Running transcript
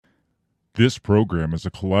This program is a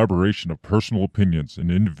collaboration of personal opinions and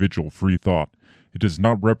individual free thought. It does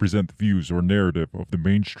not represent the views or narrative of the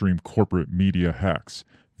mainstream corporate media hacks.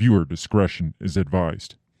 Viewer discretion is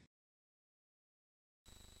advised.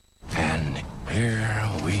 And here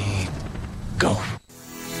we go.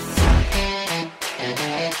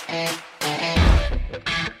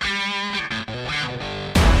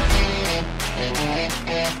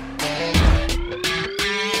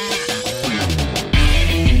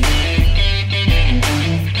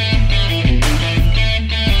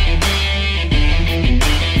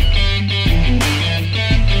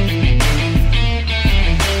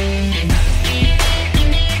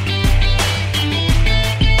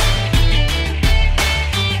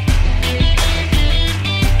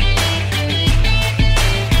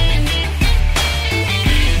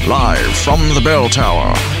 Live from the bell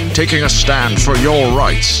tower, taking a stand for your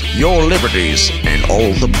rights, your liberties, and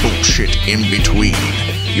all the bullshit in between.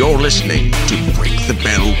 You're listening to Break the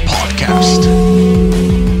Bell Podcast.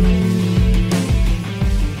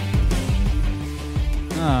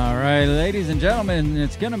 All right, ladies and gentlemen,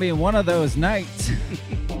 it's going to be one of those nights.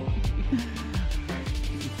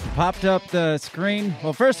 Popped up the screen.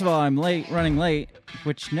 Well, first of all, I'm running late,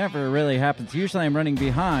 which never really happens. Usually I'm running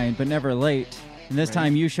behind, but never late. And this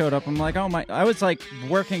time you showed up. I'm like, oh my, I was like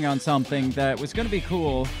working on something that was going to be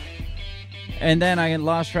cool. And then I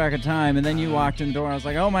lost track of time. And then you walked in the door. And I was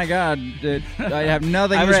like, oh my God, I have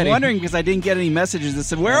nothing I was ready. wondering because I didn't get any messages that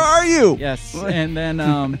said, where are you? Yes. And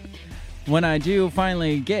then when I do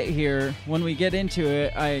finally get here, when we get into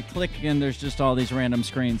it, I click and there's just all these random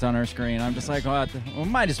screens on our screen. I'm just like, well,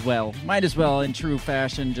 might as well in true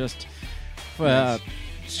fashion just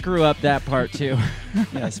screw up that part too.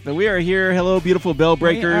 Yes, but we are here. Hello, beautiful bell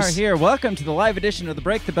breakers. We are here. Welcome to the live edition of the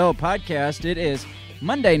Break the Bell podcast. It is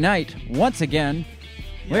Monday night once again.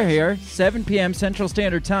 Yes. We're here 7 p.m. Central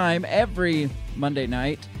Standard Time every Monday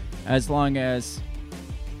night, as long as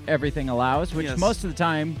everything allows, which most of the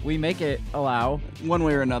time we make it allow. One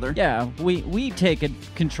way or another. Yeah, we take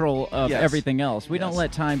control of everything else. We don't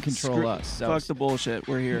let time control us. So. Fuck the bullshit.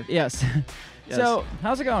 We're here. Yes. So,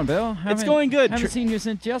 how's it going, Bill? It's going good. Haven't seen you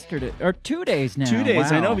since yesterday, or 2 days now. 2 days,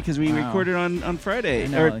 wow. I know, because we recorded on Friday,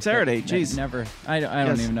 or Saturday. Jeez. Never. I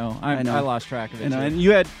don't even know. I lost track of it. And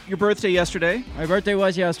you had your birthday yesterday. My birthday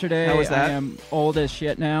was yesterday. How was that? I am old as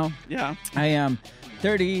shit now. Yeah. I am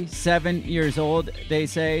 37 years old, they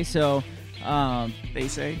say, so... they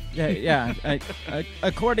say? Yeah.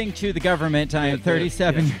 According to the government, I am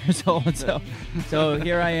 37 years old. So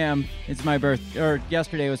here I am. It's my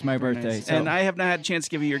yesterday was my birthday. Nice. So. And I have not had a chance to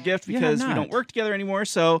give you your gift because we don't work together anymore.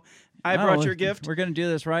 So I brought your gift. We're going to do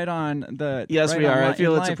this right on the. Yes, we are. I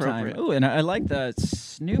feel it's appropriate. Ooh, and I like the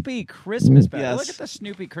Snoopy Christmas bag. Yes. Look at the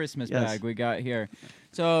Snoopy Christmas bag we got here.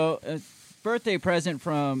 So, birthday present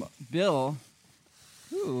from Bill.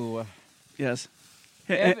 Ooh. Yes.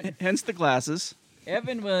 Hence the glasses.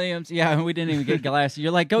 Evan Williams. Yeah, we didn't even get glasses.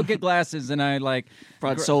 You're like, go get glasses, and I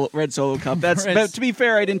brought red Solo cup. But to be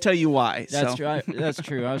fair, I didn't tell you why. That's true. That's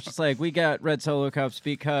true. I was just like, we got red Solo cups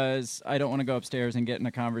because I don't want to go upstairs and get in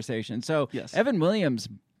a conversation. So Evan Williams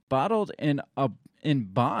bottled in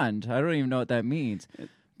bond. I don't even know what that means.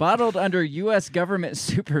 Bottled under U.S. government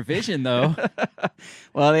supervision, though.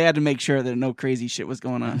 Well, they had to make sure that no crazy shit was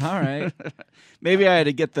going on. All right. Maybe I had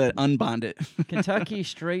to get the unbond it. Kentucky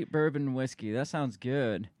straight bourbon whiskey. That sounds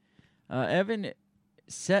good. Evan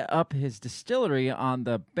set up his distillery on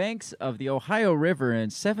the banks of the Ohio River in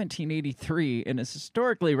 1783 and is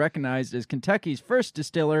historically recognized as Kentucky's first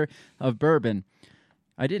distiller of bourbon.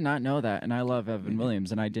 I did not know that, and I love Evan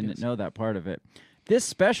Williams, and I didn't know that part of it. This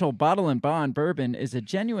special bottle and bond bourbon is a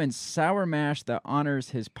genuine sour mash that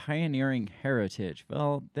honors his pioneering heritage.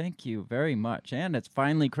 Well, thank you very much. And it's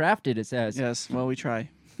finely crafted, it says. Yes, well, we try.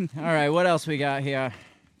 All right, what else we got here?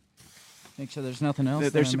 Make sure there's nothing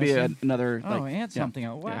else. There should be another. And something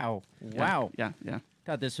else. Wow. Wow. Yeah.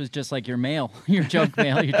 Thought this was just like your mail, your junk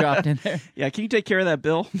mail you dropped in there. Yeah, can you take care of that,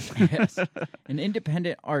 Bill? Yes. An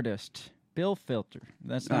independent artist, Bill Filter.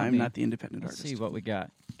 That's not I'm me. not the independent Let's artist. see what we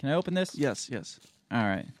got. Can I open this? Yes. All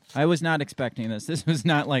right. I was not expecting this. This was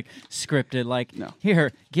not like scripted. Like, no.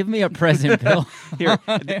 Here, give me a present, Bill. Here,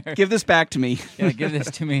 give this back to me. Yeah, give this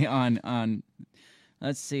to me on.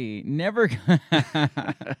 Let's see. Never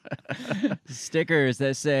stickers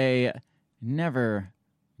that say "Never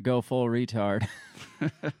go full retard."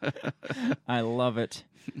 I love it.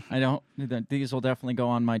 These will definitely go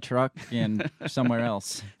on my truck and somewhere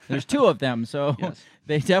else. There's 2 of them, so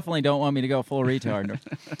they definitely don't want me to go full retard.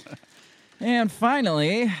 And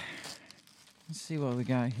finally, let's see what we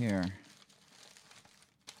got here.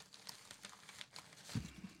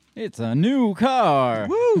 It's a new car.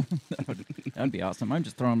 Woo! That'd be awesome. I'm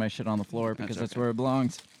just throwing my shit on the floor because that's where it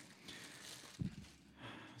belongs.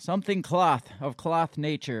 Something of cloth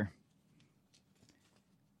nature.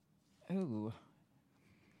 Ooh.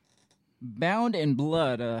 Bound in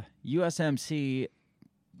Blood, a USMC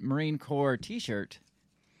Marine Corps t-shirt.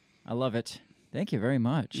 I love it. Thank you very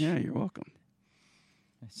much. Yeah, you're welcome.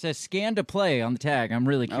 It says scan to play on the tag. I'm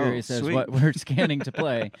really curious as sweet. what we're scanning to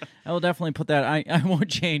play. I will definitely put that. I won't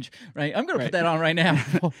change. Right, I'm going to put that on right now.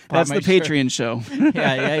 That's the Patreon show.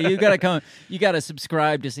 yeah. You got to come. You got to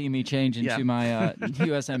subscribe to see me change into my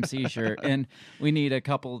USMC shirt, and we need a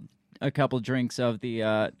couple drinks of the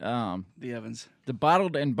Evans, the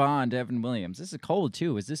bottled and bond Evan Williams. This is cold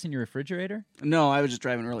too. Is this in your refrigerator? No, I was just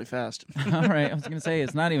driving really fast. All right, I was going to say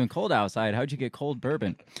it's not even cold outside. How'd you get cold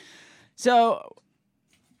bourbon? So.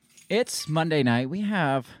 It's Monday night. We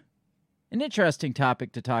have an interesting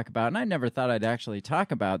topic to talk about, and I never thought I'd actually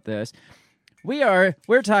talk about this. We're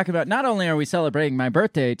talking about, not only are we celebrating my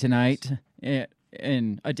birthday tonight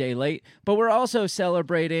in a day late, but we're also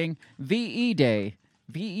celebrating VE Day.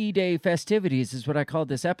 VE Day festivities is what I called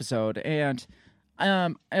this episode, and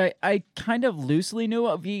I kind of loosely knew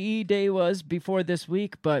what VE Day was before this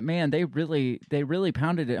week, but man, they really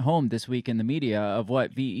pounded it home this week in the media of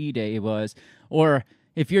what VE Day was, or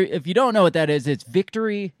if you don't know what that is, it's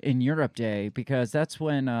Victory in Europe Day, because that's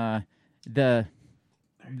when the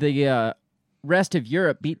rest of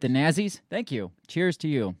Europe beat the Nazis. Thank you. Cheers to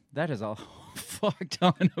you. That is a fuck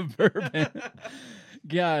ton of bourbon.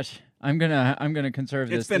 Gosh, I'm gonna conserve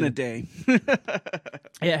this. It's been a day.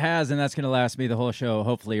 It has, and that's gonna last me the whole show,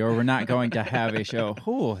 hopefully, or we're not going to have a show.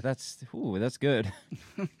 Ooh, that's good.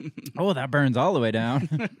 Oh, that burns all the way down.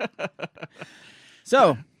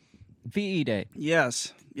 So. VE Day.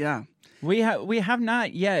 Yes. Yeah. We have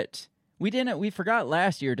not yet. We forgot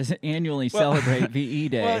last year to annually celebrate VE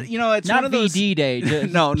Day. Well, it's not one of those... VD Day.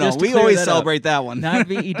 No. We always celebrate that one. Not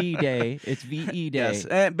VED Day. It's VE Day.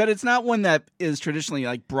 Yes, but it's not one that is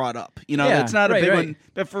traditionally brought up. It's not a big one.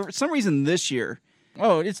 But for some reason this year.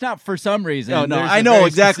 Oh, it's not for some reason. No, I know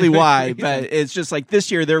exactly why, but it's just this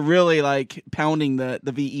year they're really pounding the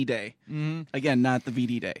VE Day. Mm-hmm. Again, not the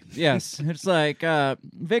VD Day. Yes, it's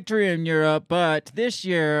victory in Europe, but this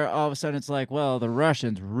year all of a sudden it's the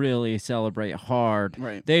Russians really celebrate hard.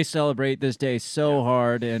 Right. They celebrate this day so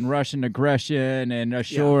hard, and Russian aggression and a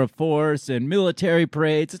show of force and military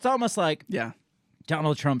parades. It's almost like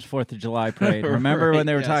Donald Trump's 4th of July parade. Remember when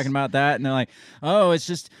they were talking about that? And they're like, oh, it's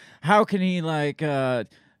just, how can he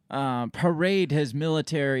parade his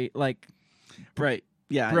military right.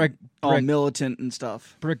 Yeah. All militant and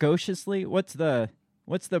stuff. Bragociously? What's the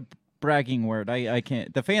bragging word? I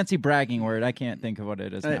can't, the fancy bragging word, I can't think of what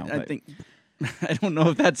it is now. I think I don't know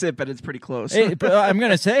if that's it, but it's pretty close. I'm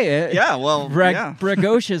going to say it. Yeah, well,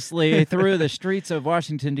 bragociously through the streets of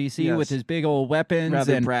Washington, D.C. with his big old weapons.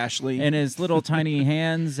 Rather and brashly. And his little tiny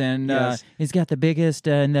hands. And he's got the biggest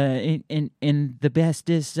and the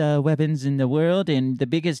bestest weapons in the world and the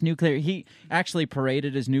biggest nuclear. He actually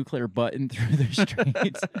paraded his nuclear button through the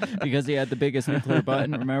streets because he had the biggest nuclear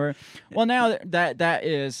button, remember? Well, now that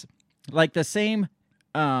is the same,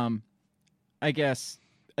 I guess,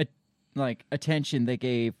 attention they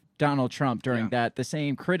gave Donald Trump during that, the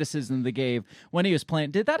same criticism they gave when he was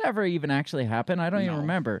playing. Did that ever even actually happen? I don't even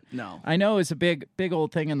remember. No. I know it's a big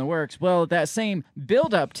old thing in the works. Well, that same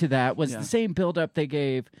build-up to that was the same build-up they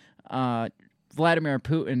gave Vladimir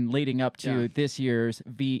Putin leading up to this year's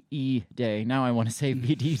VE Day. Now I want to say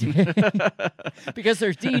VD Day. Because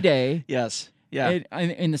there's D-Day. Yes. Yeah,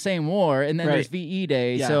 in the same war, and then there's VE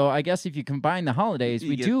Day. Yeah. So I guess if you combine the holidays,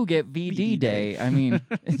 we do get VD Day. I mean,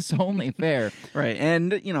 it's only fair, right?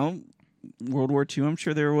 And World War II, I'm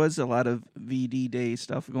sure there was a lot of VD Day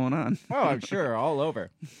stuff going on. Oh, I'm sure, all over.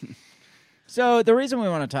 So the reason we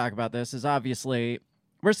want to talk about this is obviously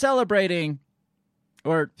we're celebrating,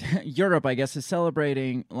 or Europe, I guess, is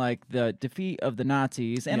celebrating the defeat of the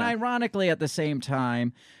Nazis, and ironically at the same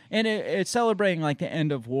time. And it's celebrating the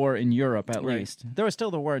end of war in Europe, at least. There was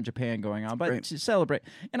still the war in Japan going on, but to celebrate.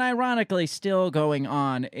 And ironically, still going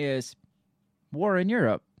on is war in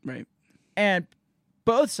Europe. Right. And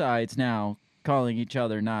both sides now calling each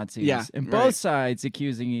other Nazis. Yeah, and both sides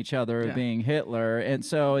accusing each other of being Hitler. And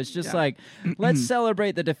so it's just let's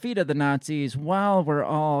celebrate the defeat of the Nazis while we're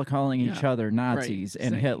all calling each other Nazis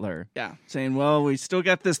and Hitler. Yeah, saying, well, we still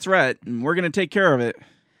got this threat, and we're going to take care of it.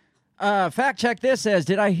 Fact check this says,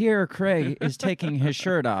 did I hear Craig is taking his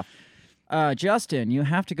shirt off? Justin, you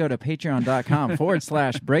have to go to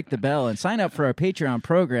patreon.com/break the bell and sign up for our Patreon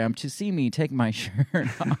program to see me take my shirt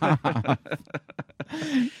off.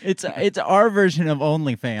 It's our version of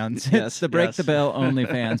OnlyFans. Yes, It's the Break the Bell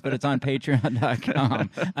OnlyFans, but it's on patreon.com.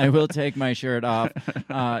 I will take my shirt off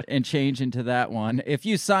and change into that one if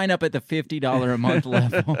you sign up at the $50 a month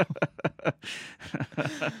level.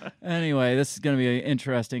 Anyway, this is going to be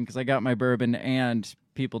interesting because I got my bourbon and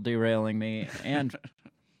people derailing me and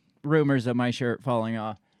rumors of my shirt falling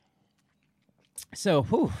off. So,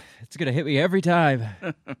 it's going to hit me every time.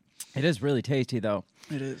 It is really tasty, though.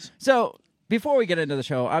 It is. So, before we get into the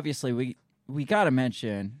show, obviously, we got to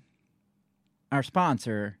mention our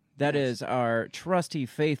sponsor. That is our trusty,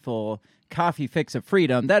 faithful Coffee Fix of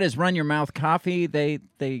Freedom. That is Run Your Mouth Coffee. They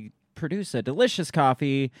produce a delicious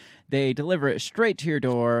coffee. They deliver it straight to your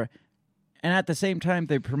door. And at the same time,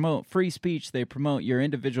 they promote free speech. They promote your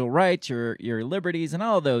individual rights, your liberties, and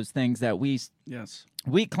all of those things that we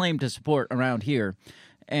claim to support around here.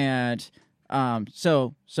 And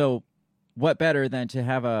so what better than to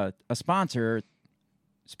have a sponsor,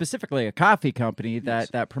 specifically a coffee company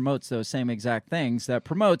that promotes those same exact things, that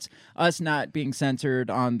promotes us not being censored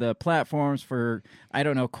on the platforms for, I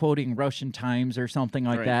don't know, quoting Russian Times or something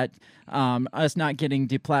like that. Us not getting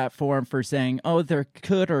deplatformed for saying, oh, there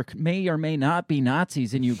could or may not be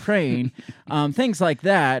Nazis in Ukraine. Things like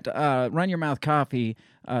that. Run Your Mouth Coffee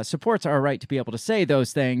supports our right to be able to say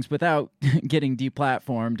those things without getting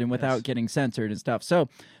deplatformed and without getting censored and stuff. So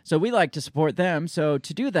we like to support them. So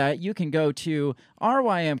to do that, you can go to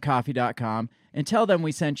rymcoffee.com and tell them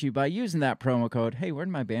we sent you by using that promo code. Hey, where'd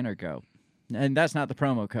my banner go? And that's not the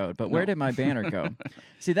promo code, but where did my banner go?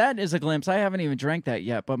 See, that is a glimpse. I haven't even drank that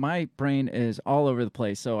yet, but my brain is all over the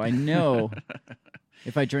place. So I know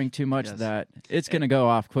if I drink too much of that, it's going to go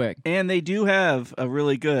off quick. And they do have a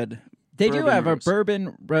really good They do have a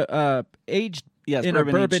bourbon aged in a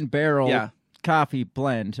bourbon barrel coffee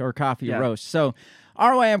blend or coffee roast. So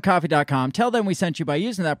rymcoffee.com. Tell them we sent you by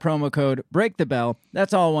using that promo code Break the Bell.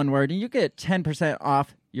 That's all one word, and you get 10%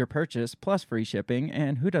 off your purchase plus free shipping.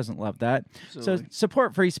 And who doesn't love that? Absolutely. So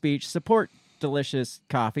support free speech, support delicious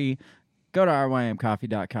coffee. Go to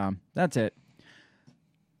rymcoffee.com. That's it.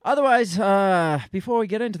 Otherwise, before we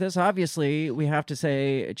get into this, obviously we have to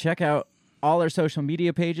say check out all our social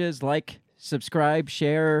media pages, like, subscribe,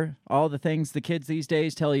 share, all the things the kids these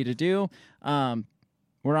days tell you to do.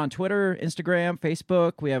 We're on Twitter, Instagram,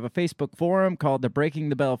 Facebook. We have a Facebook forum called the Breaking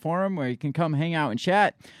the Bell Forum where you can come hang out and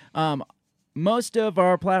chat. Most of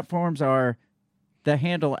our platforms are the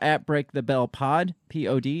handle at Break the Bell Pod,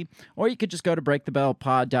 P-O-D, or you could just go to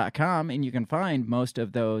breakthebellpod.com and you can find most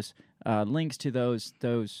of those links to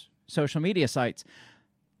those social media sites.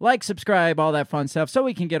 Like, subscribe, all that fun stuff, so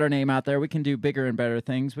we can get our name out there. We can do bigger and better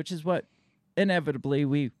things, which is what inevitably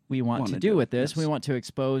we want to do with this. Yes. We want to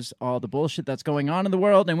expose all the bullshit that's going on in the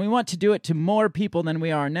world, and we want to do it to more people than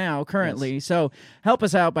we are now currently. Yes. So help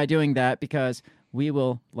us out by doing that because we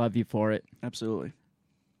will love you for it. Absolutely.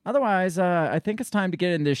 Otherwise, I think it's time to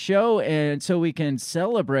get in this show, and so we can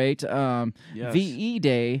celebrate VE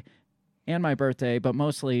Day and my birthday, but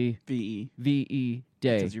mostly VE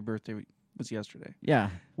Day. Because your birthday was yesterday. Yeah,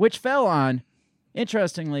 which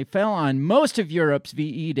interestingly, fell on most of Europe's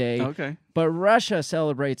VE Day. Okay. But Russia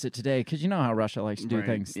celebrates it today because you know how Russia likes to do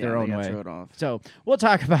things their own way. Throw it off. So we'll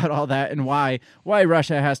talk about all that and why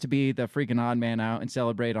Russia has to be the freaking odd man out and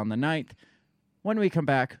celebrate on the 9th when we come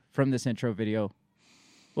back from this intro video.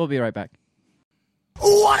 We'll be right back.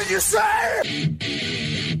 What did you say?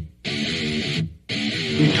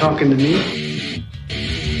 You talking to me?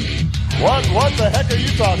 What the heck are you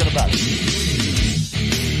talking about?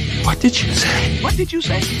 What did you say? What did you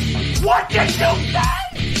say? What did you say?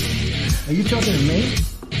 Are you talking to me?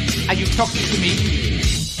 Are you talking to me?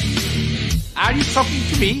 Are you talking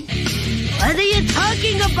to me? What are you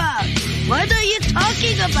talking about? What are you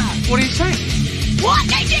talking about? What are you saying? What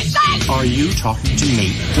did you say? Are you talking to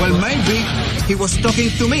me? Well, maybe he was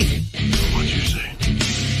talking to me. What did you say?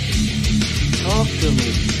 Talk to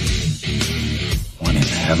me. What in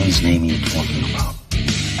heaven's name are you talking about?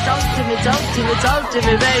 Talk to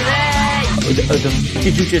me, baby.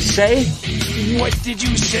 Did you just say? What did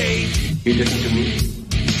you say? You listen to me.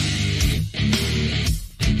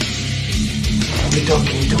 Are you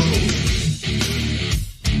talking to me?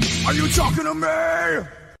 Are you talking to me?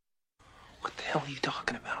 What the hell are you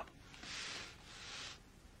talking about?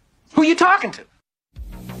 Who are you talking to?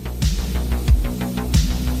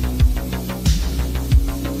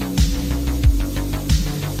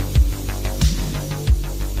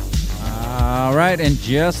 All right, and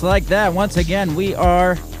just like that, once again, we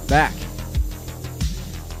are back.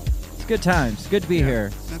 It's good times. Good to be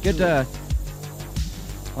here. Good to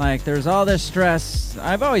Like, there's all this stress.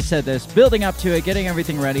 I've always said this, building up to it, getting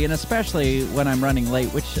everything ready, and especially when I'm running late,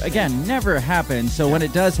 which, again, never happens. So when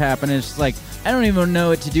it does happen, it's just like, I don't even know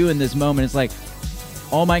what to do in this moment. It's like,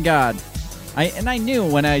 oh, my God. I knew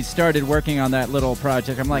when I started working on that little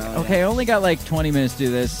project, I'm like, okay, I only got like 20 minutes to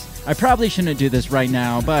do this. I probably shouldn't do this right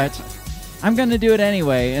now, but I'm going to do it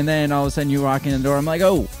anyway. And then all of a sudden you walk in the door, I'm like,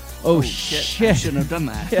 oh, shit. I shouldn't have done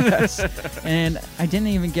that. Yes. And I didn't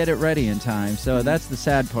even get it ready in time. So that's the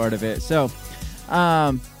sad part of it. So,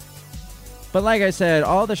 but like I said,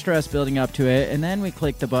 all the stress building up to it, and then we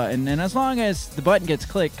click the button. And as long as the button gets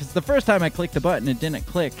clicked, because the first time I clicked the button, it didn't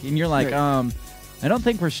click. And you're like, I don't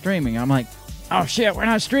think we're streaming. I'm like, oh, shit, we're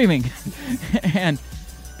not streaming.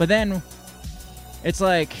 But then it's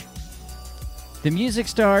like the music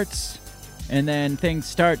starts. And then things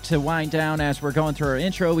start to wind down as we're going through our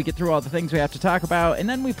intro. We get through all the things we have to talk about, and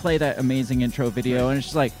then we play that amazing intro video, and it's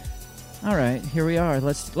just like, all right, here we are.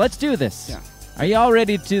 Let's do this. Yeah. Are you all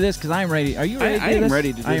ready to do this? Because I'm ready. Are you ready to do this? I am ready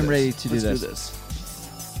to do this. I am ready to do Let's this. do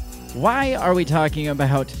this. Why are we talking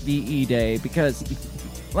about VE Day? Because,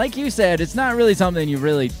 like you said, it's not really something you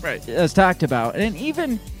really has talked about. And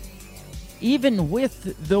even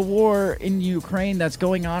with the war in Ukraine that's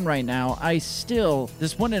going on right now,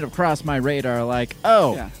 this wouldn't have crossed my radar like,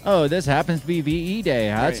 this happens to be VE Day.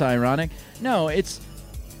 That's ironic. No, it's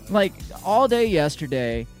like all day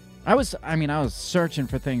yesterday, I was searching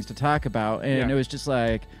for things to talk about, and it was just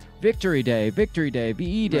like Victory Day,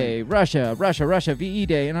 VE Day, Russia, VE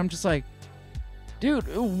Day, and I'm just like,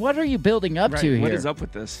 dude, what are you building up to here? What is up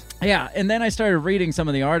with this? Yeah, and then I started reading some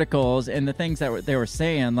of the articles and the things that they were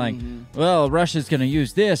saying, like, well, Russia's going to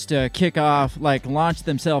use this to kick off, like, launch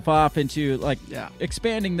themselves off into, like,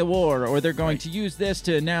 expanding the war, or they're going to use this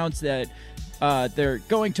to announce that they're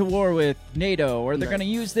going to war with NATO, or they're going to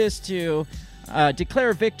use this to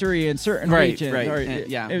declare victory in certain regions. Or,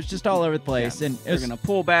 it was just all over the place. And they're going to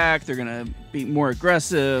pull back. They're going to be more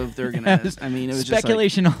aggressive. They're going to, I mean, it was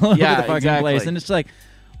speculation just like, all over the fucking place. And it's like,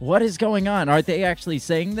 what is going on? Are they actually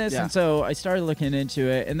saying this? Yeah. And so I started looking into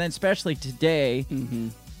it. And then especially today,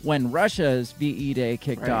 when Russia's VE Day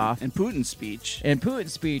kicked off. And Putin's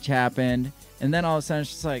speech happened. And then all of a sudden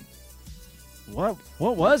it's just like, what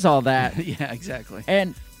was all that? Yeah, exactly.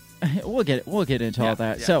 And we'll get into all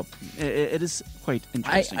that. Yeah. So it is quite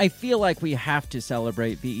interesting. I feel like we have to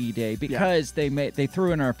celebrate VE Day because they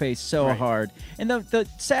threw in our face so hard. And the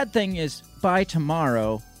sad thing is, by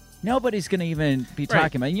tomorrow, nobody's going to even be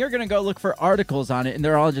talking about it. And you're going to go look for articles on it, and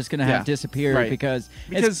they're all just going to have disappeared because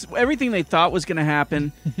everything they thought was going to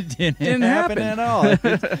happen didn't happen at all.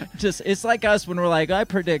 It's like us when we're like, I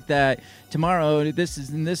predict that tomorrow this is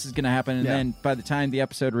going to happen, and then by the time the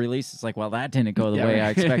episode releases, it's like, well, that didn't go the way I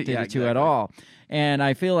expected it to at all. And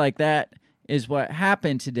I feel like that is what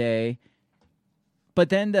happened today. But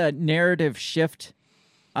then the narrative shift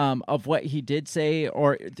of what he did say,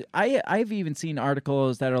 or I've even seen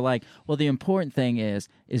articles that are like, well, the important thing is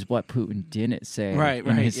what Putin didn't say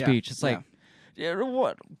in his speech. It's like,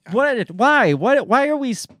 why are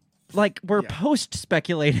we we're post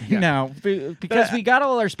speculating now because we got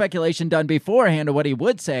all our speculation done beforehand of what he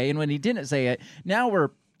would say, and when he didn't say it, now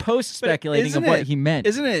we're post speculating of what he meant.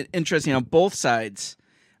 Isn't it interesting how both sides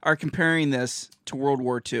are comparing this to World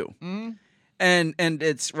War II, and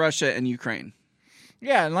it's Russia and Ukraine.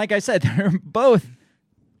 Yeah, and like I said, they're both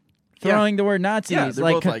throwing the word Nazis. Yeah,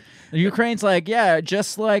 they're both like Ukraine's like,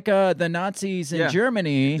 just like the Nazis in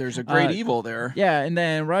Germany. There's a great evil there. Yeah, and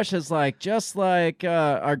then Russia's like, just like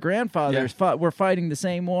our grandfathers fought. We're fighting the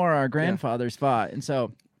same war our grandfathers fought, and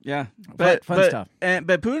so but fun stuff.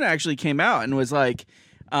 But Putin actually came out and was like,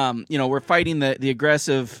 we're fighting the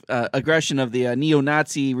aggressive aggression of the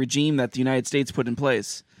neo-Nazi regime that the United States put in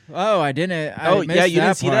place. Oh, I didn't. You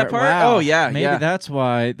didn't see that part? Wow. Oh, yeah. Maybe that's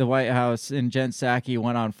why the White House and Jen Psaki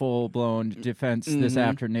went on full-blown defense this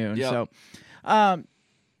afternoon. Yep. So,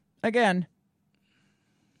 again,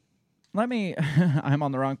 I'm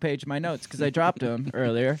on the wrong page of my notes because I dropped them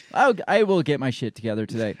earlier. I will get my shit together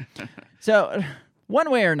today. So,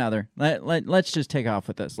 one way or another, let's just take off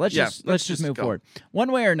with this. Let's just move forward.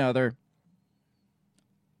 One way or another,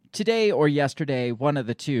 today or yesterday, one of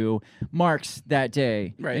the two marks that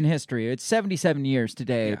day in history. It's 77 years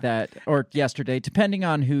today or yesterday, depending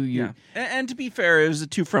on who you... Yeah. And to be fair, it was a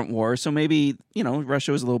two-front war, so maybe,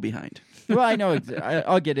 Russia was a little behind. Well, I know.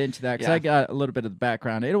 I'll get into that because I got a little bit of the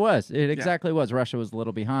background. It exactly was. Russia was a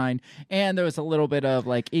little behind, and there was a little bit of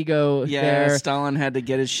ego there. Yeah, Stalin had to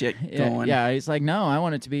get his shit going. Yeah, he's like, no, I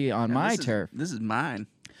want it to be on my turf. This is mine.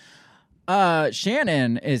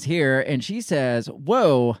 Shannon is here, and she says,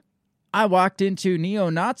 whoa, I walked into a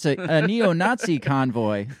neo-Nazi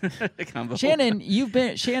convoy. Shannon, you've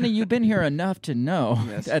been here enough to know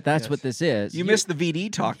that's what this is. You missed the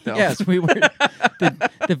VD talk, though. Yes, we were.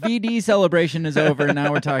 The VD celebration is over.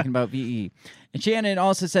 Now we're talking about VE. And Shannon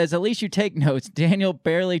also says, at least you take notes. Daniel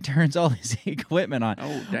barely turns all his equipment on.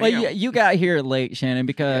 Oh, damn. Well, you got here late, Shannon,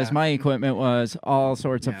 because my equipment was all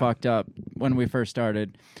sorts of fucked up when we first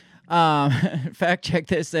started. Fact check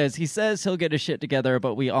this says, he says he'll get his shit together,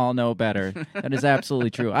 but we all know better. That is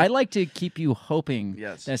absolutely true. I like to keep you hoping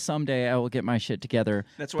that someday I will get my shit together.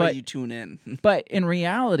 That's why you tune in. But in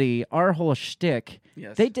reality, our whole shtick,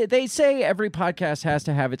 they say every podcast has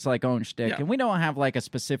to have its like own shtick, and we don't have like a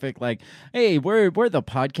specific like, hey, we're the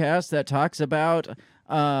podcast that talks about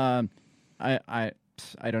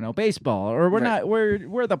I don't know, baseball, or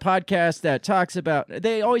we're the podcast that talks about.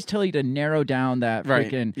 They always tell you to narrow down that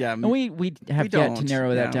freaking. Yeah, and we have yet to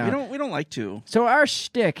narrow that down. We don't like to. So our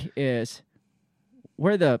shtick is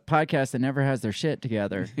we're the podcast that never has their shit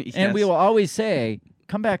together, and we will always say,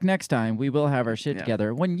 come back next time. We will have our shit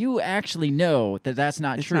together. When you actually know that that's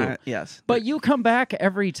not true. But you come back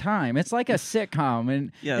every time. It's like a sitcom.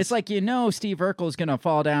 And it's like, Steve Urkel's going to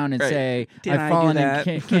fall down and say, I've fallen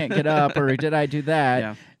and can't get up, or did I do that?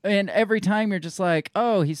 Yeah. And every time you're just like,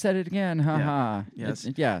 oh, he said it again. Ha ha.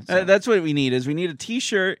 So. That's what we need we need a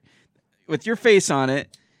T-shirt with your face on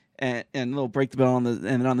it and a little break the bell and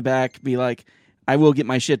then on the back be like, I will get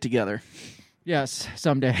my shit together. Yes,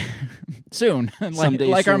 someday, soon,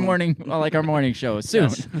 soon. Our morning show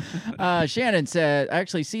soon. Shannon said,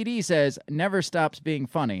 actually, CD says never stops being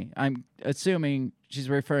funny. I'm assuming she's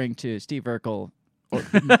referring to Steve Urkel, or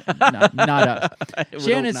not us.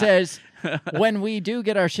 Shannon says, when we do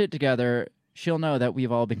get our shit together, she'll know that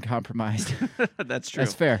we've all been compromised. That's true.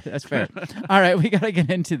 That's fair. All right, we gotta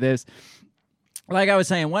get into this. Like I was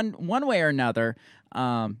saying, one way or another,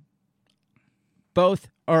 both.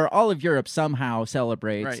 Or all of Europe somehow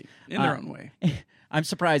celebrates. In their own way. I'm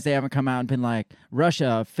surprised they haven't come out and been like,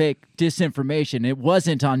 Russia, fake disinformation. It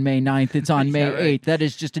wasn't on May 9th. It's on May 8th. That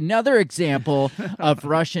is just another example of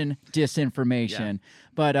Russian disinformation.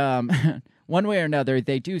 But one way or another,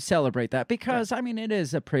 they do celebrate that because, it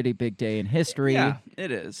is a pretty big day in history. Yeah,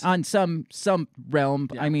 it is. On some realm.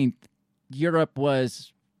 Yeah. Europe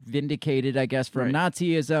was vindicated, I guess, from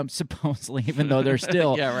Nazism, supposedly, even though they're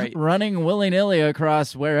still running willy-nilly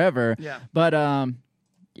across wherever. Yeah. But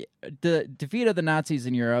the defeat of the Nazis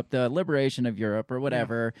in Europe, the liberation of Europe, or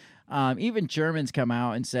whatever, even Germans come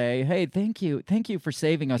out and say, hey, thank you for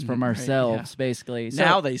saving us from ourselves, basically. So,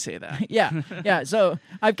 now they say that. Yeah. So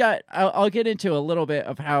I'll get into a little bit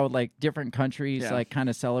of how, like, different countries, like, kind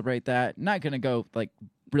of celebrate that. Not going to go, like,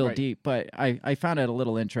 real deep, but I found it a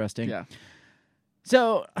little interesting. Yeah.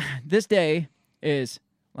 So this day is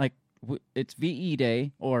like it's VE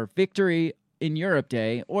Day or Victory in Europe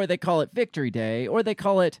Day, or they call it Victory Day, or they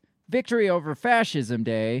call it Victory over Fascism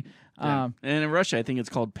Day. And in Russia, I think it's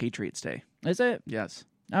called Patriots Day. Is it? Yes.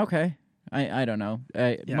 Okay. I don't know.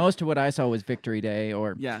 Most of what I saw was Victory Day,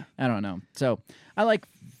 or I don't know. So I like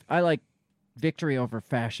Victory over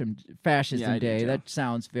Fascism Day. That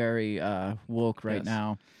sounds very woke right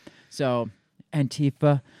now. So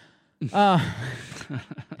Antifa.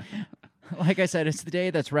 Like I said, it's the day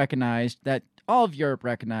that's recognized, that all of Europe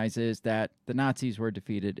recognizes that the Nazis were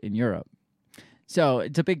defeated in Europe. So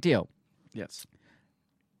it's a big deal. Yes.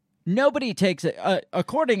 Nobody takes it,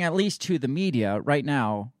 according at least to the media right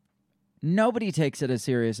now, nobody takes it as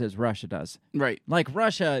serious as Russia does. Right. Like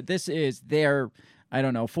Russia, this is their, I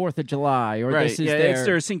don't know, 4th of July, or this is it's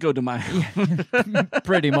their Cinco de Mayo.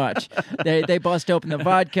 Pretty much. They bust open the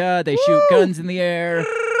vodka, they shoot guns in the air.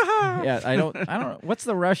 Yeah, I don't. What's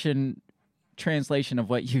the Russian translation of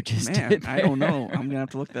what you just did? I don't know. I'm gonna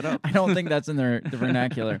have to look that up. I don't think that's in the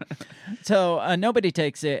vernacular. So nobody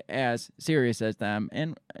takes it as serious as them,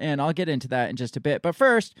 and I'll get into that in just a bit. But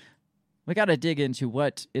first, we got to dig into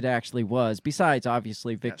what it actually was. Besides,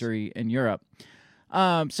 obviously, victory in Europe.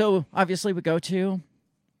 So obviously, we go to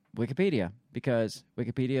Wikipedia because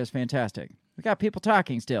Wikipedia is fantastic. We got people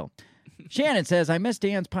talking still. Shannon says, I missed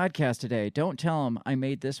Dan's podcast today. Don't tell him I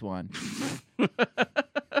made this one.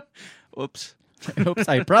 Oops. Oops,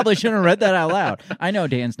 I probably shouldn't have read that out loud. I know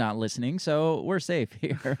Dan's not listening, so we're safe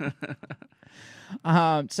here.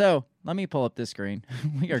 So let me pull up this screen.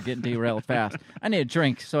 We are getting derailed fast. I need a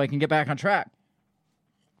drink so I can get back on track.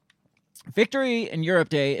 Victory in Europe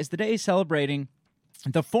Day is the day celebrating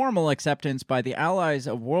the formal acceptance by the Allies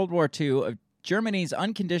of World War II of Germany's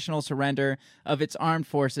unconditional surrender of its armed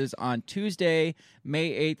forces on Tuesday,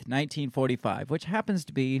 May 8th, 1945, which happens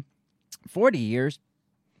to be 40 years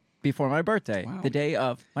before my birthday, Wow. the day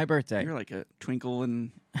of my birthday. You're like a twinkle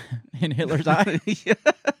in In Hitler's eye.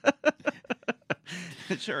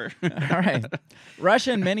 Sure. All right.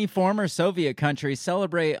 Russia and many former Soviet countries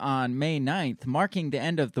celebrate on May 9th, marking the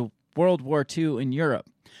end of the World War II in Europe.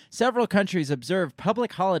 Several countries observe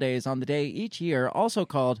public holidays on the day each year, also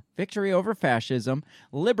called Victory Over Fascism,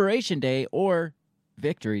 Liberation Day, or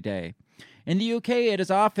Victory Day. In the UK, it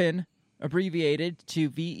is often abbreviated to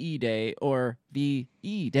VE Day or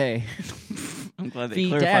VE Day. I'm glad they V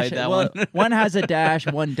clarified dash. that Well, one. one has a dash,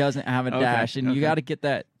 one doesn't have a Okay, dash, and okay. you got to get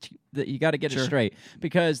that. You got to get it Sure. straight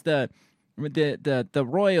because the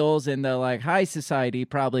royals and the like high society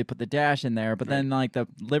probably put the dash in there, but then like the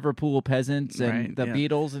Liverpool peasants and Right, the yeah.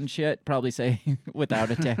 Beatles and shit probably say without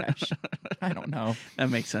a dash. I don't know. That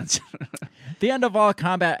makes sense. The end of all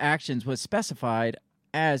combat actions was specified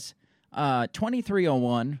as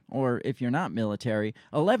 2301, or if you're not military,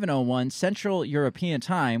 1101 Central European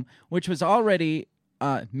Time, which was already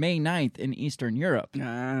May 9th in Eastern Europe.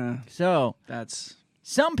 So That's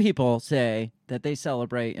some people say that they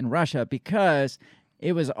celebrate in Russia because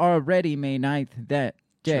it was already May 9th that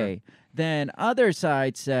day. Then other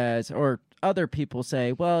side says, or other people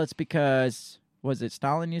say, well, it's because, was it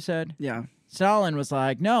Stalin you said? yeah. Stalin was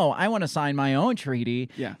like, no, I want to sign my own treaty,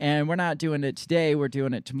 Yeah. and we're not doing it today. We're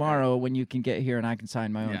doing it tomorrow when you can get here and I can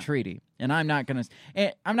sign my own Yeah. treaty. And I'm not gonna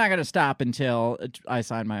stop until I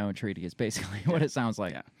sign my own treaty. Is basically what it sounds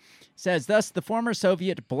like. Yeah. Says thus, the former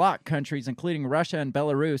Soviet bloc countries, including Russia and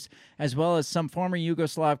Belarus, as well as some former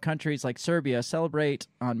Yugoslav countries like Serbia, celebrate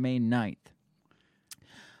on May 9th.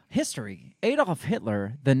 History. Adolf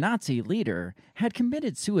Hitler, the Nazi leader, had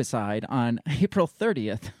committed suicide on April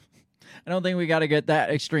 30th. I don't think we got to get that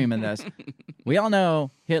extreme in this. We all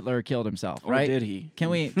know Hitler killed himself, Or right? did he? Can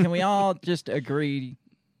we all just agree?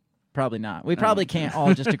 Probably not. We probably can't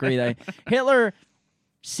all just agree that Hitler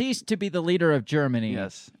ceased to be the leader of Germany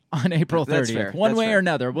Yes. on April 30th. That's fair. One That's way fair. or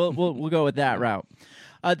another. We'll go with that route.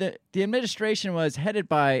 The administration was headed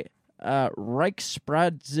by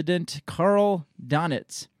Reichspräsident Karl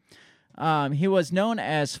Donitz. He was known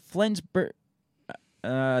as Flensburg.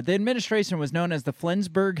 The administration was known as the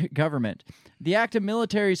Flensburg government. The act of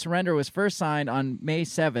military surrender was first signed on May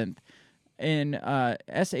 7th in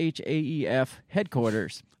SHAEF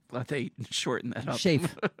headquarters. Glad they shortened that up.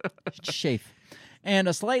 Schaef. And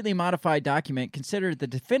a slightly modified document considered the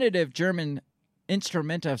definitive German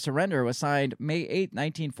instrument of surrender was signed May 8,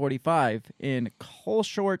 1945 in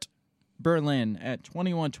Kohlschort, Berlin at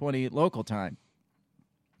 2120 local time.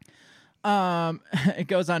 It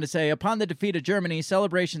goes on to say, upon the defeat of Germany,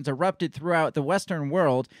 celebrations erupted throughout the Western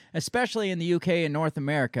world, especially in the UK and North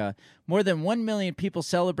America. More than 1 million people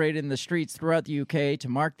celebrated in the streets throughout the UK to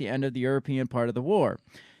mark the end of the European part of the war.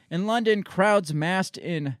 In London, crowds massed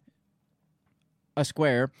in a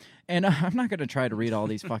square, and I'm not going to try to read all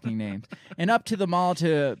these fucking names, and up to the mall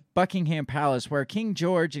to Buckingham Palace, where King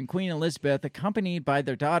George and Queen Elizabeth, accompanied by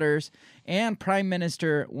their daughters and Prime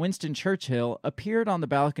Minister Winston Churchill, appeared on the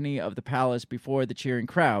balcony of the palace before the cheering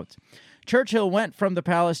crowds. Churchill went from the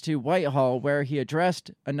palace to Whitehall, where he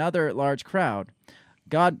addressed another large crowd.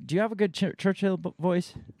 God, do you have a good Churchill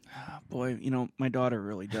voice? Boy, my daughter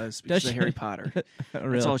really does. Does She's a she? Harry Potter. Really?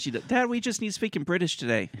 That's all she does. Dad, we just need speaking British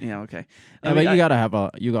today. Yeah, okay. Yeah, but you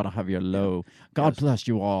gotta have your low. God bless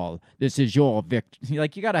you all. This is your victory.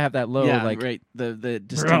 Like you gotta have that low, yeah, like right. The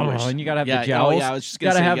distinguished. and you gotta have yeah, the jowls. Oh, yeah, I was just You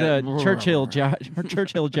gonna gotta say, have the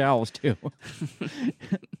Churchill jowls too.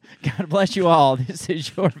 God bless you all. This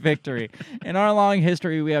is your victory. In our long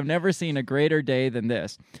history, we have never seen a greater day than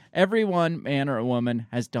this. Everyone, man or woman,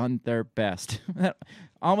 has done their best. That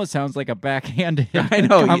almost sounds like a backhanded. I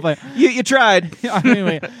know. compliment. You tried. I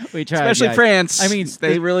mean, we tried, Especially guys. France. I mean,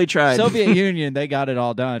 they the really tried. Soviet Union, they got it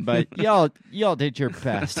all done, but y'all did your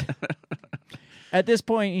best. At this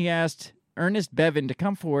point, he asked Ernest Bevin to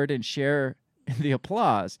come forward and share the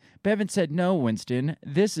applause. Bevin said, "No, Winston,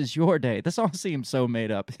 this is your day." This all seems so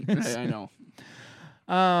made up. I know.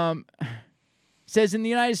 Says in the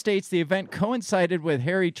United States, the event coincided with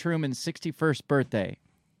Harry Truman's 61st birthday.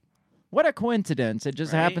 What a coincidence! It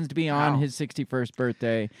just Right? happens to be on Wow. his 61st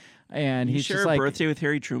birthday, and You he's share just a like, birthday with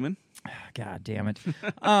Harry Truman? God damn it.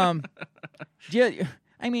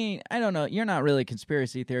 I mean, I don't know. You're not really a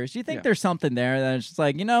conspiracy theorist. Do you think Yeah. there's something there that's just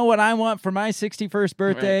like, you know what I want for my 61st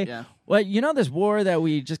birthday? Right, yeah. Well, this war that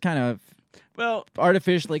we just kind of Well,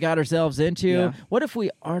 artificially got ourselves into? Yeah. What if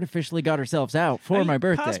we artificially got ourselves out for my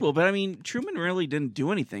birthday? Possible, but I mean, Truman really didn't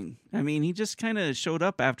do anything. I mean, he just kind of showed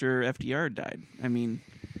up after FDR died. I mean,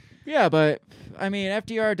 Yeah, but I mean,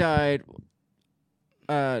 FDR died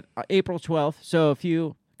April 12th, so a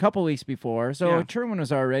couple weeks before. So Yeah. Truman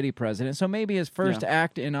was already president. So maybe his first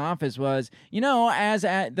act in office was, as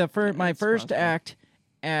at my first possible. act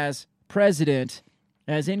as president,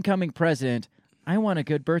 as incoming president, I want a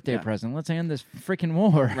good birthday present. Let's end this freaking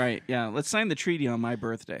war. Right. Yeah. Let's sign the treaty on my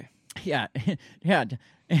birthday. Yeah, yeah,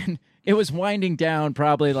 and it was winding down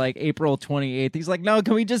probably like April 28th. He's like, no,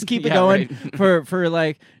 can we just keep it Yeah, going right. for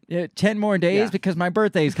like 10 more days Yeah. because my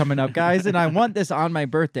birthday's coming up, guys, and I want this on my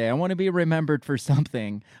birthday. I want to be remembered for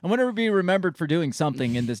something. I want to be remembered for doing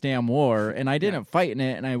something in this damn war, and I didn't fight in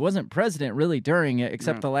it, and I wasn't president really during it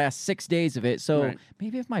except the last 6 days of it. So Right.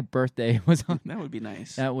 maybe if my birthday was on, That would be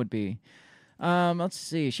nice. that would be. Let's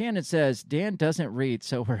see. Shannon says Dan doesn't read,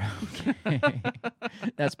 so we're okay.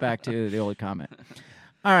 That's back to the old comment.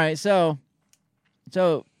 All right, so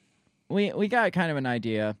we got kind of an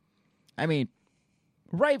idea. I mean,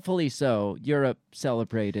 rightfully so. Europe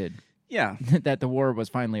celebrated Yeah. that the war was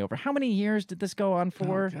finally over. How many years did this go on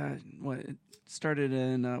for? Oh, God. What? It started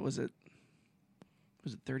in, was it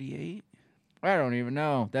 38? I don't even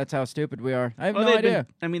know. That's how stupid we are. I have no idea.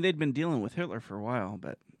 They'd been dealing with Hitler for a while,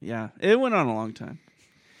 but yeah, it went on a long time.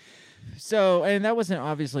 So, and that wasn't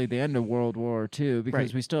obviously the end of World War II because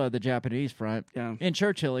Right. we still had the Japanese front. Yeah. And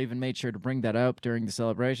Churchill even made sure to bring that up during the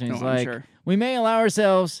celebration. He's Oh, I'm like, sure. we may allow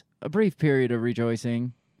ourselves a brief period of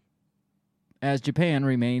rejoicing as Japan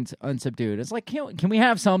remains unsubdued. It's like, can we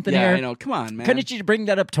have something Yeah, here? I know. Come on, man. Couldn't you bring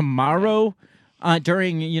that up tomorrow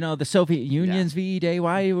during, the Soviet Union's VE Day?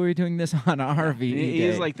 Why were we doing this on our VE Day?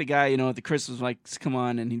 He's like the guy, at the Christmas lights come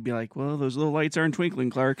on, and he'd be like, well, those little lights aren't twinkling,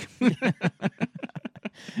 Clark.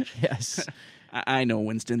 Yes. I know,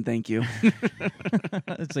 Winston. Thank you.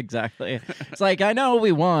 That's exactly it. It's like, I know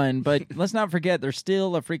we won, but let's not forget there's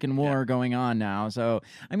still a freaking war going on now. So,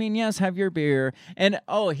 yes, have your beer. And,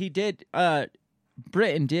 he did,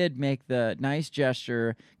 Britain did make the nice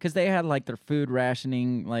gesture because they had, like, their food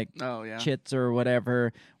rationing, like, Oh, yeah. chits or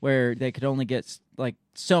whatever, where they could only get, like,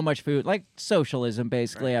 so much food, like socialism,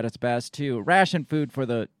 basically, at its best, to ration food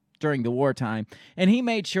during the wartime. And he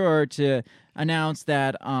made sure to announce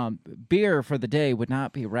that beer for the day would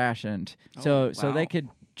not be rationed. So wow. they could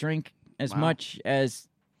drink as Wow. much as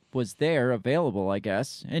was there available, I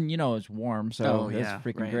guess. And, it was warm, so that's yeah,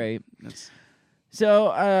 freaking right. great. That's,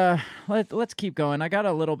 So let's keep going. I got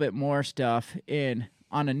a little bit more stuff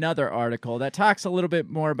on another article that talks a little bit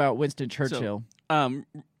more about Winston Churchill.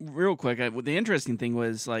 real quick, the interesting thing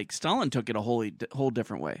was, like, Stalin took it a whole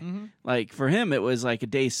different way. Mm-hmm. Like, for him, it was like a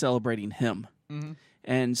day celebrating him. Mm-hmm.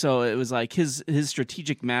 And so it was like his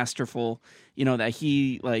strategic masterful, that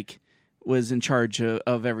he, like, was in charge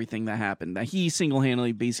of everything that happened. That he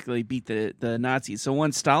single-handedly basically beat the Nazis. So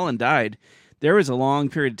once Stalin died, there was a long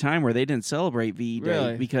period of time where they didn't celebrate VE Day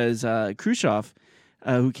Really? because Khrushchev,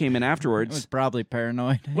 who came in afterwards, was probably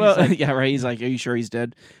paranoid. well, He's like, yeah, right. He's like, "Are you sure he's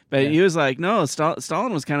dead?" But he was like, "No,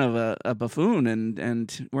 Stalin was kind of a buffoon,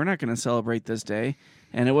 and we're not going to celebrate this day."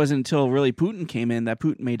 And it wasn't until really Putin came in that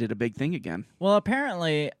Putin made it a big thing again. well,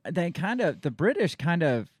 apparently the British kind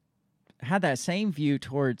of had that same view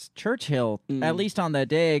towards Churchill, at least on that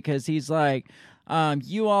day, because he's like,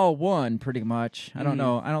 you all won, pretty much. I don't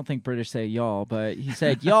know. I don't think British say y'all, but he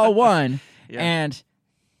said, y'all won. And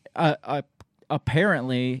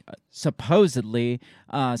apparently, supposedly,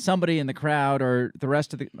 somebody in the crowd or the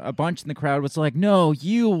rest of a bunch in the crowd was like, no,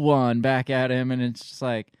 you won, back at him. And it's just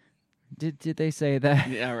like, did they say that?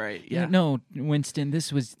 Yeah, right. Yeah. No, Winston,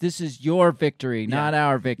 this is your victory, not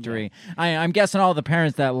our victory. I'm guessing all the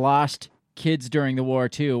parents that lost kids during the war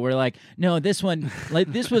too were like, no, this one,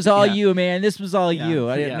 like, this was all you, man. This was all you.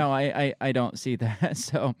 I didn't know. I don't see that.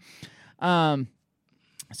 So,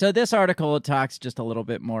 so this article talks just a little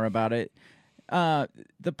bit more about it.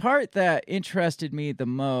 The part that interested me the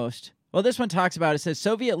most. Well, this one talks about, it says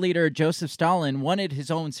Soviet leader Joseph Stalin wanted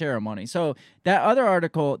his own ceremony. So that other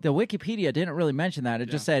article, the Wikipedia didn't really mention that. It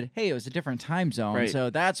just said, hey, it was a different time zone. Right. So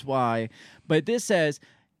that's why. But this says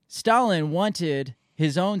Stalin wanted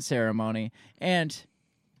his own ceremony. And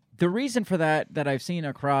the reason for that I've seen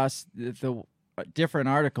across the different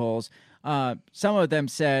articles, some of them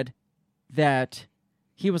said that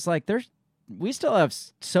he was like, we still have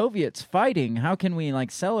Soviets fighting. How can we,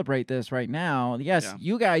 like, celebrate this right now? Yes,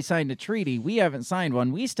 you guys signed a treaty. We haven't signed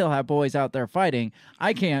one. We still have boys out there fighting.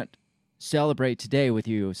 I can't celebrate today with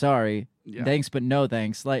you. Sorry. Yeah. Thanks, but no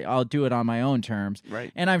thanks. Like, I'll do it on my own terms.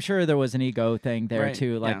 Right. And I'm sure there was an ego thing there Right.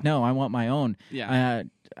 too. Like, Yeah. no, I want my own. Yeah.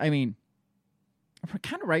 I mean,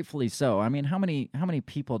 kind of rightfully so. I mean, how many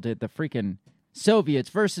people did the freaking Soviets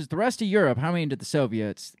versus the rest of Europe? How many did the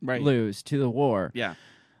Soviets lose to the war? Yeah.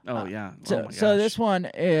 Oh, yeah. So this one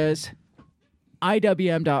is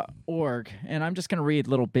IWM.org, and I'm just going to read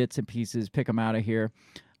little bits and pieces, pick them out of here.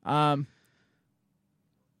 Because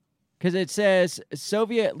it says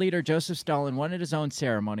Soviet leader Joseph Stalin wanted his own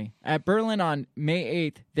ceremony. At Berlin on May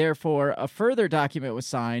 8th, therefore, a further document was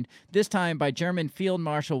signed, this time by German Field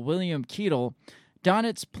Marshal William Keitel.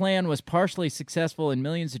 Donit's plan was partially successful and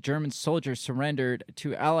millions of German soldiers surrendered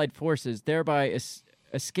to Allied forces, thereby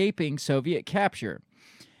escaping Soviet capture.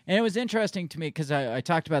 And it was interesting to me because I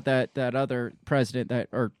talked about that other president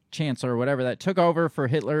or chancellor or whatever that took over for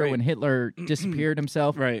Hitler when Hitler disappeared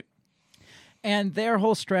himself. Right. And their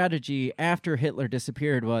whole strategy after Hitler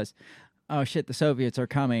disappeared was, oh shit, the Soviets are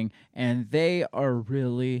coming, and they are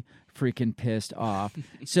really freaking pissed off.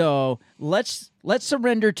 So let's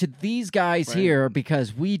surrender to these guys here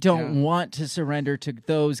because we don't want to surrender to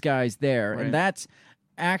those guys there. Right. And that's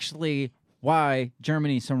actually why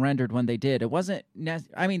Germany surrendered when they did. It wasn't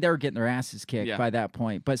I mean, they were getting their asses kicked by that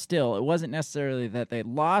point, but still, it wasn't necessarily that they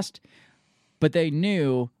lost, but they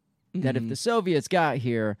knew that if the Soviets got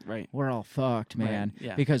here, we're all fucked, man. Right.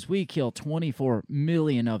 Yeah. Because we killed 24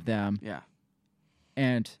 million of them. Yeah.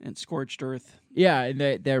 And scorched earth. Yeah,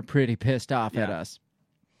 and they're pretty pissed off at us.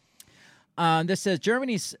 This says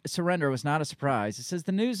Germany's surrender was not a surprise. It says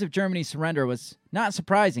the news of Germany's surrender was not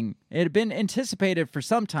surprising. It had been anticipated for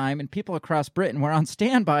some time, and people across Britain were on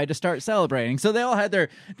standby to start celebrating. So they all had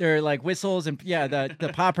their like whistles and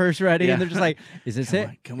the poppers ready, and they're just like, "Is this it?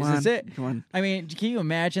 Come Is on, this it?" come on. I mean, can you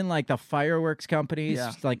imagine like the fireworks companies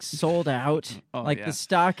like sold out, the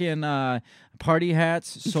stock in party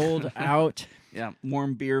hats sold out. Yeah,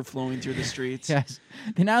 warm beer flowing through the streets. Yes.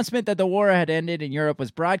 The announcement that the war had ended in Europe was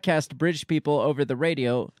broadcast to British people over the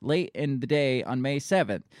radio late in the day on May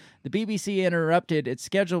 7th. The BBC interrupted its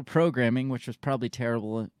scheduled programming, which was probably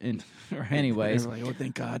terrible in anyways. Like, oh,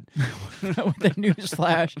 thank God. With a news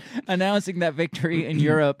flash announcing that Victory in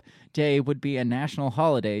Europe Day would be a national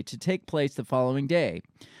holiday to take place the following day.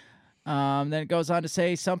 Then it goes on to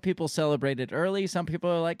say some people celebrated early. Some people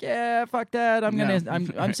are like, "Yeah, fuck that.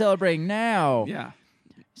 I'm celebrating now." Yeah.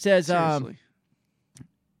 Says Seriously.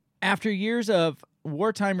 After years of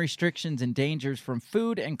wartime restrictions and dangers from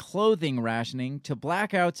food and clothing rationing to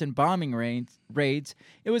blackouts and bombing raids,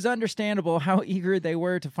 it was understandable how eager they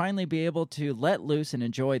were to finally be able to let loose and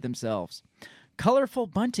enjoy themselves. Colorful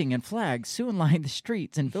bunting and flags soon lined the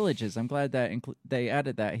streets and villages. I'm glad that they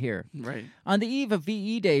added that here. Right. On the eve of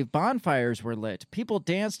VE Day, bonfires were lit. People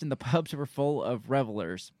danced and the pubs were full of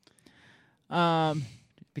revelers.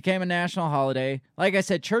 Became a national holiday. Like I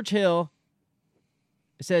said, Churchill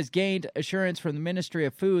says gained assurance from the Ministry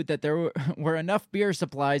of Food that there were enough beer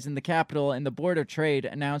supplies in the capital, and the Board of Trade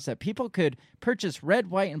announced that people could purchase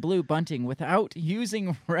red, white, and blue bunting without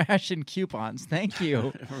using ration coupons. Thank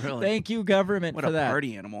you. Really? Thank you, government, what for a that.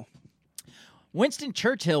 party animal. Winston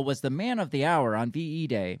Churchill was the man of the hour on VE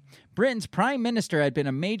Day. Britain's prime minister had been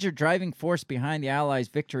a major driving force behind the Allies'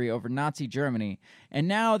 victory over Nazi Germany, and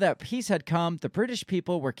now that peace had come, the British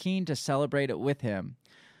people were keen to celebrate it with him.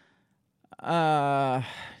 So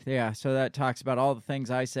that talks about all the things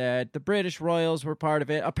I said. The British royals were part of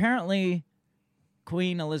it. Apparently,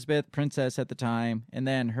 Queen Elizabeth, princess at the time, and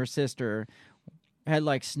then her sister had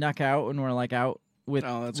like snuck out and were like out with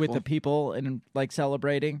cool. the people and like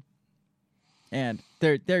celebrating. And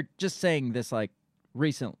they're just saying this like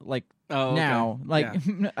recent, like now. Like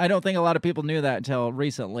I don't think a lot of people knew that until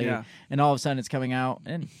recently. Yeah. And all of a sudden it's coming out,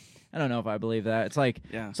 and I don't know if I believe that. It's like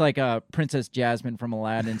Princess Jasmine from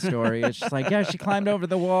Aladdin story. It's just like, yeah, she climbed over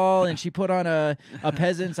the wall and she put on a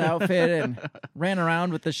peasant's outfit and ran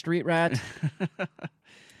around with the street rat.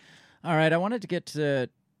 All right, I wanted to get to,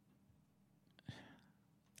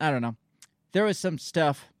 I don't know. There was some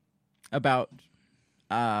stuff about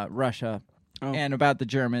Russia and about the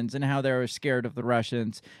Germans and how they were scared of the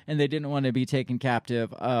Russians and they didn't want to be taken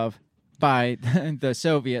captive by the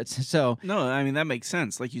Soviets. So no, I mean that makes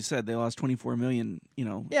sense. Like you said, they lost 24 million.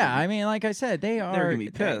 Yeah, I mean, like I said, they're gonna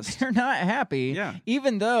be pissed. They're not happy. Yeah,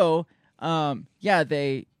 even though,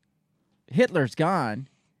 Hitler's gone.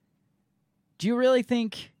 Do you really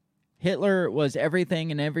think Hitler was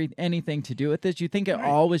everything and anything to do with this? You think it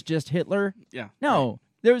all was just Hitler? Yeah. No,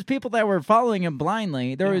 there was people that were following him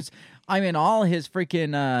blindly. There was, I mean, all his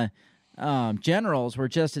freaking. Generals were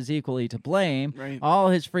just as equally to blame. Right. All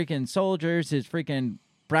his freaking soldiers, his freaking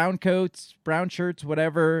brown coats, brown shirts,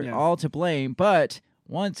 whatever, all to blame. But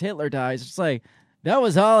once Hitler dies, it's like, that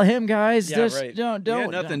was all him, guys. Yeah, Just right. don't. He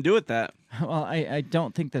had nothing to do with that. Well, I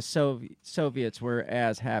don't think the Soviets were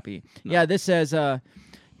as happy. No. Yeah, this says,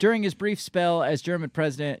 during his brief spell as German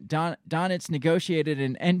president, Donitz negotiated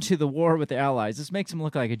an end to the war with the Allies. This makes him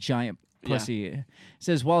look like a giant pussy. Yeah. It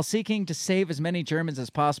says, while seeking to save as many Germans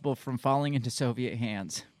as possible from falling into Soviet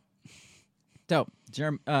hands. So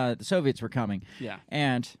the Soviets were coming. Yeah.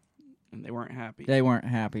 And they weren't happy. They weren't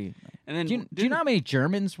happy. And then do you know how many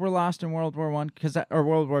Germans were lost in World War I? Or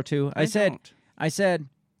World War II? I said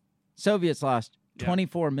Soviets lost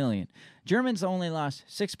 24 million. Germans only lost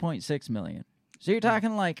 6.6 million. So you're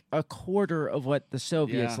talking like a quarter of what the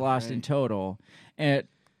Soviets lost in total. And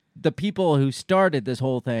the people who started this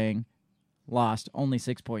whole thing lost only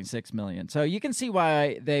 6.6 million. So you can see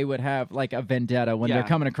why they would have like a vendetta when they're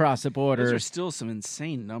coming across the border. Those are still some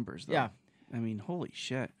insane numbers, though. Yeah. I mean, holy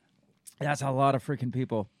shit. That's a lot of freaking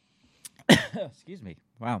people. Excuse me.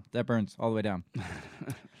 Wow, that burns all the way down.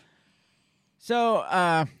 So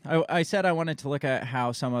I said I wanted to look at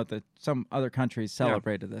how some other countries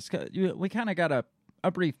celebrated this. We kind of got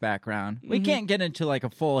a brief background. We can't get into like a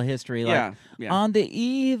full history. Like on the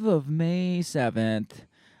eve of May 7th,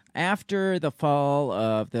 after the fall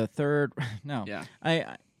of the third. No. Yeah.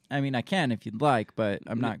 I mean, I can if you'd like, but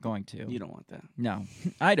I'm not going to. You don't want that. No,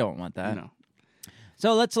 I don't want that. No.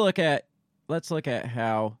 So let's look at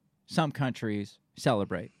how some countries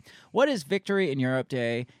celebrate. What is Victory in Europe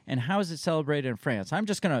Day, and how is it celebrated in France? I'm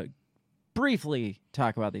just going to briefly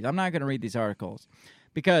talk about these. I'm not going to read these articles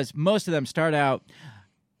because most of them start out,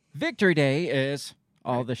 Victory Day is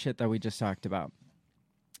all the shit that we just talked about.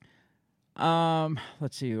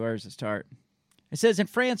 Let's see, where does it start? It says in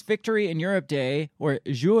France, Victory in Europe Day, or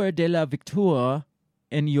Jour de la Victoire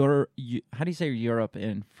in Europe. How do you say Europe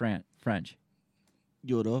in French?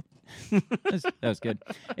 Europe. That was good.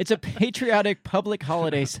 It's a patriotic public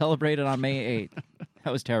holiday celebrated on May 8th.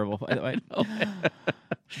 That was terrible, by the way.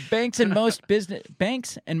 Banks and most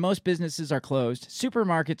businesses are closed.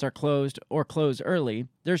 Supermarkets are closed or close early.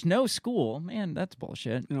 There's no school. Man, that's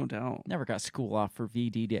bullshit. No doubt. Never got school off for VE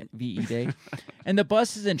Day. And the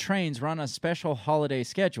buses and trains run a special holiday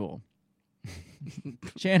schedule.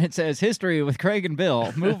 Shannon says, history with Craig and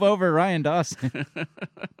Bill. Move over Ryan Dawson.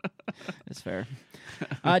 That's fair.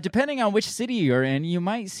 Depending on which city you're in, you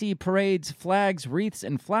might see parades, flags, wreaths,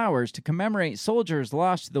 and flowers to commemorate soldiers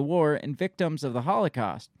lost to the war and victims of the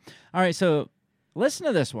Holocaust. All right, so listen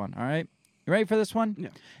to this one, all right? You ready for this one? Yeah.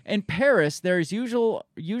 In Paris, there's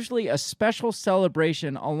usually a special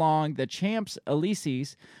celebration along the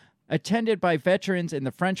Champs-Élysées attended by veterans and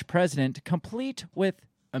the French president, complete with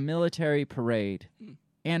a military parade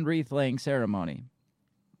and wreath-laying ceremony.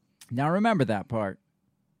 Now remember that part.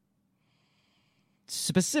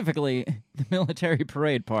 Specifically, the military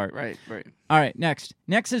parade part. Right. All right, next.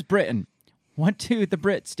 Next is Britain. What do the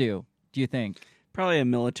Brits do you think? Probably a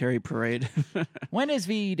military parade. When is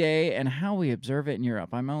VE Day and how we observe it in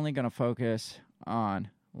Europe? I'm only going to focus on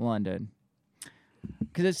London.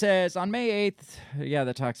 Because it says on May 8th,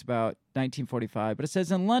 that talks about 1945, but it says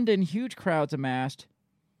in London, huge crowds amassed.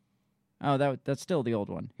 Oh, that's still the old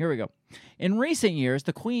one. Here we go. In recent years,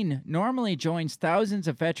 the Queen normally joins thousands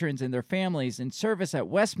of veterans and their families in service at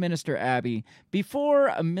Westminster Abbey before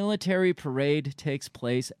a military parade takes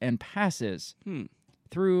place and passes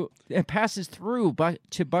through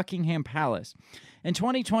to Buckingham Palace. In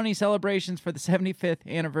 2020, celebrations for the 75th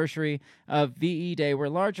anniversary of VE Day were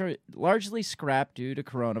largely scrapped due to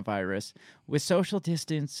coronavirus, with social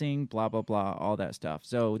distancing, blah, blah, blah, all that stuff.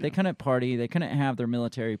 So they couldn't party. They couldn't have their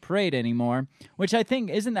military parade anymore, which I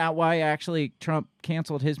think, isn't that why actually Trump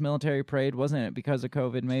canceled his military parade? Wasn't it because of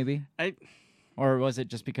COVID, maybe? Or was it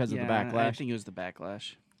just because of the backlash? I think it was the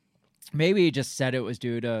backlash. Maybe he just said it was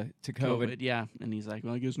due to COVID. Yeah. And he's like,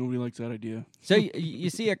 well, I guess nobody likes that idea. So you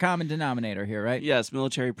see a common denominator here, right? Yes,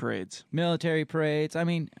 military parades. Military parades. I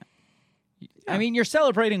mean, you're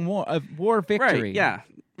celebrating war victory. Right, yeah.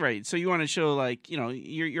 Right. So you want to show, like,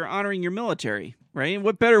 you're honoring your military, right? And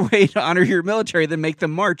what better way to honor your military than make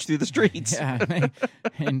them march through the streets? Yeah.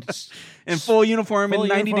 And in full uniform in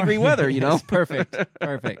 90-degree weather, Yes, perfect.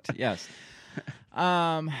 Yes.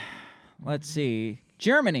 Let's see.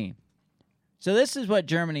 Germany. So this is what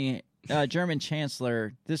German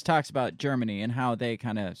chancellor, this talks about Germany and how they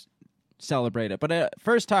kind of celebrate it. But it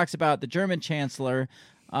first talks about the German chancellor,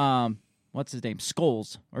 what's his name?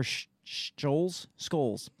 Scholes or Scholz?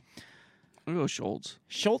 Scholes. I'll go Schultz.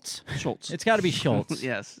 Schultz? Schultz. It's got to be Schultz.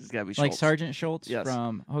 Yes, it's got to be Schultz. Like Sergeant Schultz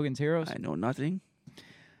from Hogan's Heroes? I know nothing.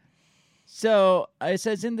 So it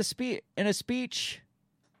says in a speech,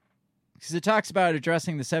 because it talks about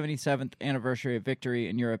addressing the 77th anniversary of Victory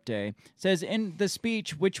in Europe Day. It says in the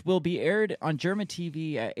speech, which will be aired on German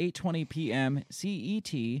TV at 8:20 p.m.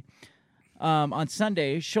 CET on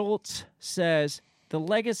Sunday, Schultz says the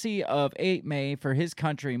legacy of 8 May for his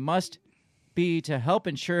country must be to help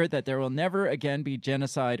ensure that there will never again be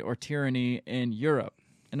genocide or tyranny in Europe.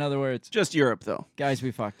 In other words, Just Europe, though. guys,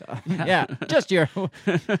 we fucked up. Yeah, just Europe.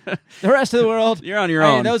 The rest of the world, You're on your I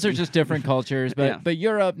mean, own. those are just different cultures, but Yeah. but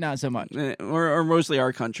Europe, not so much. Or mostly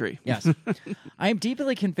our country. Yes. I am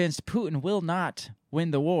deeply convinced Putin will not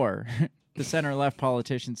win the war, the center-left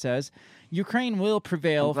politician says. Ukraine will I'm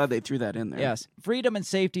prevail. glad they threw that in there. Yes. Freedom and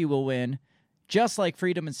safety will win, just like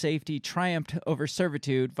freedom and safety triumphed over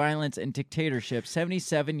servitude, violence, and dictatorship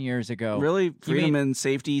 77 years ago. Really? Freedom mean- and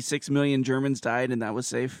safety, 6 million Germans died and that was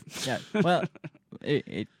safe? Yeah. Well,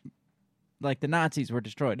 it like the Nazis were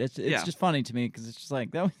destroyed. It's Yeah. just funny to me because it's just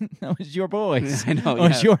like, that was your boys. I know, That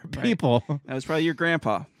was yeah, your right. people. That was probably your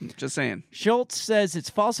grandpa. Just saying. Schultz says it's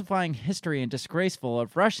falsifying history and disgraceful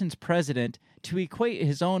of Russia's president to equate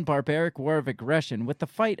his own barbaric war of aggression with the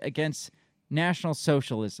fight against National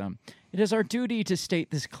Socialism. It is our duty to state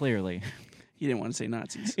this clearly. He didn't want to say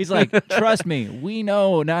Nazis. He's like, trust me, we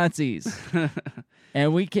know Nazis.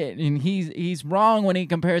 And we can, and he's wrong when he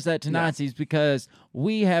compares that to Nazis because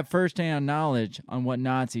we have firsthand knowledge on what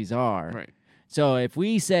Nazis are. Right. So if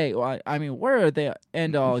we say, well, I mean, we're the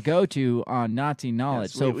end all go to on Nazi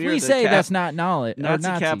knowledge. Yes, so we if are we the say that's not knowledge, or Nazi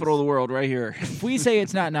Nazis, capital of the world right here. if we say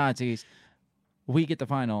it's not Nazis, we get the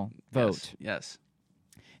final vote. Yes.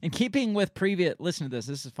 In keeping with previous, listen to this.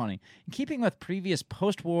 This is funny. In keeping with previous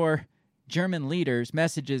post-war German leaders'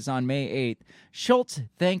 messages on May 8th, Schultz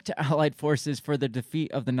thanked Allied forces for the defeat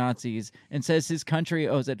of the Nazis and says his country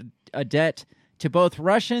owes a debt to both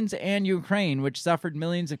Russians and Ukraine, which suffered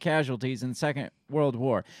millions of casualties in the Second World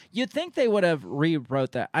War. You'd think they would have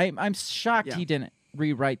rewrote that. I'm shocked he didn't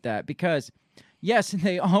rewrite that because, yes,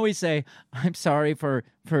 they always say, I'm sorry for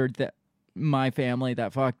my family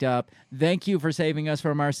that fucked up. Thank you for saving us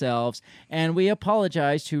from ourselves. And we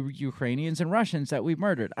apologize to Ukrainians and Russians that we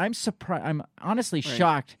murdered. I'm surprised. I'm honestly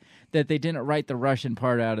shocked that they didn't write the Russian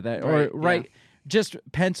part out of that or write just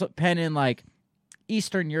pen in like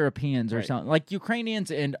Eastern Europeans or something, like Ukrainians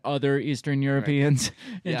and other Eastern Europeans.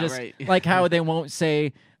 And just like how they won't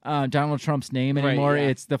say Donald Trump's name anymore. yeah.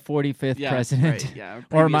 It's the 45th Yeah, president, right, yeah,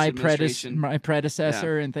 or previous my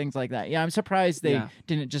predecessor, and things like that. Yeah, I'm surprised they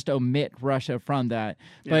didn't just omit Russia from that.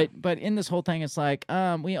 But in this whole thing, it's like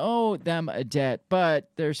we owe them a debt, but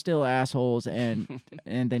they're still assholes, and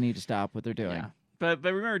they need to stop what they're doing. Yeah. But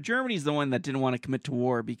remember, Germany's the one that didn't want to commit to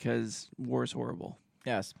war because war is horrible.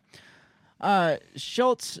 Yes.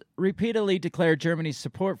 Schultz repeatedly declared Germany's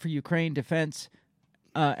support for Ukraine defense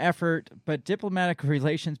effort, but diplomatic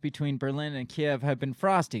relations between Berlin and Kiev have been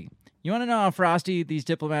frosty. You want to know how frosty these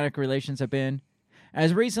diplomatic relations have been?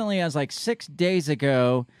 As recently as like 6 days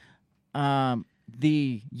ago,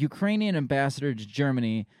 the Ukrainian ambassador to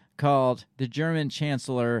Germany called the German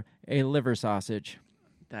chancellor a liver sausage.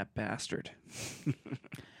 That bastard.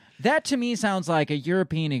 That to me sounds like a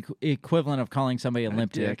European equivalent of calling somebody a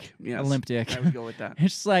limp dick. Yes. A limp dick. I would go with that.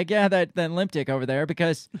 It's just like, yeah, that limp dick over there,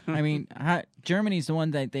 because I mean, Germany's the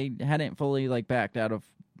one that they hadn't fully like backed out of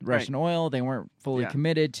Russian oil. They weren't fully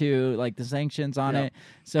committed to like the sanctions on it.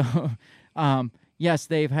 So, yes,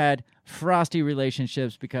 they've had frosty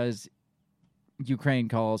relationships because Ukraine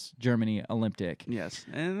calls Germany a limp dick. Yes,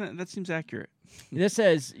 and that seems accurate. This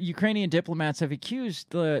says Ukrainian diplomats have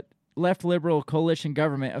accused the left liberal coalition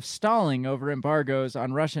government of stalling over embargoes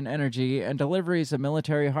on Russian energy and deliveries of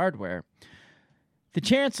military hardware. The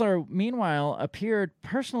chancellor, meanwhile, appeared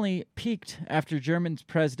personally piqued after German's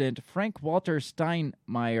president Frank-Walter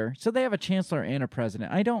Steinmeier. So they have a chancellor and a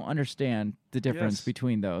president. I don't understand the difference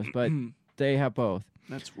between those, but they have both.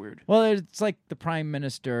 That's weird. Well, it's like the prime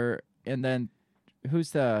minister, and then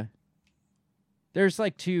who's there's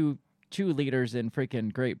like two leaders in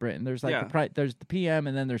freaking Great Britain. There's like there's the PM,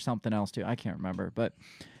 and then there's something else too. I can't remember. But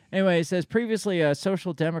anyway, it says previously a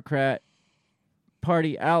Social Democrat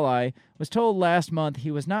Party ally was told last month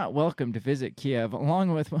he was not welcome to visit Kiev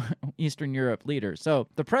along with Eastern Europe leaders. So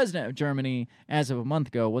the president of Germany, as of a month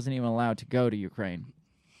ago, wasn't even allowed to go to Ukraine.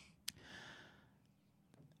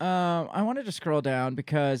 I wanted to scroll down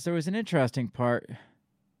because there was an interesting part.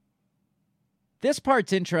 This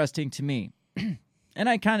part's interesting to me. And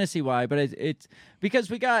I kind of see why, but it's because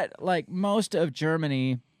we got like most of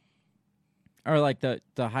Germany, or like the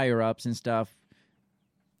higher ups and stuff,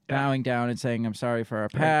 bowing down and saying, I'm sorry for our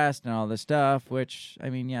past and all this stuff, which, I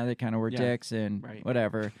mean, they kind of were dicks and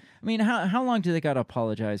whatever. I mean, how long do they got to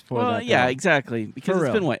apologize for that? Well, yeah, exactly. Because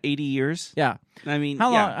it's been, 80 years? Yeah. I mean,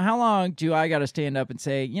 how long do I got to stand up and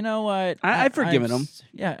say, you know what? I've forgiven them.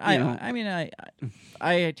 Yeah, I mean,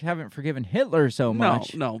 I haven't forgiven Hitler so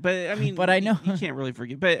much. No, but I mean, but I know you can't really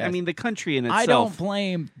forgive. But I mean, the country in itself. I don't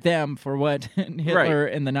blame them for what Hitler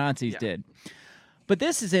and the Nazis did. But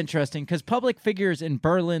this is interesting because public figures in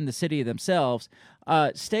Berlin, the city themselves,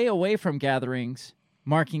 stay away from gatherings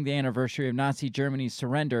marking the anniversary of Nazi Germany's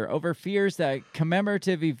surrender, over fears that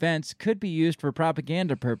commemorative events could be used for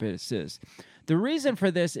propaganda purposes. The reason for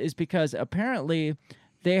this is because apparently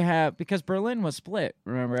because Berlin was split,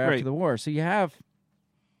 remember, after Right. the war. So you have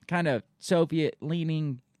kind of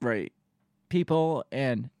Soviet-leaning Right. people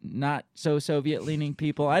and not so Soviet-leaning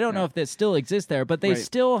people. I don't know if this still exists there, but they Right.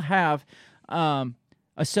 still have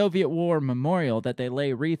a Soviet war memorial that they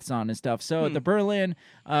lay wreaths on and stuff. So the Berlin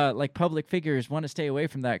public figures want to stay away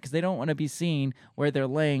from that because they don't want to be seen where they're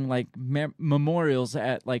laying like memorials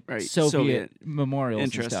at like Right. Soviet Soviet. memorials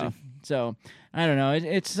and Interesting. stuff. So I don't know.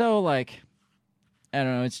 It's so like I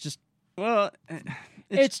don't know. It's just Well,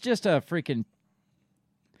 it's just a freaking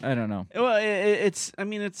I don't know. well, it's. I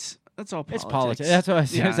mean, it's all politics. It's politics. That's what I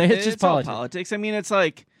was gonna say. It's just all politics. politics. I mean, it's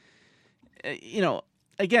like,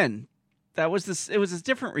 again, it was a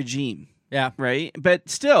different regime, Yeah. right? But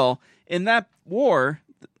still, in that war,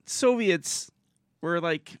 the Soviets were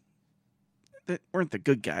like, they weren't the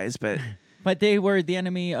good guys, but But they were the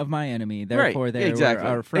enemy of my enemy, therefore Right, they exactly, were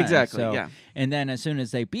our friends. exactly, So, yeah. And then as soon as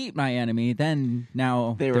they beat my enemy, then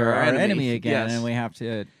now They they're were our our enemy, enemy again, yes. and we have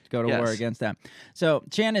to go to war Yes. against them. So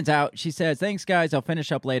Shannon's out. She says, "Thanks, guys. I'll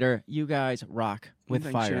finish up later. You guys rock with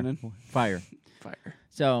Thanks, fire, Shannon. fire." fire.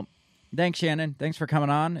 So thanks, Shannon. Thanks for coming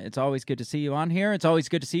on. It's always good to see you on here. It's always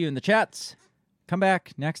good to see you in the chats. Come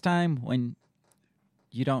back next time when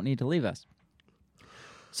you don't need to leave us.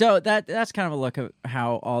 So that's kind of a look at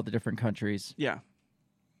how all the different countries. Yeah,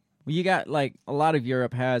 You got like a lot of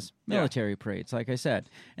Europe has military parades, like I said,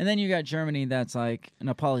 and then you got Germany that's like an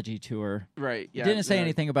apology tour. right. Yeah, Didn't say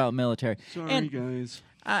anything about military. Sorry, and guys.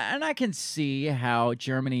 and I can see how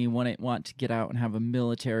Germany wouldn't want to get out and have a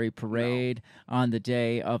military parade on the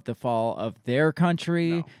day of the fall of their country,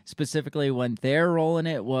 No. specifically when their role in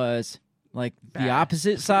it was like the Bad.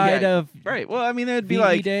 opposite side Yeah, of Right. Well, I mean, it'd be VE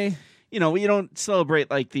like Day. you don't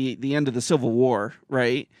celebrate like the end of the Civil War,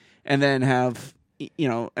 right? And then have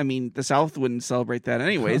I mean, the South wouldn't celebrate that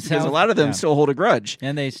anyways because a South- lot of them yeah. still hold a grudge.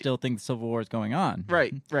 And they still think the Civil War is going on.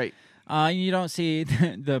 Right. Right. You don't see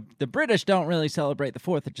the British don't really celebrate the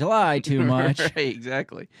 4th of July too much, right.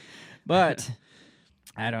 Exactly. but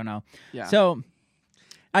I don't know. Yeah. So,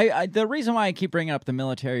 I the reason why I keep bringing up the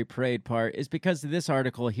military parade part is because of this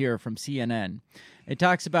article here from CNN. It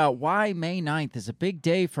talks about why May 9th is a big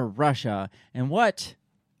day for Russia and what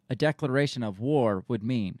a declaration of war would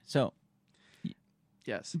mean. So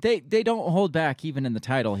Yes. they don't hold back even in the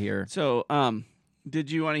title here. So, did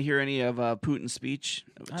you want to hear any of Putin's speech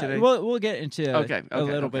today? We'll get into a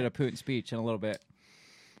little okay. bit of Putin's speech in a little bit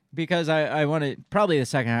because I want to probably the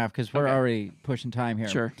second half because we're Okay. already pushing time here.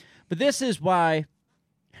 Sure. But this is why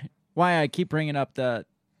I keep bringing up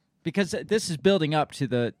because this is building up to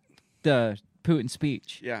the Putin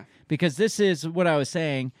speech. Yeah. Because this is what I was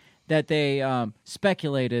saying that they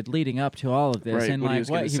speculated leading up to all of this Right, and what he like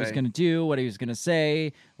was what gonna he was say. going to do, what he was going to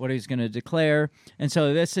say, what he was going to declare. And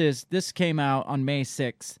so this came out on May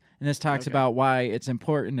 6th, and this talks Okay. about why it's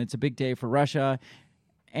important. It's a big day for Russia.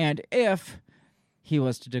 And if he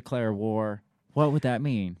was to declare war, what would that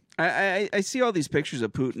mean? I see all these pictures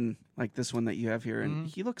of Putin, like this one that you have here, and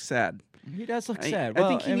he looks sad. He does look I, sad. I Well,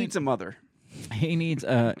 think he mean, needs a mother. he needs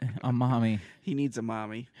a mommy. He needs a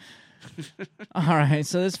mommy. All right,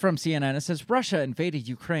 so this is from CNN. It says Russia invaded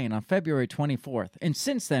Ukraine on February 24th, and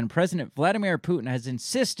since then, President Vladimir Putin has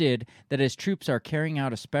insisted that his troops are carrying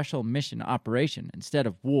out a special mission operation instead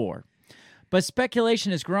of war. But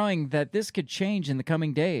speculation is growing that this could change in the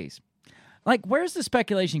coming days. Like, where's the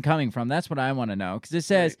speculation coming from? That's what I want to know. Because it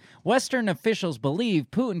says Western officials believe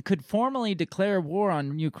Putin could formally declare war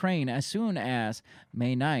on Ukraine as soon as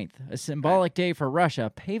May 9th, a symbolic day for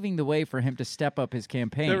Russia, paving the way for him to step up his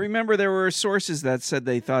campaign. But remember, there were sources that said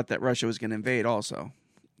they thought that Russia was going to invade also.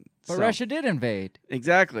 But So- Russia did invade.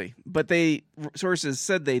 Exactly. But sources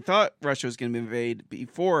said they thought Russia was going to invade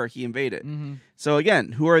before he invaded. Mm-hmm. So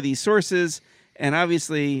again, who are these sources? And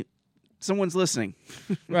obviously, someone's listening.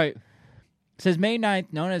 Right. It says May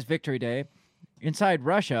 9th, known as Victory Day, inside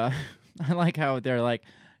Russia. I like how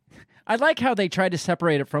they tried to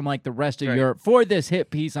separate it from like the rest of Right. Europe for this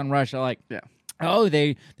hit piece on Russia. Like, Yeah. oh,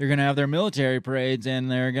 they're gonna have their military parades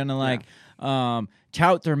and they're gonna like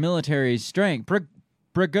tout their military strength.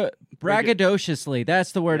 Braggadociously.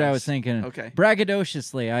 That's the word I Yes. was thinking. Okay.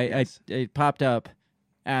 Braggadociously. Yes. It popped up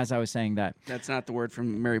as I was saying that. That's not the word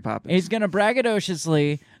from Mary Poppins. He's gonna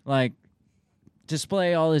braggadociously like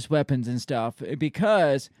display all his weapons and stuff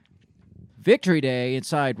because Victory Day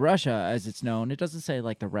inside Russia, as it's known, it doesn't say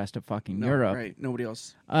like the rest of fucking No, Europe. Right. Nobody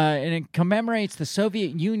else. And it commemorates the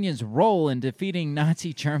Soviet Union's role in defeating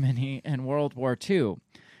Nazi Germany in World War II.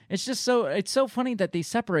 It's just it's so funny that they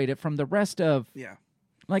separate it from the rest of Yeah.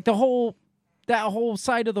 Like that whole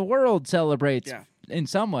side of the world celebrates in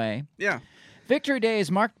some way. Yeah. Victory Day is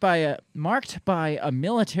marked by a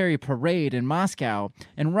military parade in Moscow,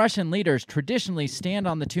 and Russian leaders traditionally stand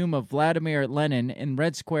on the tomb of Vladimir Lenin in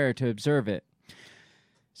Red Square to observe it.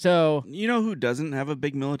 So, you know who doesn't have a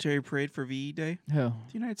big military parade for VE Day? Who?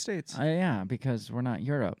 The United States. Yeah, because we're not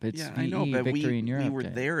Europe. It's VE, I know, but Victory in Europe. we were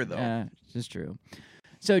Day. there, though. Yeah, this is true.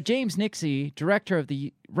 So James Nixie, director of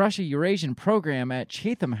the Russia-Eurasian program at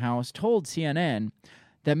Chatham House, told CNN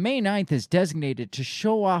that May 9th is designated to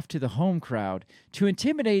show off to the home crowd, to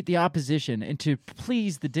intimidate the opposition, and to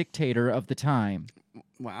please the dictator of the time.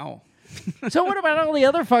 Wow. So what about all the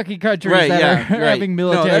other fucking countries that are having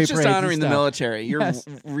military parades? No, that's just parades honoring and the stuff? military. You're Yes.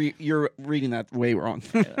 You're reading that way wrong.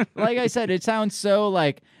 Like I said, it sounds so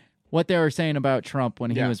like what they were saying about Trump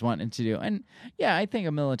when he Yeah. was wanting to do. And yeah, I think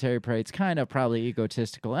a military parade's kind of probably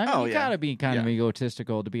egotistical. I mean, you gotta be kind of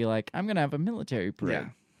egotistical to be like, I'm gonna have a military parade. Yeah.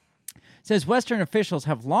 Says Western officials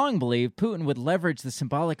have long believed Putin would leverage the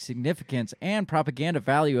symbolic significance and propaganda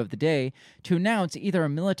value of the day to announce either a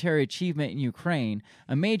military achievement in Ukraine,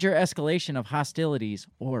 a major escalation of hostilities,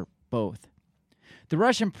 or both. The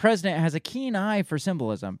Russian president has a keen eye for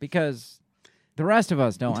symbolism because the rest of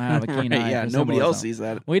us don't have a keen eye Yeah, for nobody else symbolism. sees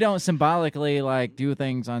that. We don't symbolically like do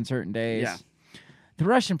things on certain days. Yeah. The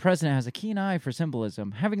Russian president has a keen eye for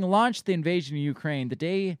symbolism, having launched the invasion of Ukraine the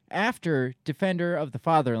day after Defender of the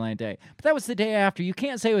Fatherland Day. But that was the day after. You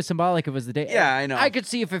can't say it was symbolic. It was the day. Yeah, I know. I could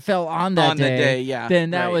see if it fell on that On the day, yeah, then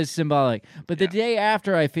that right. was symbolic. But the day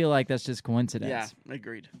after, I feel like that's just coincidence. Yeah,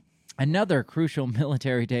 agreed. Another crucial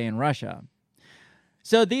military day in Russia.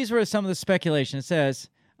 So these were some of the speculation. It says,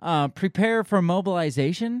 prepare for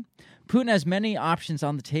mobilization. Putin has many options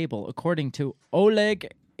on the table, according to Oleg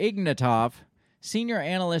Ignatov, senior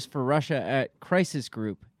analyst for Russia at Crisis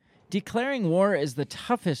Group. Declaring war is the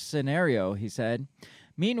toughest scenario, he said.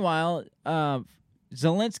 Meanwhile,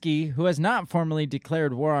 Zelensky, who has not formally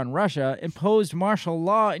declared war on Russia, imposed martial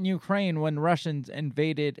law in Ukraine when Russians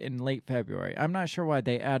invaded in late February. I'm not sure why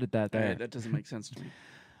they added that there. That doesn't make sense to me.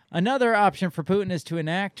 Another option for Putin is to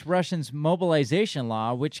enact Russia's mobilization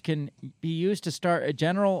law, which can be used to start a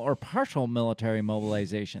general or partial military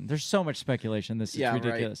mobilization. There's so much speculation. This is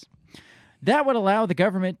ridiculous. Right. That would allow the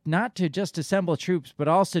government not to just assemble troops, but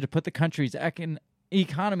also to put the country's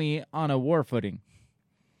economy on a war footing.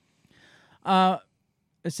 It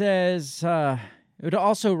says it would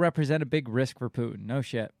also represent a big risk for Putin. No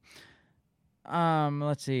shit.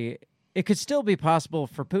 Let's see. It could still be possible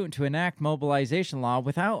for Putin to enact mobilization law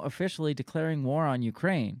without officially declaring war on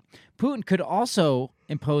Ukraine. Putin could also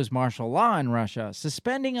impose martial law in Russia,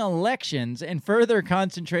 suspending elections and further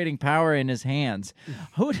concentrating power in his hands.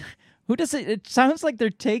 Who does it? It sounds like they're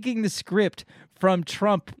taking the script from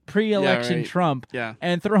Trump, pre-election Trump,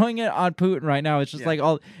 and throwing it on Putin right now. It's just like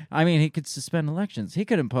he could suspend elections. He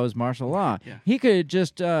could impose martial law. Yeah. He could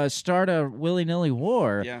just start a willy-nilly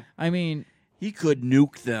war. Yeah. I mean, he could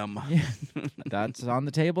nuke them. That's on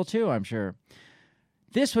the table too, I'm sure.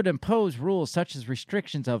 This would impose rules such as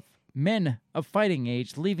restrictions of men of fighting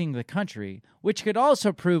age leaving the country, which could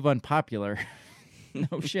also prove unpopular.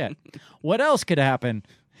 No shit. What else could happen?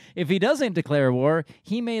 If he doesn't declare war,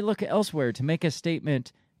 he may look elsewhere to make a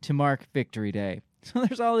statement to mark Victory Day. So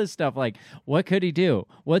there's all this stuff like, what could he do?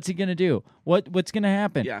 What's he going to do? What's going to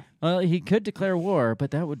happen? Yeah. Well, he could declare war,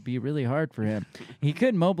 but that would be really hard for him. He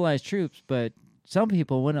could mobilize troops, but some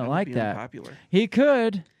people wouldn't like that. Unpopular. He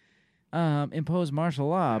could impose martial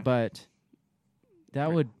law, but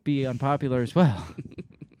that would be unpopular as well.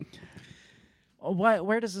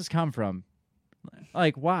 Where does this come from?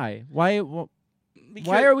 Like, why? Why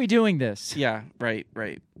are we doing this? Yeah, right.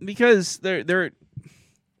 Because they're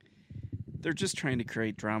just trying to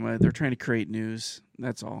create drama. They're trying to create news.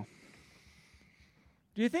 That's all.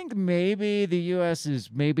 Do you think maybe the U.S. is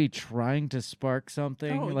maybe trying to spark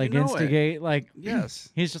something, instigate? Yes.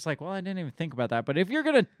 He's just like, well, I didn't even think about that. But if you're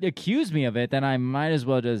going to accuse me of it, then I might as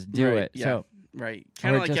well just do it. Yeah, so, right.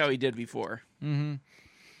 Kind of like how he did before. Mm-hmm.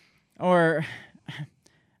 Or,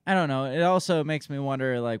 I don't know. It also makes me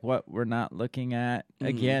wonder, like, what we're not looking at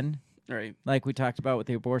again. Right. Like we talked about with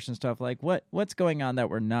the abortion stuff. Like, what's going on that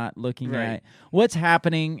we're not looking Right. at? What's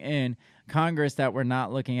happening in Congress that we're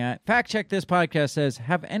not looking at? Fact Check This podcast says,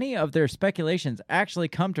 have any of their speculations actually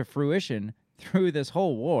come to fruition through this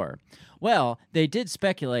whole war? Well, they did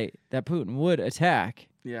speculate that Putin would attack.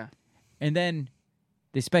 Yeah. And then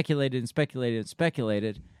they speculated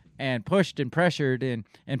and pushed and pressured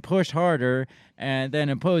and pushed harder and then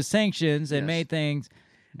imposed sanctions and made things.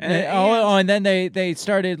 And then they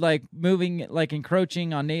started like moving, like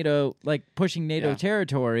encroaching on NATO, like pushing NATO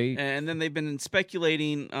territory. And then they've been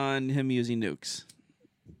speculating on him using nukes.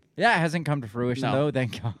 That hasn't come to fruition, No. though,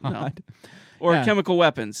 thank God. Or Yeah. chemical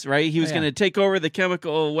weapons, right? He was Yeah. going to take over the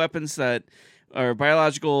chemical weapons that are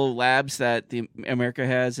biological labs that America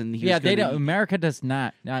has, and he Yeah, was they gonna- don't. America does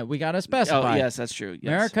not. We got to specify. Oh, yes, that's true. Yes.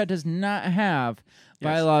 America does not have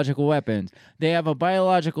biological weapons. They have a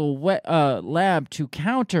biological lab to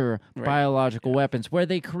counter biological weapons, where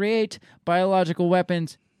they create biological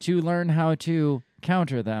weapons to learn how to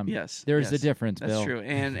counter them. Yes, There's yes. a difference, That's Bill. true,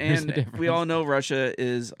 and There's a we difference. all know Russia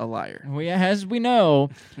is a liar. As we know,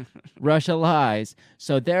 Russia lies.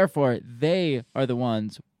 So therefore, they are the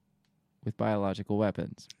ones with biological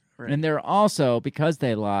weapons. Right. And they're also, because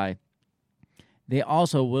they lie, they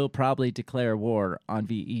also will probably declare war on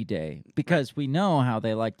VE Day, because we know how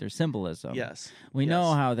they like their symbolism. Yes, We yes.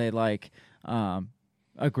 know how they like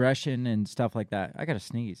aggression and stuff like that. I got to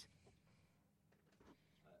sneeze.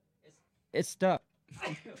 It's stuck.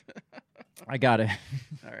 I got it.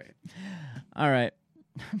 All right. All right.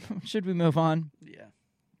 Should we move on? Yeah.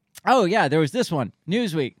 Oh, yeah, there was this one.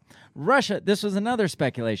 Newsweek. Russia, this was another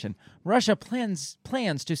speculation. Russia plans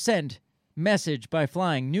to send message by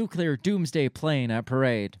flying nuclear doomsday plane at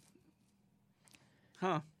parade.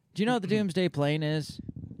 Huh? Do you know what the doomsday plane is?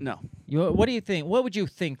 No. What do you think? What would you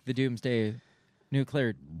think the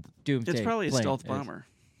nuclear doomsday It's probably a plane stealth is? bomber.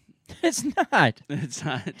 It's not. It's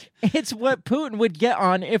not. It's what Putin would get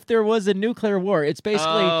on if there was a nuclear war. It's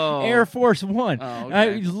basically Oh. Air Force One. Oh,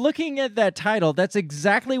 okay. Looking at that title, that's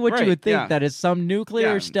exactly what you Right, would think. yeah. That is some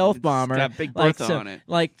nuclear Yeah, stealth it's bomber, got Big like Bertha on it.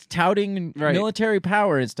 like touting Right. military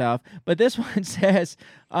power and stuff. But this one says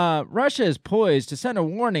Russia is poised to send a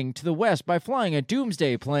warning to the West by flying a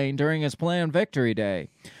doomsday plane during its planned Victory Day.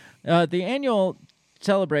 The annual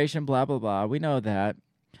celebration, blah blah blah. We know that.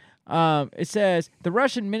 It says the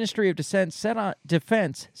Russian Ministry of Defense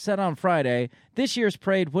said on Friday this year's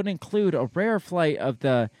parade would include a rare flight of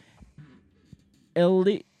the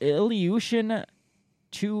Ilyushin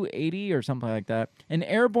 280 or something like that, an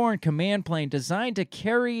airborne command plane designed to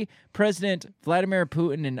carry President Vladimir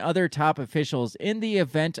Putin and other top officials in the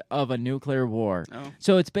event of a nuclear war. Oh.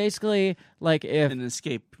 So it's basically like if An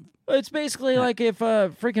escape. it's basically like if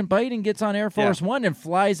freaking Biden gets on Air Force One and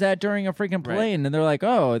flies that during a freaking Right. plane, and they're like,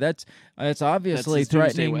 "Oh, that's obviously his doomsday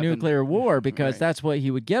threatening weapon." nuclear war," because Right. that's what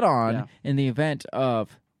he would get on Yeah. in the event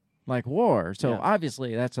of like war. So Yeah.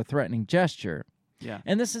 obviously, that's a threatening gesture. Yeah.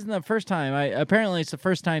 And this isn't the first time. Apparently, it's the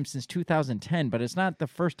first time since 2010, but it's not the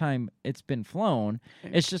first time it's been flown.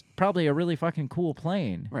 It's just probably a really fucking cool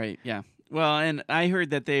plane. Right. Yeah. Well, and I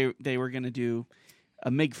heard that they were going to do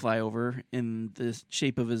a MiG flyover in the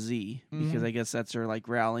shape of a Z, Mm-hmm. because I guess that's their like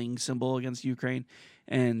rallying symbol against Ukraine.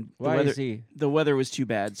 And Why the weather, is he? the weather was too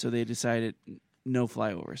bad, so they decided no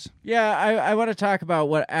flyovers. Yeah, I want to talk about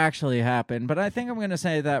what actually happened, but I think I'm going to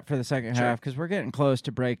say that for the second Sure. half because we're getting close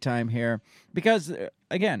to break time here. Because,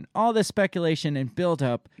 again, all this speculation and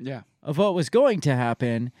build-up Yeah. of what was going to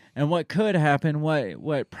happen and what could happen,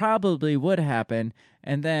 what probably would happen,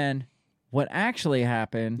 and then what actually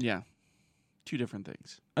happened, Yeah. Two different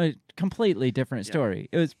things. a completely different Yeah. story.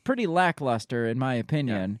 It was pretty lackluster, in my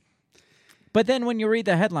opinion. But then when you read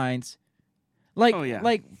the headlines, like, Oh, yeah.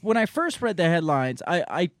 like when I first read the headlines,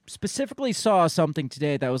 I specifically saw something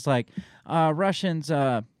today that was like, Russians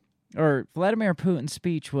or Vladimir Putin's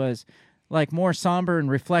speech was like more somber and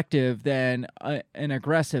reflective than an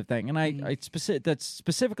aggressive thing, and that's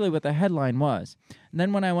specifically what the headline was. And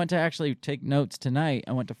then when I went to actually take notes tonight,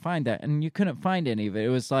 I went to find that, and you couldn't find any of it. It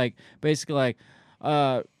was like basically like,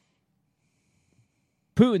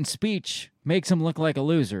 Putin's speech makes him look like a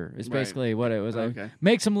loser. Is Right. basically what it was. Like, Okay.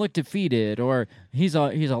 makes him look defeated, or he's a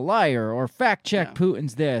liar, or fact check Yeah.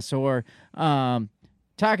 Putin's this, or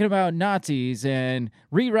talking about Nazis and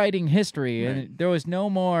rewriting history. Right. And there was no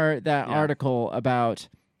more that Yeah. article about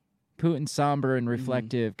Putin's somber and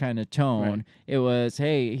reflective kind of tone. Right. It was,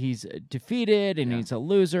 hey, he's defeated and Yeah. he's a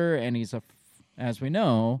loser, and he's as we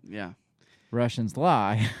know, Yeah. Russians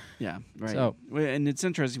lie. Yeah, right. So- And it's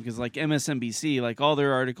interesting because, like MSNBC, like all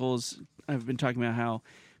their articles, I've been talking about how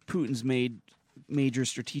Putin's made major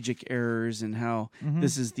strategic errors and how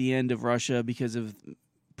this is the end of Russia because of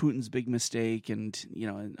Putin's big mistake, and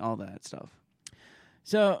and all that stuff.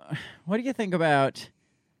 So, what do you think about?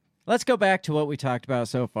 Let's go back to what we talked about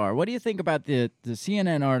so far. What do you think about the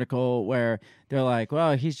CNN article where they're like,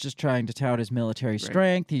 "Well, he's just trying to tout his military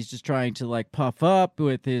strength. He's just trying to like puff up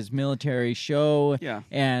with his military show." Yeah.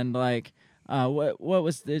 And like, what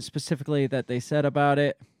was it specifically that they said about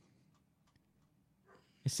it?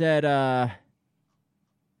 It said,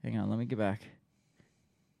 "Hang on, let me get back."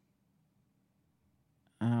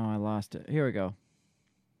 Oh, I lost it. Here we go.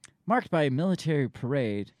 Marked by a military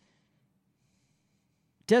parade.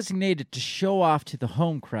 designated to show off to the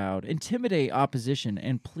home crowd, intimidate opposition,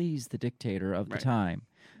 and please the dictator of the time.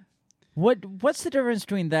 What's the difference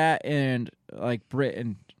between that and like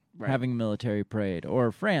Britain having a military parade,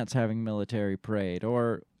 or France having military parade,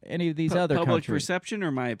 or any of these other public countries? perception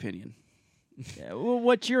or my opinion? Well,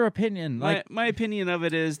 what's your opinion? Like, My opinion of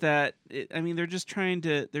it is that they're just trying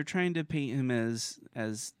to paint him as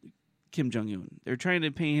Kim Jong-un. They're trying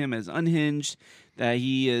to paint him as unhinged, that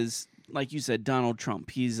he is, like you said, Donald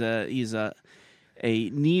Trump. He's a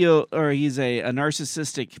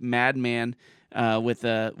narcissistic madman with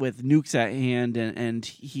nukes at hand, and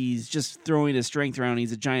he's just throwing his strength around.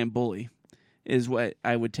 He's a giant bully, is what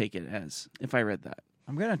I would take it as if I read that.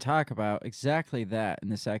 I'm going to talk about exactly that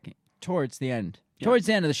in a second. Towards the end of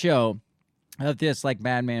the show, of this like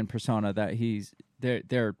madman persona that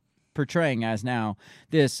they're portraying as now,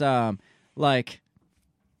 this wild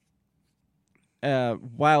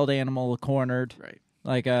animal cornered, right?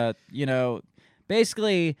 Like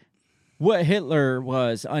basically what Hitler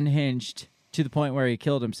was, unhinged to the point where he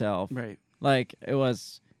killed himself, right? Like it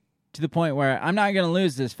was to the point where I'm not gonna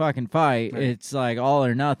lose this fucking fight. Right. It's like all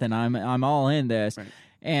or nothing. I'm all in this, right.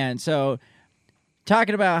 And so.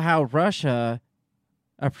 Talking about how Russia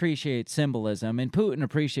appreciates symbolism and Putin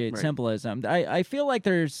appreciates symbolism, I feel like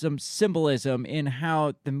there's some symbolism in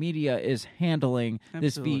how the media is handling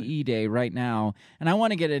this VE Day right now, and I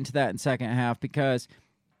want to get into that in second half because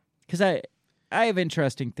I have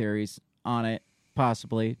interesting theories on it,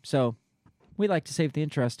 possibly. So we like to save the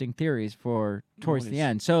interesting theories for towards the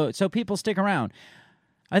end, so people stick around.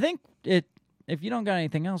 I think it. If you don't got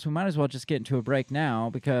anything else, we might as well just get into a break now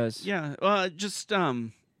because... Yeah, just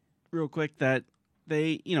real quick that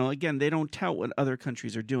they, again, they don't tout what other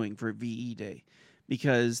countries are doing for VE Day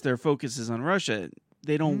because their focus is on Russia.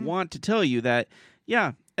 They don't want to tell you that,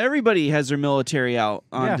 everybody has their military out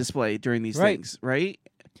on display during these things, right?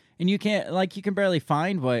 And you can't, you can barely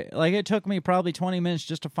find it took me probably 20 minutes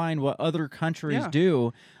just to find what other countries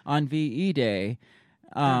do on VE Day.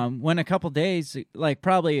 When a couple days,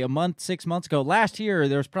 probably 6 months ago, last year,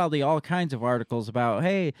 there was probably all kinds of articles about,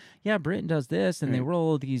 hey, Britain does this, and they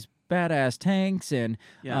roll these badass tanks and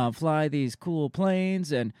fly these cool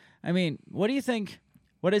planes. And I mean, what do you think?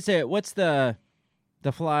 What is it? What's the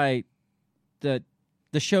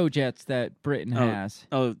show jets that Britain has?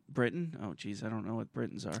 Oh, Britain? Oh, geez, I don't know what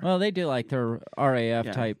Britons are. Well, they do their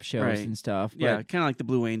RAF type shows and stuff. Yeah, kind of like the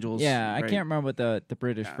Blue Angels. Yeah, I can't remember what the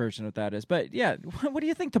British version of that is. But what do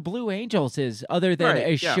you think the Blue Angels is other than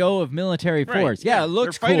a show of military force? Yeah, it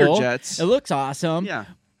looks They're fighter cool. Jets. It looks awesome. Yeah.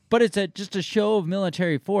 But it's just a show of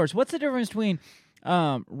military force. What's the difference between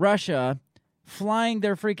Russia flying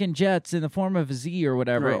their freaking jets in the form of a Z or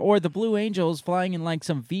whatever, or the Blue Angels flying in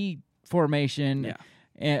some V formation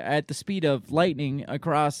at the speed of lightning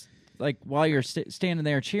across, while you're standing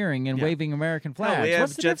there cheering and waving American flags? We have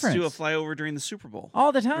What's the jets difference? do a flyover during the Super Bowl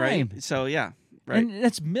all the time. Right? So and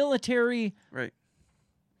that's military. Right.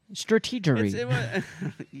 Strategery.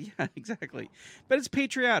 Yeah, exactly. But it's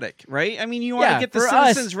patriotic, right? I mean, you want to get the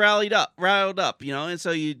citizens riled up, and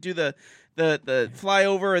so you do the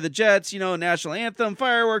flyover of the jets, national anthem,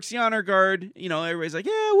 fireworks, the honor guard, everybody's like,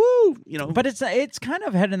 yeah, woo, But it's kind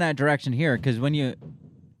of heading that direction here because when you,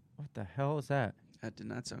 what the hell is that? That did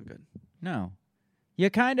not sound good. No, you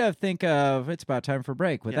kind of think of it's about time for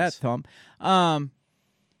break with that thump.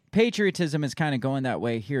 Patriotism is kind of going that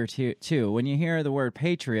way here too. When you hear the word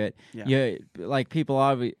patriot, you people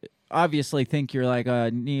obviously think you're like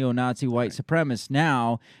a neo-Nazi white supremacist.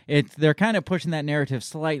 Now they're kind of pushing that narrative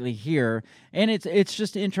slightly here, and it's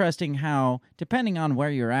just interesting how, depending on where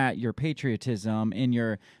you're at, your patriotism and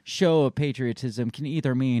your show of patriotism can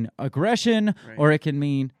either mean aggression or it can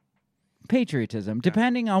mean patriotism,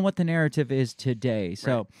 depending on what the narrative is today.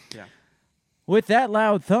 So. With that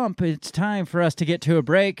loud thump, it's time for us to get to a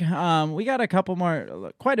break. We got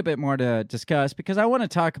quite a bit more to discuss because I want to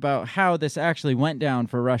talk about how this actually went down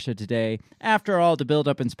for Russia today after all the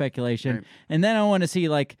buildup and speculation. Right. And then I want to see,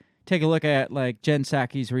 take a look at, Jen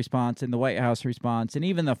Psaki's response and the White House response and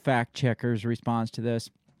even the fact checkers' response to this.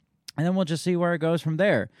 And then we'll just see where it goes from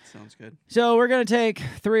there. Sounds good. So we're going to take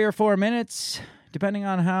 3 or 4 minutes, depending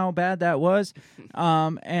on how bad that was.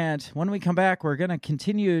 And when we come back, we're going to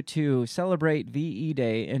continue to celebrate VE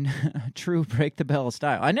Day in true Break the Bell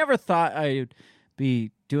style. I never thought I'd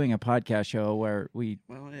be doing a podcast show where we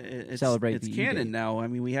celebrate VE Day. It's canon now. I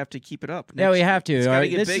mean, we have to keep it up. Yeah, we have to.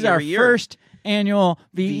 This is our first annual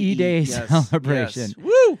VE Day celebration. Yes.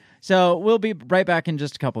 Woo! So we'll be right back in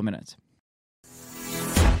just a couple minutes.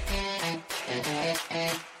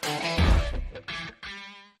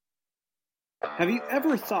 Have you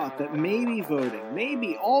ever thought that maybe voting,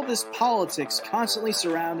 maybe all this politics constantly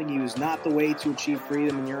surrounding you is not the way to achieve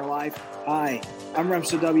freedom in your life? Hi, I'm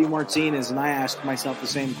Remso W. Martinez, and I ask myself the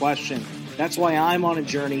same question. That's why I'm on a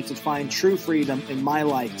journey to find true freedom in my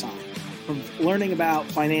lifetime. From learning about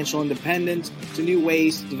financial independence, to new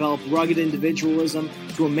ways to develop rugged individualism,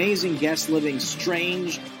 to amazing guests living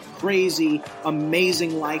strange, crazy,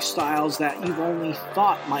 amazing lifestyles that you've only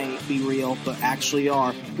thought might be real, but actually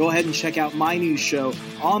are. Go ahead and check out my new show,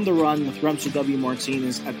 On the Run with Remso W.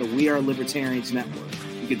 Martinez at the We Are Libertarians Network.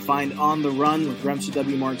 You can find On the Run with Remso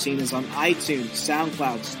W. Martinez on iTunes,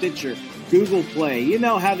 SoundCloud, Stitcher, Google Play. You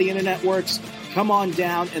know how the internet works. Come on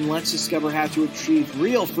down and let's discover how to achieve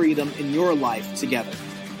real freedom in your life together.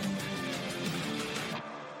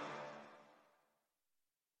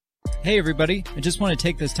 Hey everybody, I just want to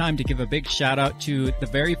take this time to give a big shout out to the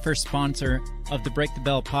very first sponsor of the Break the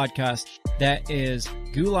Bell podcast. That is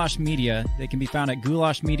Goulash Media. They can be found at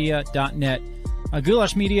goulashmedia.net.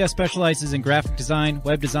 Goulash Media specializes in graphic design,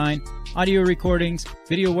 web design, audio recordings,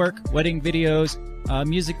 video work, wedding videos,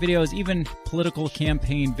 music videos, even political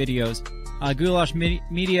campaign videos. Goulash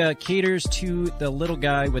Media caters to the little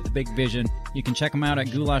guy with the big vision. You can check them out at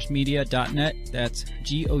goulashmedia.net. That's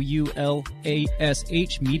GOULASH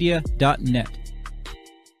media.net.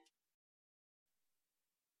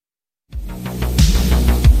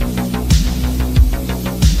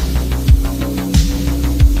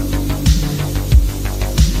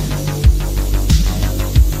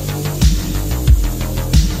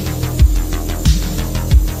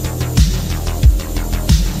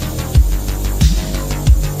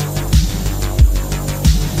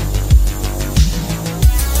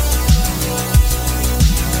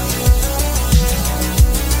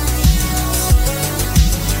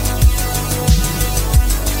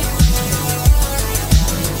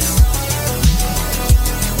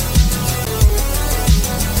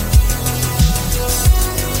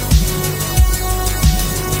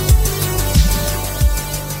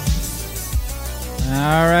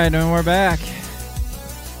 And we're back.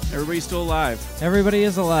 Everybody's still alive. Everybody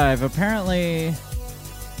is alive. Apparently,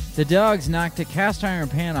 the dogs knocked a cast iron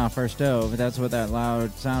pan off our stove. That's what that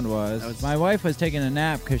loud sound was. My wife was taking a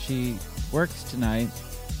nap because she works tonight.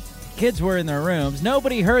 Kids were in their rooms.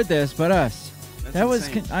 Nobody heard this but us. That was.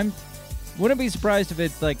 Wouldn't be surprised if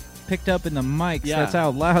it like picked up in the mics. Yeah. That's how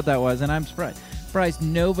loud that was, and I'm surprised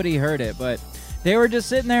nobody heard it. But they were just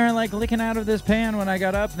sitting there and like licking out of this pan when I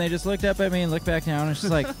got up, and they just looked up at me and looked back down. And it's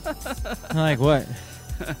just like, I'm like, what?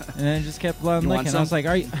 And then it just kept on licking. I was like,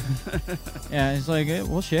 are you? Yeah, it's like,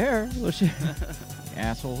 we'll share.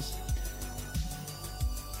 Assholes.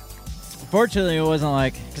 Fortunately, it wasn't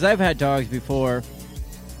like, because I've had dogs before.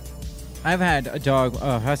 I've had a dog,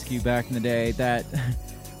 a husky back in the day that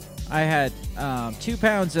I had 2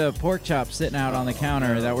 pounds of pork chops sitting out on the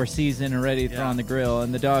counter that were seasoned and ready to throw on the grill,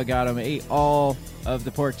 and the dog got them, ate all of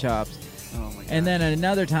the pork chops. Oh my God. And then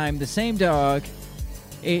another time, the same dog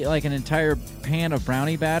ate like an entire pan of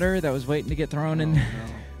brownie batter that was waiting to get thrown in. No.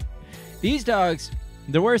 These dogs,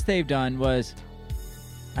 the worst they've done was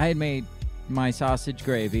I had made my sausage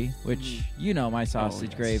gravy, which you know my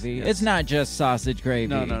sausage gravy. Yes. It's not just sausage gravy.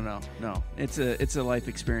 No. It's a life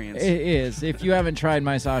experience. It is. If you haven't tried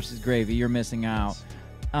my sausage gravy, you're missing out.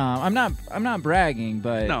 I'm not bragging,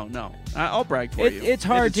 but no. I'll brag for you. It's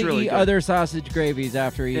hard to really eat good. other sausage gravies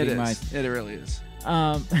after eating my. It really is.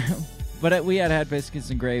 But we had biscuits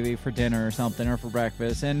and gravy for dinner or something, or for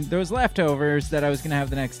breakfast, and there was leftovers that I was gonna have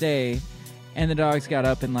the next day. And the dogs got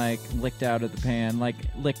up and like licked out of the pan, like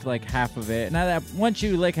licked like half of it. Now that once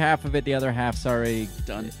you lick half of it, the other half's already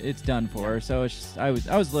done. It's done for. So it's just, I was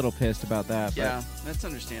a little pissed about that. Yeah, that's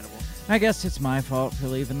understandable. I guess it's my fault for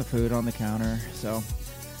leaving the food on the counter. So,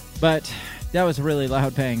 but that was a really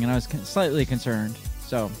loud bang, and I was slightly concerned.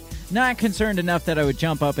 So, not concerned enough that I would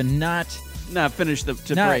jump up and not finish to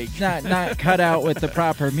break. Not cut out with the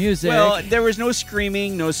proper music. Well, there was no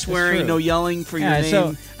screaming, no swearing, no yelling for your name.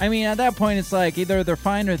 So, I mean, at that point, it's like either they're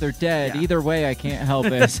fine or they're dead. Yeah. Either way, I can't help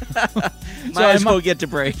it. Might as well get to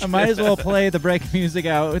break. I might as well play the break music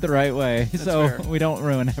out the right way, That's so fair. We don't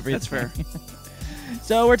ruin everything. That's fair.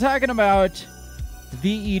 So we're talking about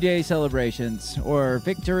VE Day celebrations, or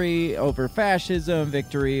victory over fascism,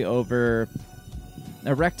 victory over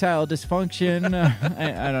erectile dysfunction.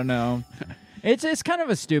 I don't know. It's kind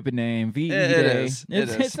of a stupid name, VE Day.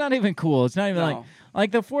 It's not even cool. It's not even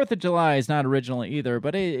like the 4th of July is not original either,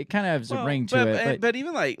 but it kind of has a ring to it. But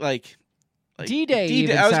even like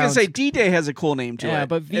D-Day. I was gonna say D-Day has a cool name to it.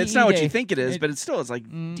 But it's not what you think it is, but it's like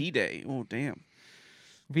D-Day. Oh damn.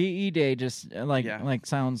 VE Day just like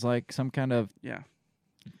sounds like some kind of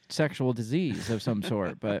sexual disease of some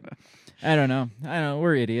sort. But I don't know.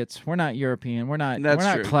 We're idiots. We're not European. We're not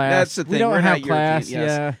true. class. That's the thing. We don't We're have not class. European,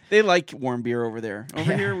 yes. Yeah. They like warm beer over there.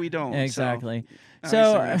 Over here, we don't. Exactly. So,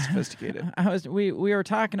 So we're not sophisticated. we were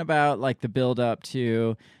talking about like the build up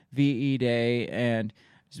to VE Day and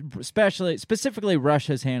specifically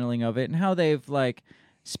Russia's handling of it and how they've like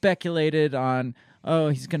speculated on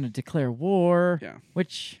he's going to declare war,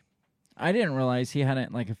 which I didn't realize he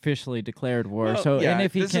hadn't like officially declared war. Well, so yeah, and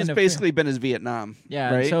if he this can has basically been his Vietnam.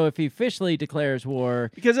 yeah, right? so if he officially declares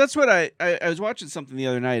war, because that's what I was watching something the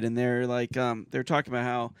other night, and they're like they're talking about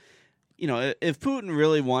how if Putin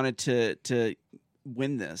really wanted to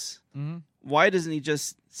win this, why doesn't he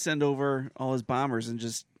just send over all his bombers and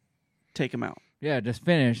just take them out? Yeah, just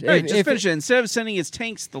finish. Right, just finish it instead of sending his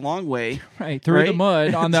tanks the long way, right through the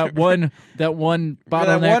mud on that one bottleneck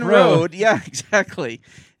that one road. Yeah, exactly.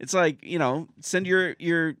 It's like send your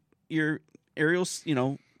aerials.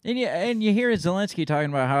 And you hear Zelensky talking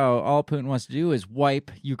about how all Putin wants to do is wipe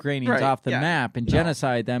Ukrainians off the map and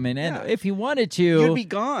genocide them. And if he wanted to, you'd be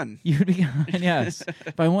gone. You'd be gone. Yes.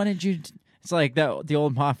 If I wanted you, it's like the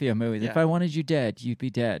old mafia movies. Yeah. If I wanted you dead, you'd be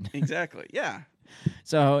dead. Exactly. Yeah.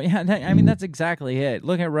 So yeah, that's exactly it.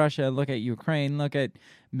 Look at Russia. Look at Ukraine. Look at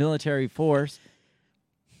military force.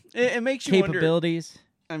 It makes you capabilities.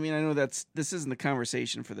 Wonder, I know this isn't the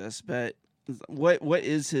conversation for this, but what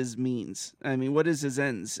is his means? What is his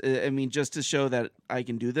ends? Just to show that I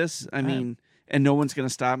can do this. And no one's going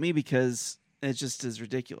to stop me because it just is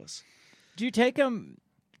ridiculous. Do you take him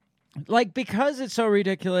because it's so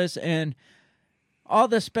ridiculous and all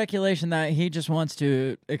the speculation that he just wants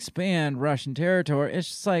to expand Russian territory? It's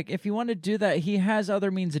just like if you want to do that, he has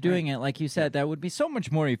other means of doing it. Like you said, that would be so much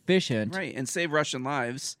more efficient, right? And save Russian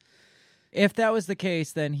lives. If that was the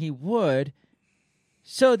case, then he would.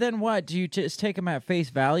 So then what? Do you just take him at face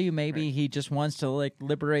value? Maybe he just wants to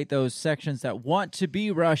liberate those sections that want to be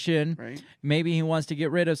Russian. Right. Maybe he wants to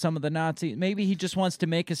get rid of some of the Nazis. Maybe he just wants to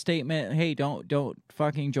make a statement, hey, don't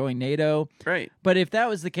fucking join NATO. Right. But if that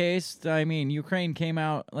was the case, Ukraine came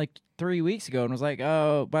out 3 weeks ago and was like,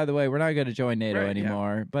 oh, by the way, we're not going to join NATO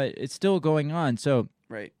anymore. Yeah. But it's still going on. So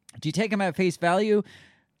right. Do you take him at face value?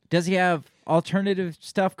 Does he have alternative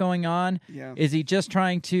stuff going on? Yeah. Is he just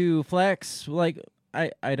trying to flex?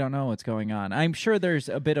 I don't know what's going on. I'm sure there's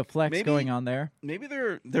a bit of flex going on there. Maybe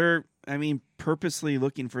they're purposely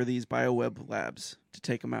looking for these bioweb labs to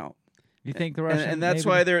take them out. You think the Russians? And that's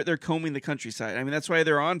why they're combing the countryside. That's why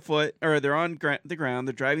they're on foot or they're on the ground.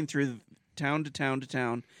 They're driving through town to town to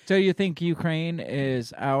town. So you think Ukraine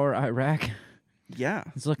is our Iraq? Yeah.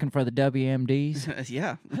 He's looking for the WMDs?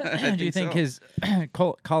 Yeah. Do you think his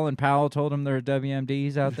Colin Powell told him there are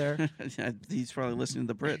WMDs out there? He's probably listening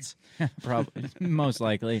to the Brits. Probably. Most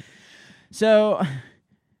likely. So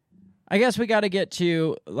I guess we got to get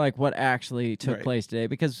to what actually took place today,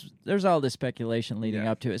 because there's all this speculation leading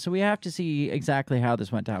up to it. So we have to see exactly how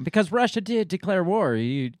this went down, because Russia did declare war.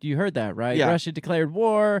 You heard that, right? Yeah. Russia declared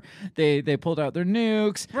war. They pulled out their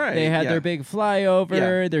nukes. Right. They had yeah. their big flyover.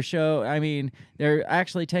 Yeah. Their show. They're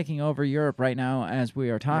actually taking over Europe right now as we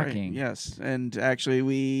are talking. Right. Yes, and actually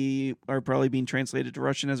we are probably being translated to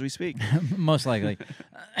Russian as we speak. Most likely.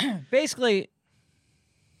 Basically,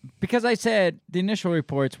 because I said the initial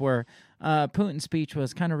reports were Putin's speech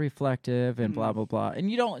was kind of reflective and blah, blah, blah. And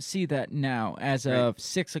you don't see that now. As of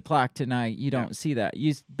 6 o'clock tonight, you don't see that.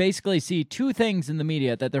 You basically see two things in the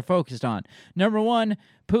media that they're focused on. Number one,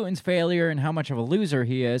 Putin's failure and how much of a loser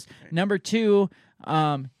he is. Right. Number two,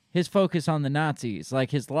 his focus on the Nazis,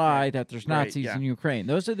 like his lie that there's Nazis in Ukraine.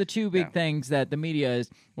 Those are the two big things that the media is.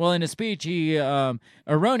 Well, in a speech, he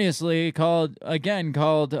erroneously called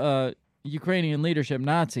Ukrainian leadership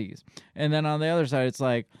Nazis. And then on the other side, it's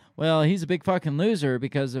like, well, he's a big fucking loser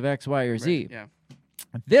because of X, Y, or Z. Right,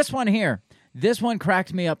 yeah. This one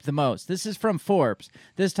cracked me up the most. This is from Forbes.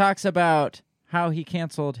 This talks about how he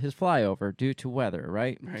canceled his flyover due to weather,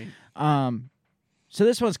 right? Right. So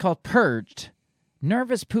this one's called Purged.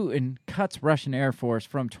 Nervous Putin cuts Russian Air Force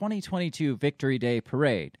from 2022 Victory Day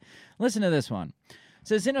parade. Listen to this one. It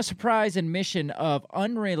says, in a surprise admission of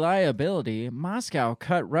unreliability, Moscow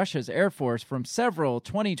cut Russia's Air Force from several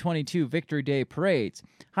 2022 Victory Day parades,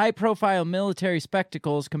 high-profile military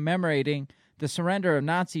spectacles commemorating the surrender of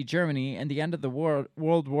Nazi Germany and the end of the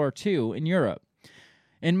World War II in Europe.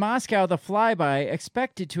 In Moscow, the flyby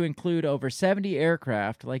expected to include over 70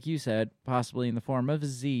 aircraft, like you said, possibly in the form of a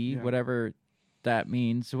Z, whatever that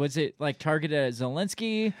means. Was it like targeted at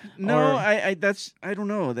Zelensky? No, or... I don't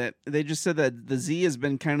know. That they just said that the Z has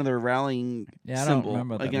been kind of their rallying symbol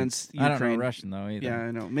against Ukraine. I don't know Russian though either. Yeah,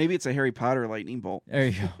 I know. Maybe it's a Harry Potter lightning bolt. There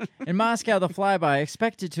you go. In Moscow, the flyby,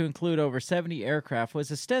 expected to include over 70 aircraft,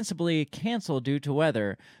 was ostensibly canceled due to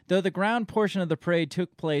weather, though the ground portion of the parade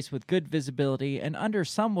took place with good visibility and under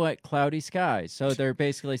somewhat cloudy skies. So they're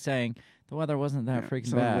basically saying the weather wasn't that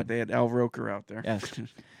freaking bad. They had Al Roker out there. Yes.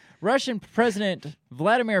 Russian President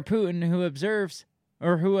Vladimir Putin,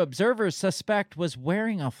 who observers suspect was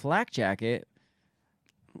wearing a flak jacket.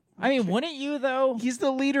 I mean, wouldn't you, though? He's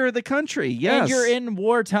the leader of the country, yes. And you're in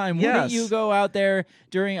wartime. Yes. Wouldn't you go out there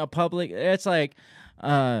during a public... It's like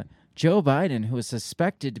Joe Biden, who was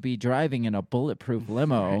suspected to be driving in a bulletproof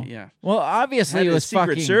limo. Right, yeah. Well, obviously Had it was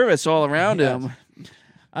Secret Service all around him.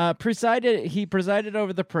 He presided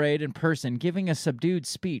over the parade in person, giving a subdued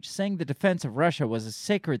speech, saying the defense of Russia was a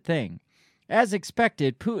sacred thing. As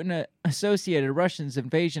expected, Putin associated Russia's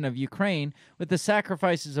invasion of Ukraine with the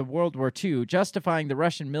sacrifices of World War II, justifying the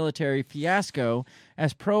Russian military fiasco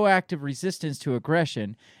as proactive resistance to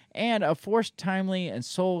aggression and a forced, timely, and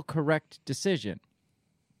sole-correct decision.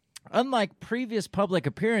 Unlike previous public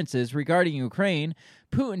appearances regarding Ukraine,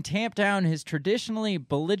 Putin tamped down his traditionally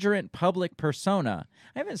belligerent public persona.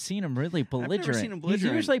 I haven't seen him really belligerent. I've never seen him belligerent.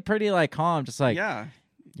 He's usually pretty calm, just yeah,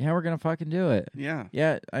 we're going to fucking do it.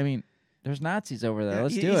 Yeah. I mean, there's Nazis over there.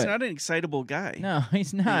 Let's do it. He's not an excitable guy. No,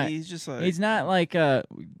 he's not. He's just like... He's not like,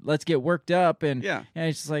 let's get worked up. And yeah,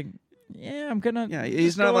 he's just like, yeah, I'm going to... Yeah,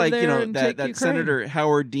 he's not like, that Senator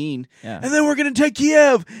Howard Dean. Yeah. And then we're going to take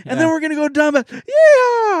Kiev. And then we're going to go Donbass.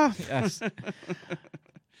 Yeah! Yes.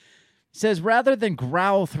 Says, rather than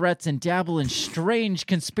growl threats and dabble in strange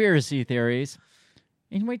conspiracy theories...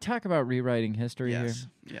 And we talk about rewriting history here.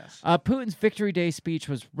 Yes. Putin's Victory Day speech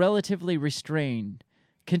was relatively restrained,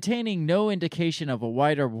 containing no indication of a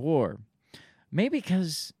wider war. Maybe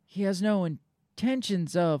because he has no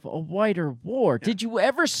intentions of a wider war. Yeah. Did you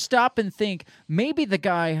ever stop and think maybe the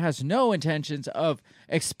guy has no intentions of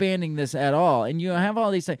expanding this at all? And you have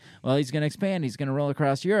all these things. Well, he's going to expand. He's going to roll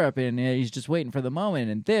across Europe, and he's just waiting for the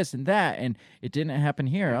moment, and this and that, and it didn't happen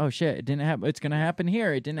here. Oh shit! It didn't happen. It's going to happen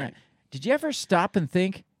here. It didn't. Did you ever stop and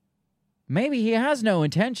think maybe he has no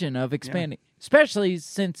intention of expanding, especially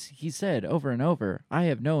since he said over and over, I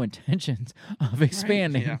have no intentions of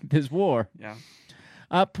expanding this war. Yeah.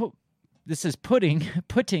 This is putting,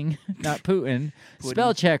 not Putin.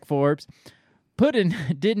 Spell check, Forbes.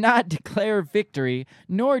 Putin did not declare victory,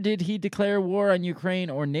 nor did he declare war on Ukraine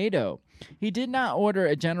or NATO. He did not order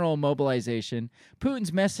a general mobilization.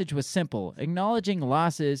 Putin's message was simple, acknowledging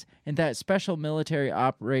losses and that special military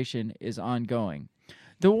operation is ongoing.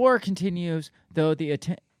 The war continues, though the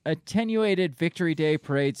attenuated Victory Day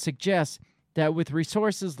parade suggests that with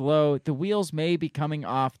resources low, the wheels may be coming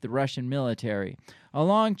off the Russian military, a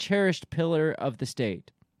long-cherished pillar of the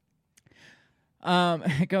state.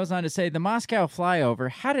 It goes on to say, the Moscow flyover,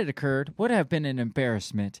 had it occurred, would have been an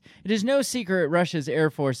embarrassment. It is no secret Russia's Air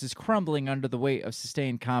Force is crumbling under the weight of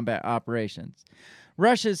sustained combat operations.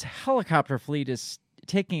 Russia's helicopter fleet is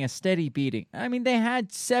taking a steady beating. I mean, they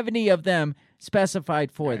had 70 of them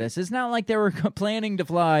specified for this. It's not like they were planning to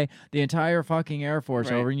fly the entire fucking Air Force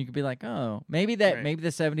over, and you could be like, oh, maybe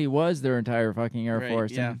the 70 was their entire fucking Air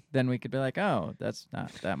Force, and then we could be like, oh, that's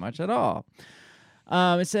not that much at all.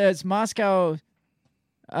 It says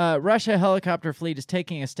Russia helicopter fleet is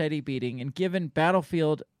taking a steady beating, and given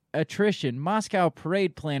battlefield attrition, Moscow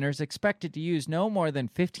parade planners expected to use no more than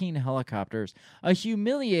 15 helicopters, a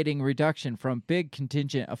humiliating reduction from big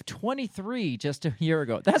contingent of 23 just a year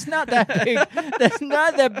ago. That's not that big. That's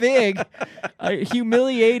not that big.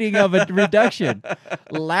 Humiliating of a reduction.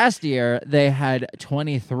 Last year, they had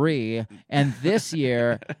 23, and this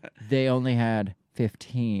year, they only had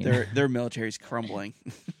 15. Their military's crumbling.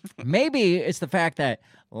 Maybe it's the fact that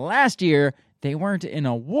last year they weren't in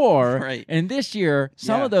a war, and this year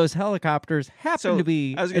some of those helicopters happen to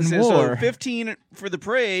be in war. So 15 for the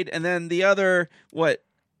parade, and then the other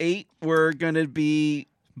 8 were going to be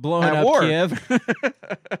blowing up war. Kiev.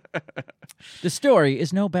 The story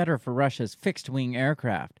is no better for Russia's fixed-wing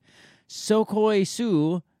aircraft. Sukhoi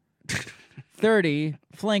Su-30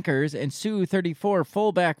 flankers and Su-34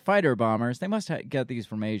 fullback fighter bombers, they must get these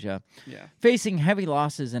from Asia, facing heavy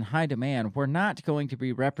losses and high demand, were not going to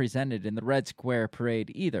be represented in the Red Square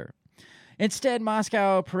parade either. Instead,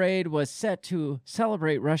 Moscow parade was set to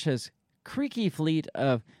celebrate Russia's creaky fleet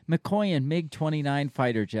of Mikoyan MiG-29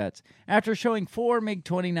 fighter jets. After showing 4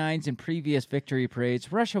 MiG-29s in previous victory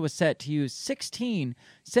parades, Russia was set to use 16,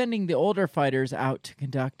 sending the older fighters out to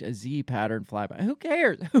conduct a Z-pattern flyby. Who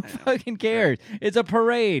cares? Who fucking cares? It's a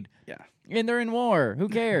parade. Yeah. And they're in war. Who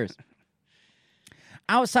cares?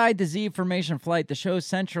 Outside the Z formation flight, the show's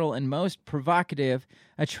central and most provocative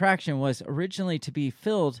attraction was originally to be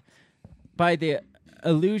filled by the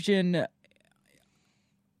Illusion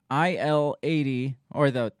IL-80,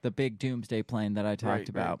 or the big doomsday plane that I talked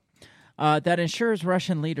about, that ensures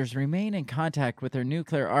Russian leaders remain in contact with their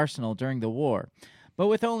nuclear arsenal during the war. But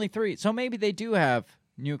with only 3, so maybe they do have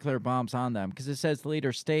nuclear bombs on them, because it says the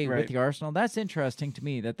leaders stay with the arsenal. That's interesting to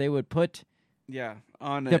me, that they would put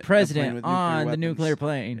on the president on the nuclear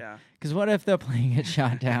plane. Yeah. Because what if the plane gets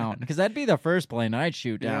shot down? Because that'd be the first plane I'd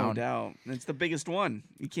shoot down. No doubt. It's the biggest one.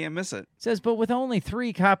 You can't miss it. It says, but with only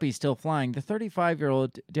 3 copies still flying, the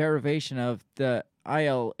 35-year-old derivation of the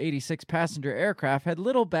IL-86 passenger aircraft had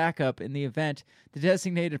little backup in the event the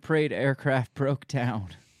designated parade aircraft broke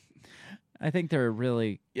down. I think they're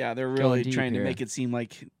really they're really trying here to make it seem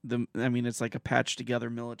like it's like a patched together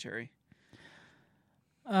military.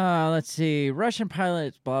 Let's see. Russian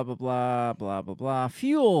pilots, blah, blah, blah, blah, blah, blah.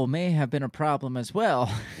 Fuel may have been a problem as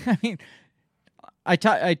well. I mean,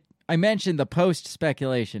 I mentioned the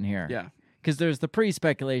post-speculation here. Yeah. Because there's the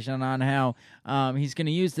pre-speculation on how he's going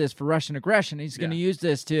to use this for Russian aggression. He's going to use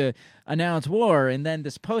this to announce war. And then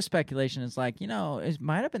this post-speculation is like, it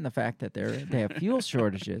might have been the fact that they have fuel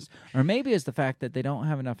shortages. Or maybe it's the fact that they don't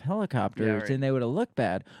have enough helicopters and they would have looked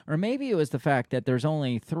bad. Or maybe it was the fact that there's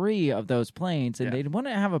only 3 of those planes and they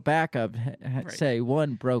wouldn't have a backup, say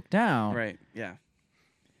one broke down. Right, yeah.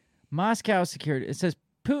 Moscow security, it says,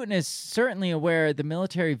 Putin is certainly aware the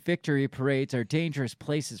military victory parades are dangerous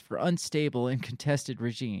places for unstable and contested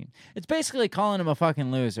regime. It's basically calling him a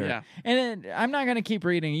fucking loser. Yeah. And I'm not going to keep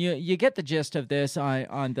reading. You get the gist of this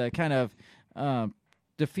on the kind of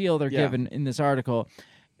the feel they're given in this article.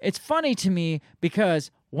 It's funny to me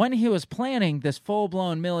because when he was planning this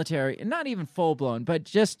full-blown military, not even full-blown, but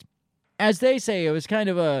just, as they say, it was kind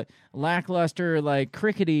of a lackluster, like,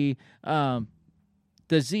 crickety...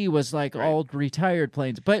 the Z was like all retired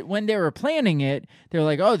planes. But when they were planning it, they're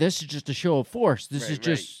like, oh, this is just a show of force. This is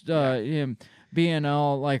just him being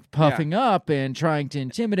all like puffing up and trying to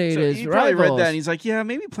intimidate his he rivals. Probably read that and he's like, yeah,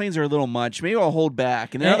 maybe planes are a little much. Maybe I'll hold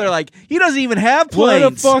back. And now they're like, he doesn't even have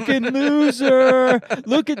planes. What a fucking loser.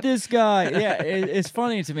 Look at this guy. Yeah, it's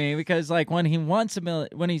funny to me because like when he wants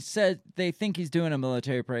when he said they think he's doing a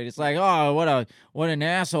military parade, it's like, oh, what an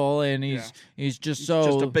asshole, and he's just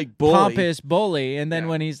a big bully. Pompous bully. And then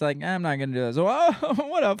when he's like, I'm not gonna do this. Oh,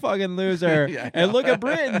 what a fucking loser. And look at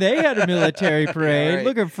Britain. They had a military parade.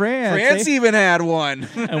 Look at France. France even had one.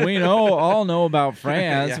 And we all know about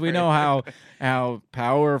France. We know how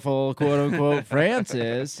powerful, quote unquote, France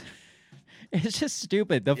is. It's just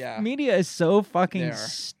stupid. The media is so fucking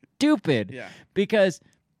stupid because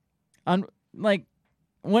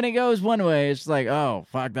when it goes one way, it's like, oh,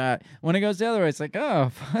 fuck that. When it goes the other way, it's like,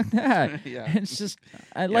 oh, fuck that. It's just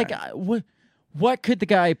what could the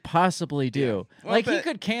guy possibly do? Yeah. Well, he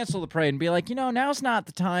could cancel the parade and be like, now's not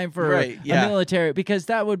the time for a military, because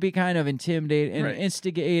that would be kind of intimidating and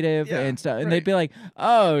instigative and stuff. And they'd be like,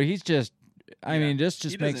 oh, he's just, this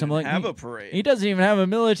just makes him look. Have a parade. He doesn't even have a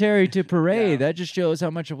military to parade. That just shows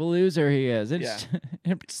how much of a loser he is.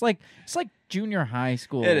 It's like junior high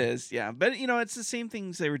school. It is, yeah. But it's the same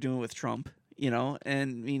things they were doing with Trump.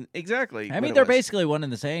 And exactly. They're basically one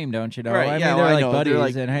and the same, don't you know? Right, they're like buddies they're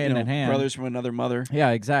like, and hand in hand. Brothers from another mother.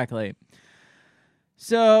 Yeah, exactly.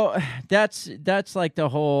 So that's like the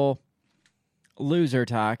whole loser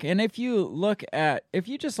talk. And if you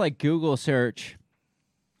just like Google search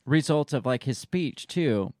results of like his speech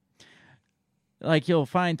too, like you'll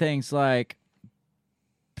find things like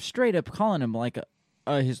straight up calling him like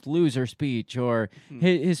his loser speech, or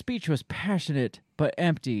his speech was passionate but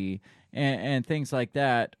empty. And things like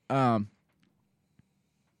that. And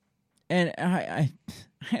I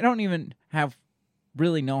don't even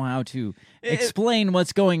really know how to explain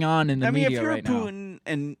what's going on in the media right now. If you're Putin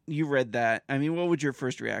and you read that, what would your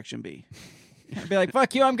first reaction be? I'd be like,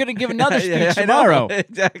 fuck you, I'm going to give another speech tomorrow.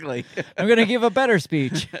 Exactly. I'm going to give a better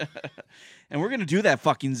speech. And we're going to do that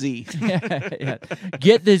fucking Z.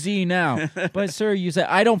 Get the Z now. But, sir, you said,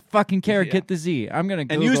 I don't fucking care. Get the Z. I'm going to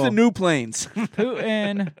Google. And use the new planes.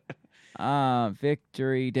 Putin...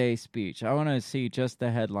 Victory Day speech. I want to see just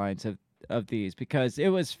the headlines of these because it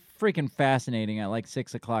was freaking fascinating at like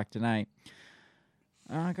 6 o'clock tonight.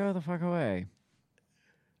 Go the fuck away.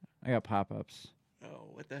 I got pop-ups. Oh,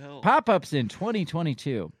 what the hell? Pop-ups in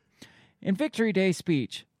 2022. In Victory Day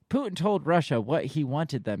speech, Putin told Russia what he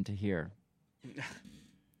wanted them to hear.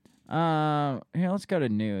 Here, let's go to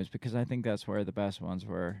news because I think that's where the best ones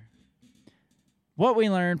were. What we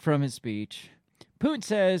learned from his speech. Putin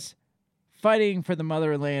says fighting for the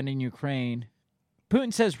motherland in Ukraine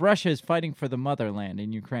Putin says Russia is fighting for the motherland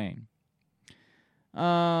in Ukraine.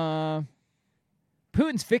 Putin's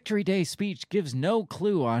Victory Day speech gives no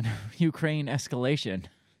clue on Ukraine escalation.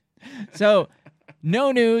 So,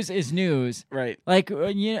 no news is news. Right. Like,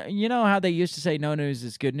 you know how they used to say no news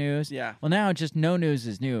is good news? Yeah. Well, now just no news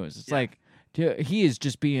is news. It's like, he is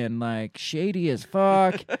just being, like, shady as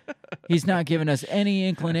fuck. He's not giving us any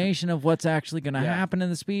inclination of what's actually going to happen in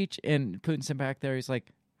the speech. And Putin sitting back there, he's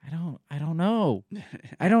like, I don't know.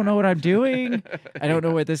 I don't know what I'm doing. I don't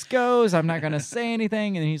know where this goes. I'm not going to say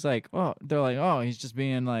anything. And he's like, they're like, he's just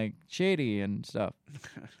being like shady and stuff.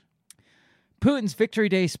 Putin's Victory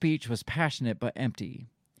Day speech was passionate but empty.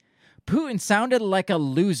 Putin sounded like a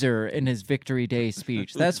loser in his Victory Day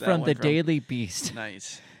speech. That's That from one the from? Daily Beast.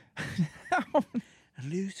 Nice.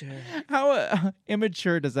 Loser. How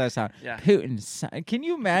immature does that sound? Yeah. Putin. Can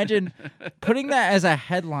you imagine putting that as a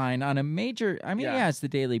headline on a major? I mean, Yeah. it's the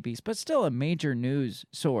Daily Beast, but still a major news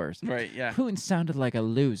source. Right, yeah. Putin sounded like a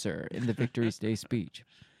loser in the Victory Day speech.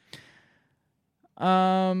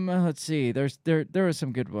 Let's see. There were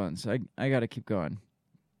some good ones. I got to keep going.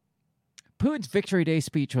 Putin's Victory Day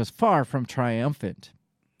speech was far from triumphant.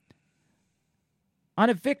 On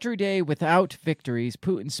a victory day without victories,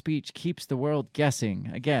 Putin's speech keeps the world guessing.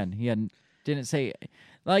 Again, he didn't say...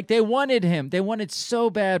 Like, they wanted him. They wanted so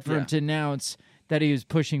bad for him to announce that he was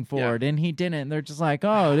pushing forward, and he didn't. And they're just like,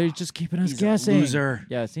 they're just keeping us guessing. A loser.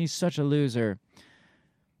 Yes, he's such a loser.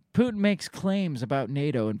 Putin makes claims about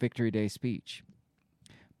NATO in Victory Day speech.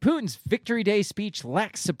 Putin's Victory Day speech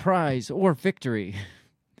lacks surprise or victory.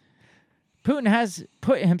 Putin has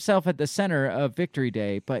put himself at the center of Victory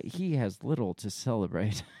Day, but he has little to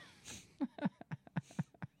celebrate.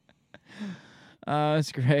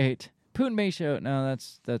 It's great. Putin may show... No,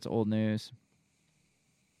 that's old news.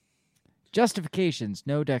 Justifications,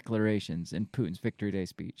 no declarations in Putin's Victory Day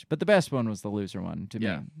speech. But the best one was the loser one to me.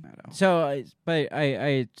 I know. So,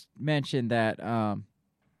 I mentioned that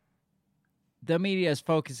the media is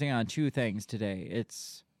focusing on two things today.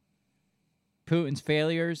 It's Putin's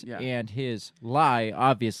failures and his lie,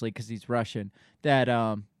 obviously, because he's Russian, that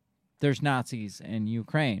there's Nazis in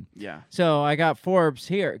Ukraine. Yeah. So I got Forbes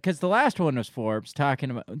here, because the last one was Forbes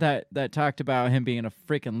talking about that talked about him being a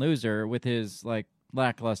freaking loser with his like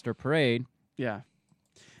lackluster parade. Yeah.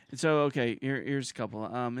 So, okay, here's a couple.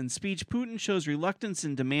 In speech, Putin shows reluctance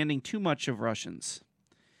in demanding too much of Russians.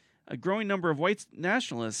 A growing number of white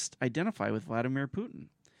nationalists identify with Vladimir Putin.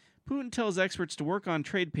 Putin tells experts to work on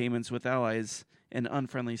trade payments with allies and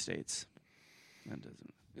unfriendly states. That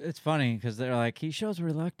doesn't. It's funny because they're like, he shows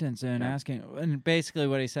reluctance in asking, and basically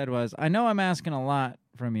what he said was, I know I'm asking a lot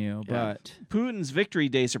from you, but Putin's Victory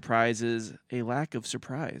Day surprise is a lack of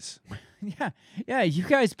surprise. yeah, you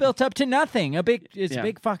guys built up to nothing. A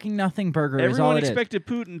big fucking nothing burger. Everyone is all it expected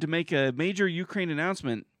Putin to make a major Ukraine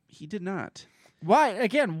announcement. He did not. Why?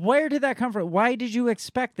 Again, where did that come from? Why did you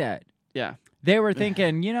expect that? Yeah. They were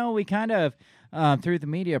thinking, we kind of, through the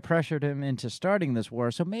media, pressured him into starting this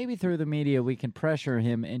war. So maybe through the media, we can pressure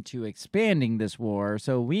him into expanding this war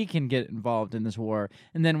so we can get involved in this war.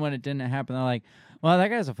 And then when it didn't happen, they're like, well, that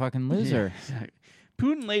guy's a fucking loser. Yeah, exactly.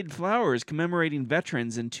 Putin laid flowers commemorating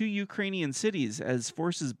veterans in 2 Ukrainian cities as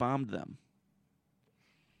forces bombed them.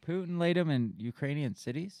 Putin laid them in Ukrainian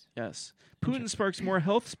cities? Yes. Putin sparks more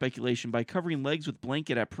health speculation by covering legs with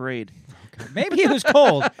blanket at parade. Maybe he was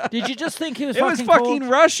cold. Did you just think he was It was fucking fucking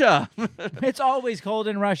Russia. It's always cold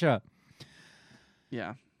in Russia.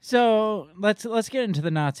 Yeah. So let's get into the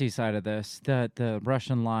Nazi side of this, the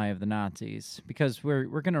Russian lie of the Nazis, because we're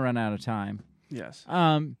going to run out of time. Yes.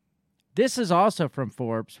 This is also from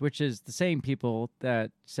Forbes, which is the same people that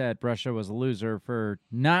said Russia was a loser for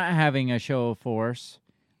not having a show of force.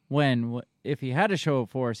 When if he had a show of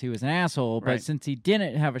force, he was an asshole. Right. But since he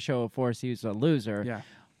didn't have a show of force, he was a loser. Yeah.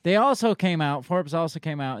 They also came out, Forbes also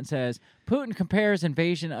came out and says, Putin compares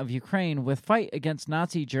invasion of Ukraine with fight against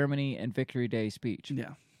Nazi Germany and Victory Day speech.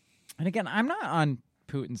 Yeah. And again, I'm not on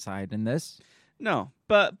Putin's side in this. No,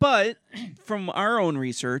 but from our own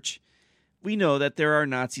research, we know that there are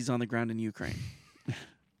Nazis on the ground in Ukraine.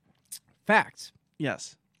 Facts.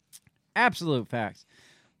 Yes. Absolute facts.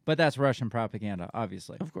 But that's Russian propaganda,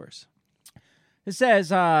 obviously. Of course. It says,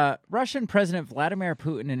 Russian President Vladimir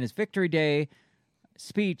Putin in his Victory Day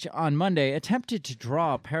speech on Monday attempted to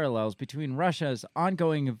draw parallels between Russia's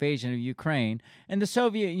ongoing invasion of Ukraine and the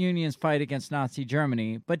Soviet Union's fight against Nazi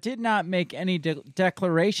Germany, but did not make any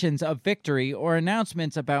declarations of victory or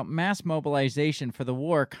announcements about mass mobilization for the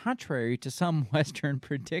war, contrary to some Western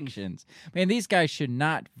predictions. Man, these guys should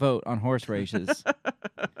not vote on horse races.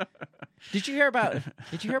 Did you hear about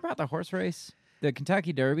the horse race? The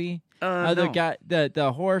Kentucky Derby? No.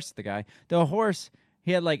 The horse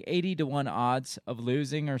he had like 80-1 odds of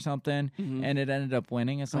losing or something, and it ended up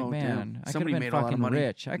winning. It's like, Oh, man, damn. I could have Somebody been made a lot of fucking money.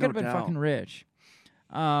 rich. I No could have been doubt. fucking rich.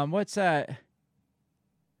 What's that?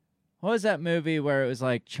 What was that movie where it was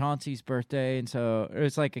like Chauncey's birthday, and so it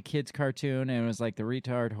was like a kid's cartoon, and it was like the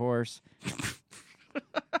retard horse.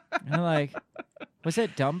 And like, was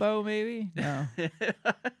it Dumbo? Maybe no,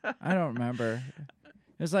 I don't remember.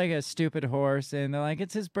 It was like a stupid horse, and they're like,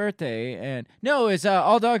 it's his birthday, and no, it's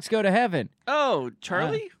All Dogs Go to Heaven. Oh,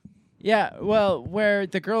 Charlie? Yeah, well, where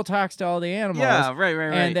the girl talks to all the animals. Yeah, right.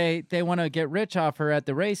 And they want to get rich off her at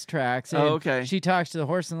the racetracks. Oh, okay. She talks to the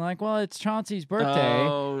horse and like, well, it's Chauncey's birthday.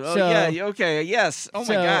 Oh, so, yeah, okay, yes. Oh,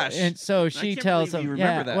 my gosh. And so she can't tells believe him, you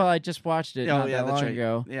remember that. well, I just watched it not that that's long right.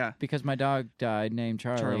 ago. Yeah. Because my dog died named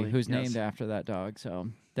Charlie, who's yes. named after that dog. So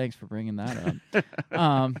thanks for bringing that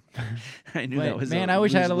up. I knew that was man, a I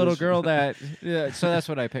wish I had a little lose-lose. girl that. So that's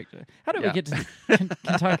what I picked. How did we get to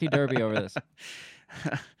Kentucky Derby over this?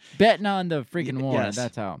 Betting on the freaking war. Yes.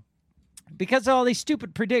 That's how. Because of all these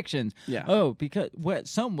stupid predictions. Yeah. Oh, because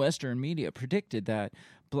some Western media predicted that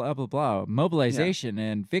blah, blah, blah, mobilization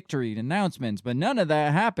and victory announcements, but none of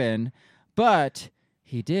that happened. But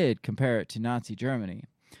he did compare it to Nazi Germany.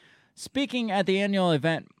 Speaking at the annual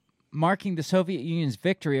event marking the Soviet Union's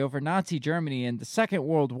victory over Nazi Germany in the Second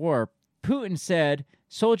World War, Putin said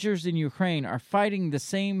soldiers in Ukraine are fighting the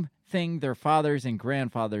same thing their fathers and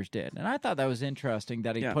grandfathers did. And I thought that was interesting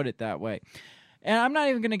that he put it that way. And I'm not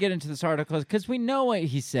even going to get into this article because we know what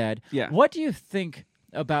he said. Yeah. What do you think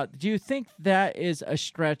about, do you think that is a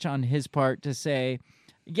stretch on his part to say,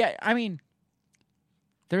 yeah, I mean,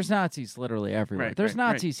 there's Nazis literally everywhere. Right, There's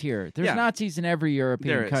right, Nazis here. There's Yeah. Nazis in every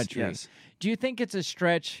European There is, country. yes. Do you think it's a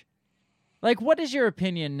stretch? Like, what is your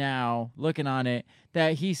opinion now, looking on it,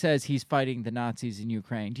 that he says he's fighting the Nazis in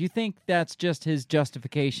Ukraine? Do you think that's just his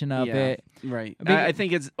justification of it? Right. I mean- I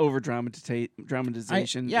think it's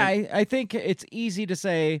dramatization. I think it's easy to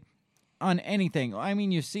say on anything. I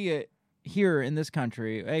mean, you see it here in this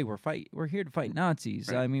country. Hey, we're here to fight Nazis.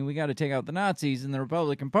 Right. I mean, we got to take out the Nazis in the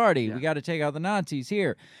Republican Party. Yeah. We got to take out the Nazis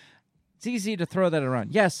here. It's easy to throw that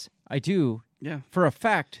around. Yes, I do, Yeah. for a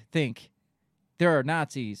fact, think there are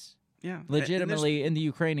Nazis Yeah. legitimately in the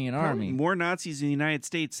Ukrainian Probably army. more Nazis in the United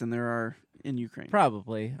States than there are in Ukraine.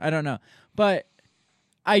 Probably. I don't know. But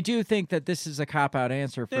I do think that this is a cop-out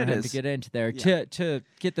answer for It him is. to get into there. Yeah. To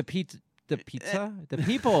get the pizza? The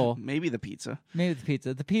people, Maybe the pizza.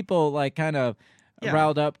 the people like kind of Yeah.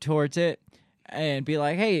 riled up towards it and be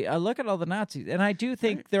like, hey, look at all the Nazis. And I do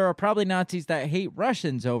think there are probably Nazis that hate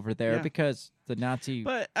Russians over there Yeah. because the Nazi...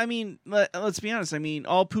 But, I mean, let's be honest. I mean,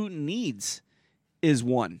 all Putin needs is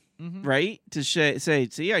one, right? To say,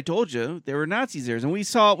 see, I told you there were Nazis there. And we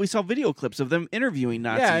saw video clips of them interviewing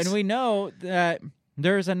Nazis. Yeah, and we know that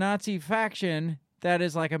there's a Nazi faction that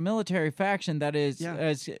is like a military faction that is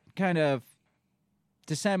has kind of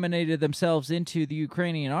disseminated themselves into the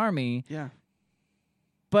Ukrainian army. Yeah.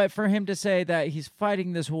 But for him to say that he's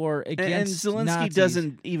fighting this war And against Zelensky Nazis,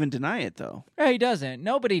 doesn't even deny it, though. Yeah, he doesn't.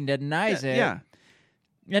 Nobody denies it. Yeah.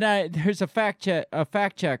 And there's a fact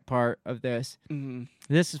check part of this. Mm-hmm.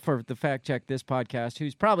 This is for the Fact Check This podcast,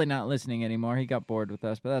 who's probably not listening anymore. He got bored with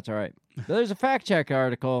us, but that's all right. So there's a fact check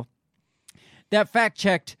article that fact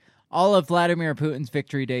checked all of Vladimir Putin's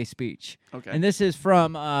Victory Day speech. Okay. And this is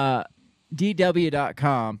from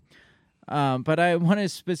DW.com. But I want to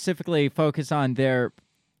specifically focus on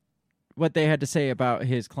what they had to say about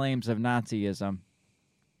his claims of Nazism.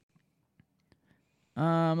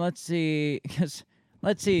 Let's see.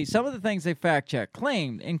 Some of the things they fact-checked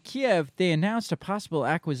claimed in Kiev they announced a possible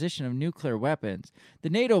acquisition of nuclear weapons. The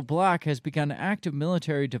NATO bloc has begun active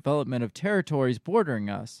military development of territories bordering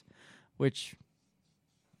us, which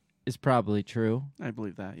is probably true. I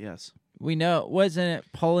believe that, yes. We know, wasn't it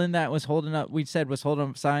Poland that was holding up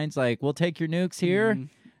signs like, we'll take your nukes here,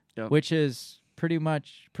 Yep. which is pretty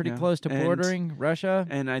Yeah. close to And- bordering Russia?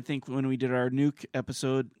 And I think when we did our nuke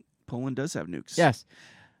episode, Poland does have nukes. Yes.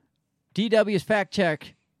 DW's fact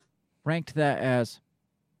check ranked that as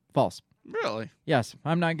false. Really? Yes,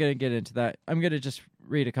 I'm not going to get into that. I'm going to just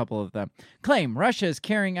read a couple of them. Claim Russia is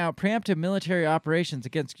carrying out preemptive military operations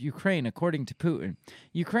against Ukraine, according to Putin.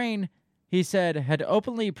 Ukraine, he said, had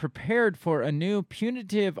openly prepared for a new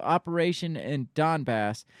punitive operation in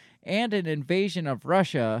Donbass and an invasion of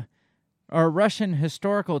Russia or Russian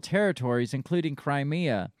historical territories, including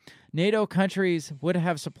Crimea. NATO countries would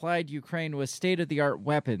have supplied Ukraine with state-of-the-art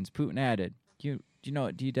weapons, Putin added. Do you know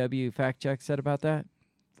what DW fact check said about that?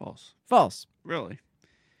 False. False. Really?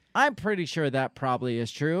 I'm pretty sure that probably is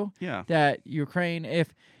true. Yeah. That Ukraine,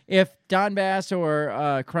 if Donbass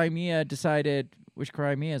or Crimea decided, which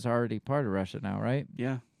Crimea is already part of Russia now, right?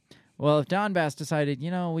 Yeah. well, if Donbass decided,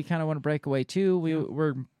 we kind of want to break away too,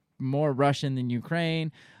 we're more Russian than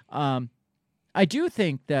Ukraine. I do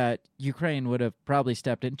think that Ukraine would have probably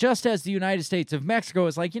stepped in, just as the United States of Mexico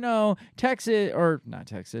is like, New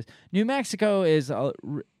Mexico is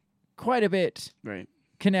quite a bit right.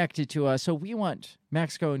 connected to us, so we want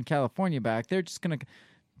Mexico and California back. They're just going to,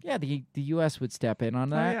 the U.S. would step in on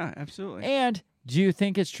that. Oh, yeah, absolutely. And do you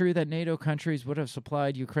think it's true that NATO countries would have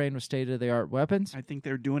supplied Ukraine with state-of-the-art weapons? I think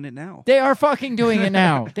they're doing it now. They are fucking doing it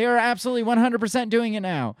now. They are absolutely 100% doing it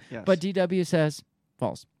now. Yes. But DW says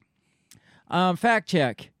false. Fact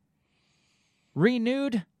check.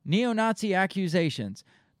 Renewed neo-Nazi accusations.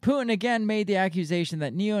 Putin again made the accusation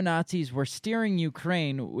that neo-Nazis were steering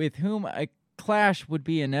Ukraine, with whom a clash would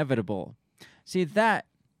be inevitable. See, that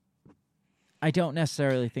I don't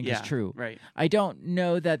necessarily think is true. Right. I don't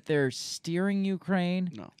know that they're steering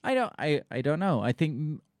Ukraine. No. I don't know. I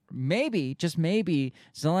think maybe, just maybe,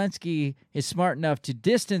 Zelensky is smart enough to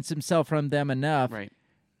distance himself from them enough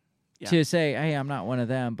to say, hey, I'm not one of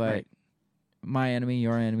them, but my enemy,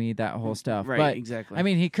 your enemy, that whole stuff. Right, but, exactly. I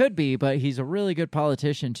mean, he could be, but he's a really good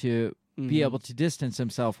politician to be able to distance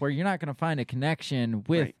himself, where you're not going to find a connection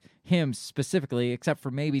with him specifically, except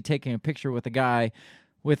for maybe taking a picture with a guy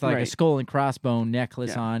with like a skull and crossbone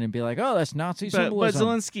necklace on and be like, oh, that's Nazi symbolism. But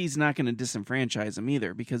Zelensky's not going to disenfranchise them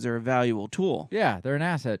either, because they're a valuable tool. Yeah, they're an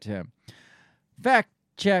asset to him. Fact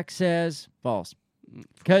check says false.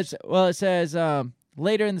 Because, it says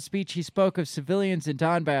later in the speech he spoke of civilians in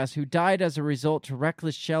Donbass who died as a result to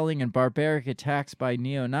reckless shelling and barbaric attacks by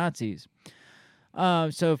neo-Nazis.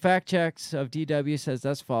 So fact checks of DW says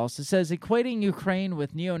that's false. It says equating Ukraine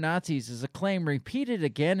with neo-Nazis is a claim repeated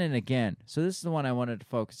again and again. So this is the one I wanted to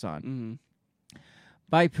focus on.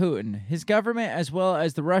 By Putin, his government, as well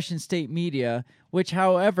as the Russian state media, which,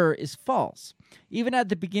 however, is false. Even at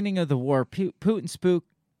the beginning of the war, Putin spoke,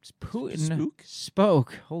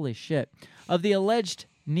 holy shit, of the alleged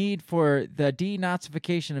need for the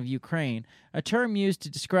denazification of Ukraine, a term used to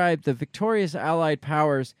describe the victorious Allied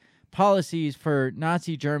powers' policies for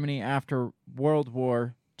Nazi Germany after World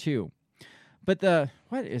War II. But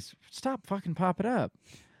stop fucking popping up.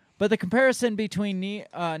 But the comparison between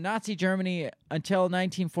Nazi Germany until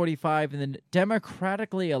 1945 and the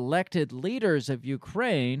democratically elected leaders of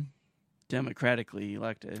Ukraine... Democratically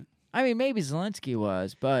elected. I mean, maybe Zelensky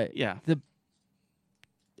was, but yeah,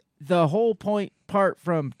 the whole part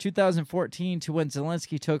from 2014 to when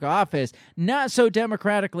Zelensky took office, not so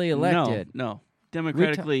democratically elected. No.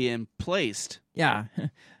 Democratically placed. Yeah.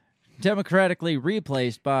 Democratically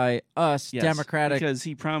replaced by us, democratic. Because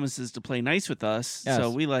he promises to play nice with us, so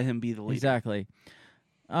we let him be the leader. Exactly.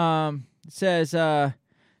 It says, the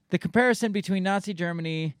comparison between Nazi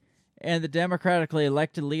Germany and the democratically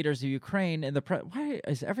elected leaders of Ukraine and why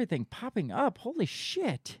is everything popping up? Holy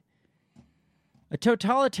shit. A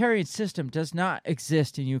totalitarian system does not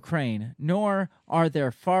exist in Ukraine, nor are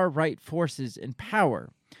there far-right forces in power.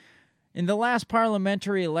 In the last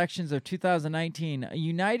parliamentary elections of 2019, a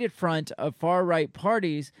united front of far-right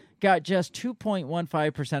parties got just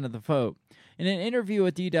 2.15% of the vote. In an interview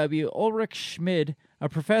with DW, Ulrich Schmid, a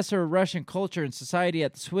professor of Russian culture and society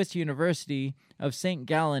at the Swiss University of St.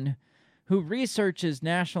 Gallen, who researches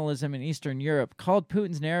nationalism in Eastern Europe, called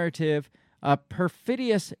Putin's narrative a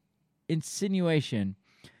perfidious insinuation.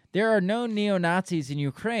 There are no neo-Nazis in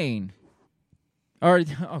Ukraine.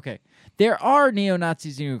 There are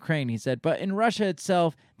neo-Nazis in Ukraine, he said, but in Russia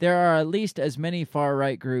itself, there are at least as many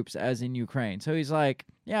far-right groups as in Ukraine. So he's like,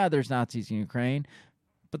 yeah, there's Nazis in Ukraine,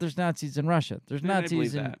 but there's Nazis in Russia. There's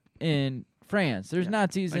Nazis in France. There's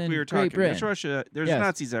Nazis in Great Britain. There's Russia. There's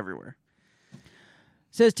Nazis everywhere.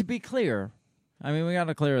 Says, to be clear, I mean, we got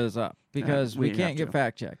to clear this up because we can't get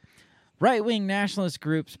fact-checked. Right-wing nationalist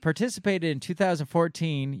groups participated in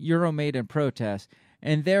 2014 Euromaidan protests,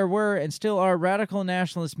 and there were and still are radical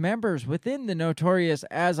nationalist members within the notorious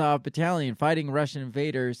Azov battalion fighting Russian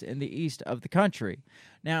invaders in the east of the country.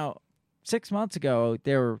 Now, 6 months ago,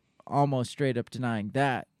 they were almost straight up denying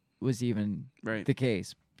that was even the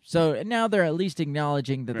case. So now they're at least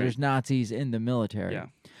acknowledging that there's Nazis in the military. Yeah.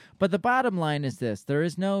 But the bottom line is this. There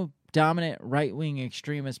is no dominant right-wing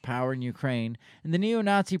extremist power in Ukraine, and the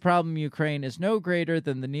neo-Nazi problem in Ukraine is no greater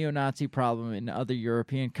than the neo-Nazi problem in other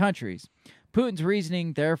European countries. Putin's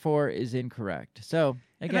reasoning, therefore, is incorrect. So,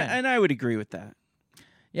 again... And I would agree with that.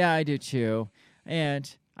 Yeah, I do too.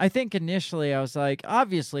 And I think initially I was like,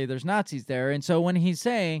 obviously there's Nazis there, and so when he's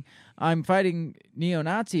saying, I'm fighting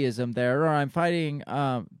neo-Nazism there, or I'm fighting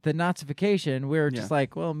the Nazification, we were just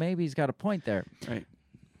like, well, maybe he's got a point there. Right.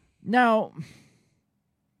 Now,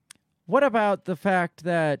 what about the fact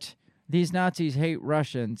that these Nazis hate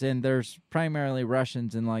Russians, and there's primarily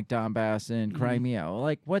Russians in like Donbass and Crimea.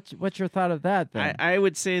 Like, what's your thought of that? Then I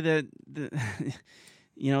would say that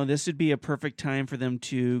this would be a perfect time for them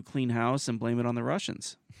to clean house and blame it on the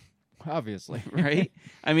Russians. Obviously, right?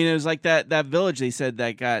 I mean, it was like that village they said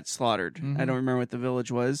that got slaughtered. I don't remember what the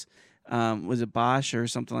village was. Was it Bosch or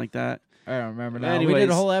something like that? I don't remember now. Anyways, we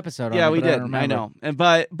did a whole episode on it. Yeah, we but did. I know. And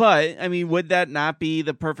but I mean, would that not be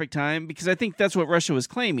the perfect time? Because I think that's what Russia was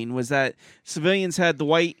claiming, was that civilians had the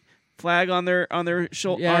white flag on their arm or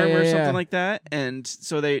something like that, and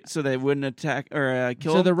so they wouldn't attack or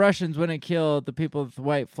kill. So the Russians wouldn't kill the people with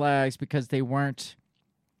white flags because they weren't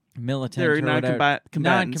militant. They're or non-combatants.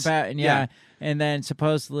 Non-combatant, yeah. And then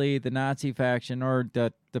supposedly the Nazi faction or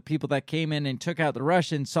the people that came in and took out the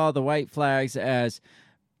Russians saw the white flags as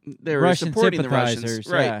they were Russian supporting the Russians,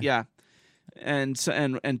 right? Yeah, and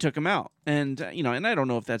took them out, and and I don't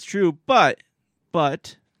know if that's true, but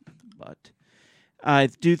I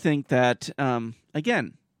do think that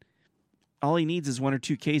again, all he needs is 1 or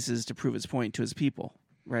 2 cases to prove his point to his people,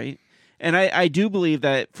 right? And I do believe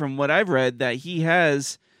that from what I've read that he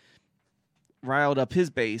has riled up his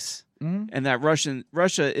base, and that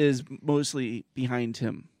Russia is mostly behind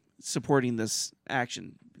him, supporting this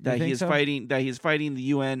action. That he is fighting. That he is fighting the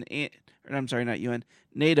UN. I'm sorry, not UN,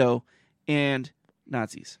 NATO, and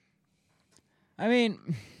Nazis. I mean,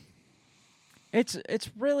 it's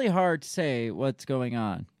really hard to say what's going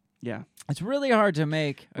on. Yeah, it's really hard to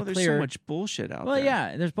make a there's clear. So much bullshit out there. Well,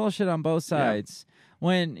 yeah, there's bullshit on both sides. Yeah.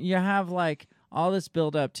 When you have like all this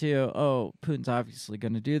build up to, Putin's obviously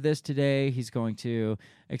going to do this today. He's going to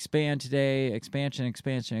expand today, expansion,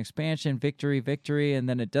 victory, and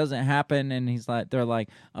then it doesn't happen. And they're like,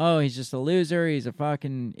 he's just a loser. He's a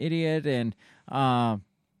fucking idiot. And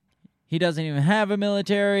he doesn't even have a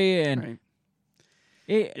military. And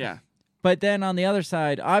yeah. But then on the other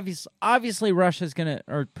side, obviously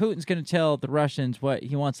Putin's going to tell the Russians what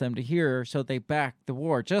he wants them to hear, so they back the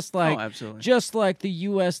war. Just like the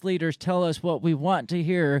U.S. leaders tell us what we want to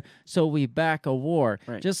hear, so we back a war.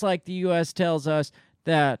 Right. Just like the U.S. tells us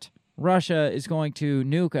that Russia is going to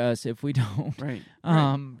nuke us if we don't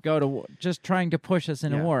go to war, just trying to push us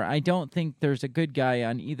in a war. I don't think there's a good guy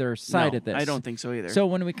on either side of this. I don't think so either. So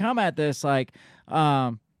when we come at this like...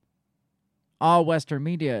 all Western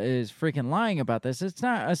media is freaking lying about this. It's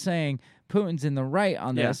not us saying Putin's in the right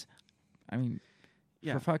on this. I mean,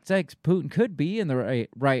 for fuck's sakes, Putin could be in the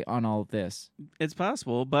right on all of this. It's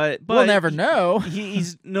possible, but we'll never know.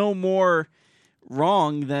 He's no more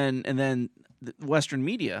wrong than the Western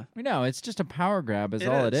media. We know it's just a power grab, is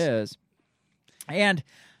all it is. And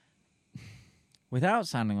without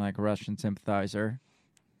sounding like a Russian sympathizer,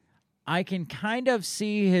 I can kind of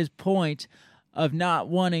see his point of not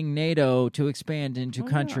wanting NATO to expand into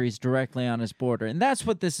countries directly on his border. And that's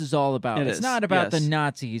what this is all about. It's not about the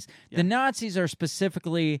Nazis. Yeah. The Nazis are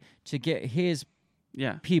specifically to get his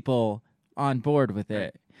people on board with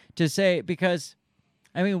it. To say, because,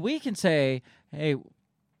 I mean, we can say, hey,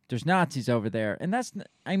 there's Nazis over there. And that's,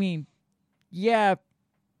 I mean,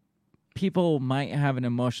 people might have an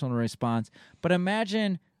emotional response. But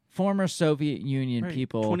imagine former Soviet Union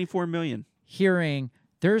people. 24 million. Hearing...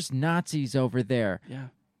 there's Nazis over there. Yeah.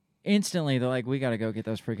 Instantly, they're like, we got to go get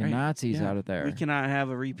those freaking Nazis out of there. We cannot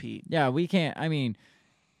have a repeat. Yeah, we can't. I mean,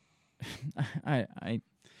 I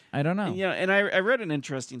don't know. And I read an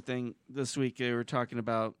interesting thing this week. They were talking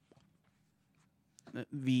about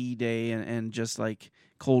V-Day and just like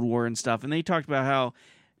Cold War and stuff. And they talked about how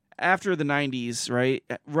after the 90s, right,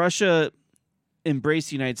 Russia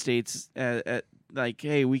embraced the United States like,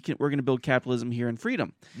 hey, we're going to build capitalism here and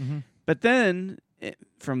freedom. Mm-hmm. But then...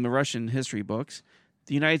 from the Russian history books,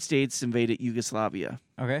 the United States invaded Yugoslavia.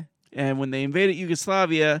 Okay. And when they invaded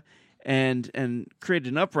Yugoslavia and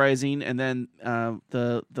created an uprising, and then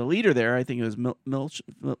the leader there, I think it was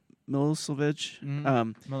Milosevic,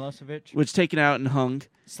 Milosevic, was taken out and hung.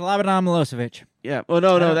 Slobodan Milosevic. Yeah. Oh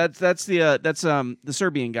no, that's the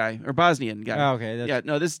Serbian guy or Bosnian guy. Oh, okay.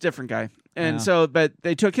 This is a different guy. And so, but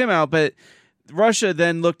they took him out. But Russia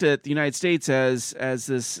then looked at the United States as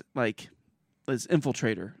this like. As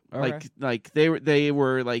infiltrator, like they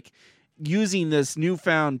were like using this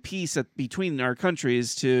newfound peace between our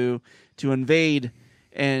countries to invade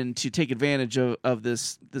and to take advantage of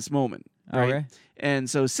this moment, right? Okay. And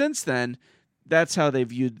so since then, that's how they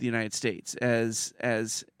viewed the United States as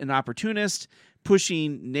an opportunist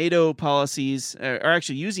pushing NATO policies, or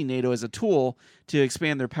actually using NATO as a tool to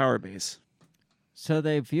expand their power base. So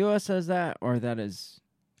they view us as that, or that is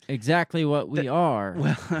exactly what we are.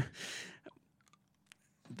 Well.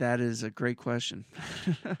 That is a great question.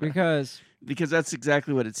 because that's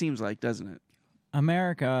exactly what it seems like, doesn't it?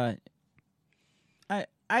 America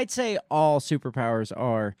I'd say all superpowers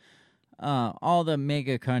are all the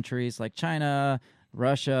mega countries like China,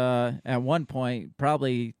 Russia, at one point,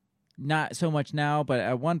 probably not so much now, but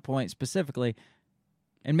at one point specifically,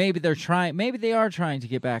 and maybe they are trying to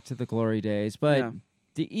get back to the glory days, but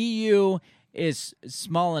the EU is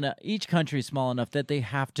small enough, each country is small enough that they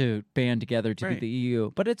have to band together to be the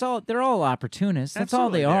EU. But they're all opportunists. That's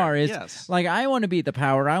Absolutely all they are. Yes. Like, I want to be the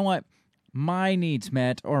power. I want my needs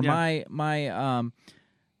met, or my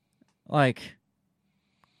like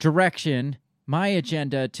direction, my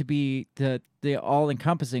agenda to be the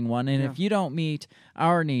all-encompassing one. And if you don't meet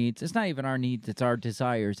our needs, it's not even our needs, it's our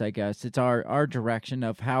desires, I guess. It's our direction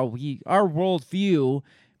of how our worldview,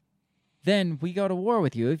 then we go to war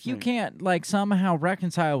with you. If you can't like somehow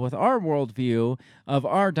reconcile with our worldview of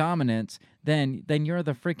our dominance, then you're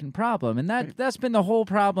the freaking problem. And that's been the whole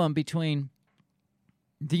problem between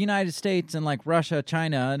the United States and like Russia,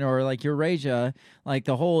 China, or like Eurasia, like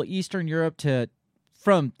the whole Eastern Europe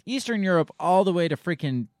from Eastern Europe all the way to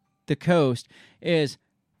freaking the coast, is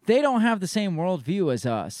they don't have the same worldview as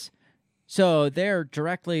us. So they're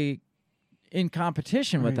directly in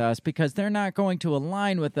competition with us because they're not going to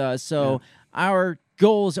align with us. So our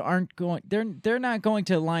goals aren't going, they're not going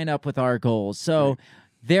to line up with our goals. So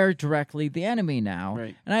they're directly the enemy now.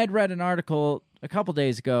 Right. And I had read an article a couple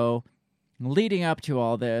days ago leading up to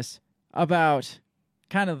all this about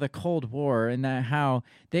kind of the Cold War, and that how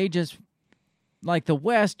they just, like the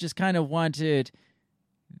West just kind of wanted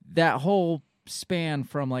that whole span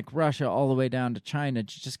from like Russia all the way down to China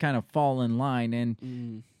to just kind of fall in line.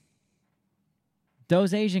 And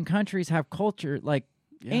those Asian countries have culture, like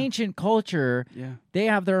ancient culture. Yeah. They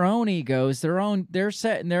have their own egos, they're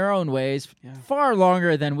set in their own ways far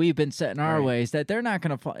longer than we've been set in our ways, that they're not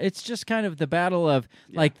going to fall. It's just kind of the battle of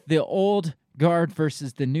like the old guard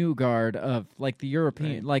versus the new guard of like the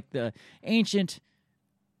European, like the ancient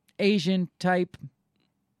Asian type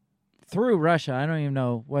through Russia. I don't even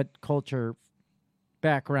know what culture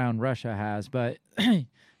background Russia has, but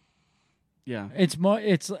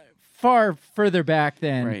it's far further back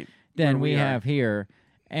than we have here.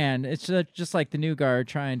 And it's just like the new guard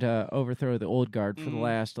trying to overthrow the old guard for the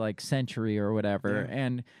last like century or whatever. Yeah.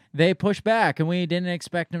 And they push back, and we didn't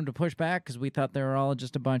expect them to push back because we thought they were all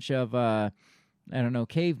just a bunch of, I don't know,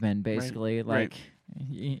 cavemen, basically. Like,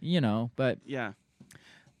 you know, but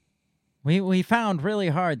we found really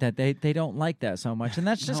hard that they don't like that so much. And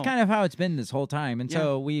that's just kind of how it's been this whole time. And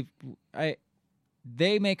so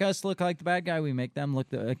they make us look like the bad guy. We make them look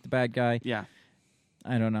like the bad guy. Yeah.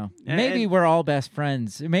 I don't know. Maybe we're all best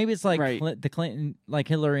friends. Maybe it's like the Clinton, like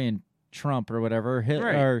Hillary and Trump or whatever,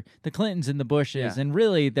 or the Clintons and the Bushes. And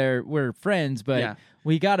really we're friends, but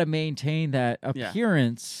we got to maintain that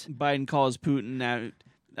appearance. Biden calls Putin out.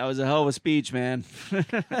 That was a hell of a speech, man.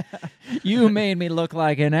 You made me look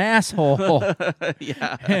like an asshole.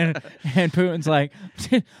 And Putin's like,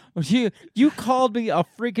 you called me a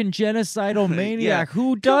freaking genocidal maniac.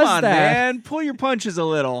 Who does Come on, that? Man, pull your punches a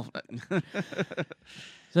little.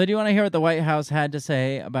 So do you want to hear what the White House had to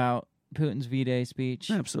say about Putin's V-Day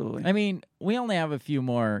speech? Absolutely. I mean, we only have a few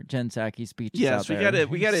more Jen Psaki speeches out there. Yes,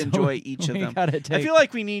 we gotta enjoy each of them. I feel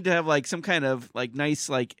like we need to have like some kind of like nice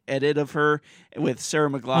like edit of her with Sarah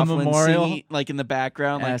McLachlan singing like in the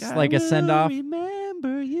background, like a send off.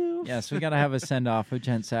 Remember you. Yes, we gotta have a send off of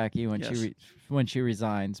Jen Psaki when she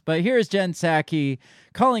resigns. But here's Jen Psaki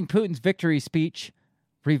calling Putin's victory speech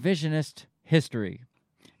revisionist history.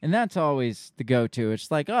 And that's always the go-to. It's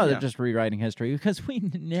like, they're just rewriting history, because we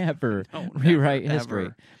never rewrite history.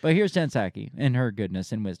 Ever. But here's Jen Psaki and her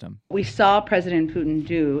goodness and wisdom. What we saw President Putin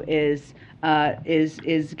do is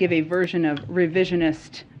give a version of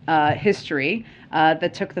revisionist history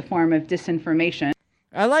that took the form of disinformation.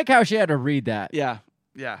 I like how she had to read that. Yeah.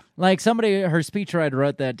 Like somebody, her speechwriter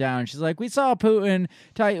wrote that down. She's like, we saw Putin,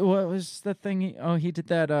 what was the thing? He did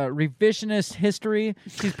that revisionist history.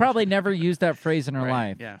 She's probably never used that phrase in her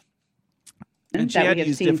life. Yeah. And that we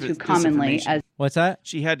have seen too commonly as... What's that?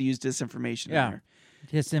 She had to use disinformation in there.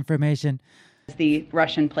 Disinformation. The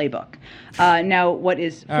Russian playbook. Now, what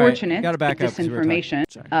is fortunate, disinformation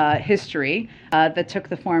history that took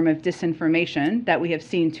the form of disinformation that we have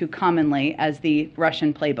seen too commonly as the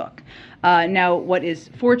Russian playbook. Now, what is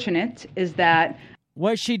fortunate is that...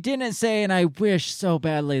 What she didn't say, and I wish so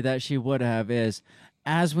badly that she would have, is,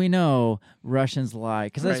 as we know, Russians lie.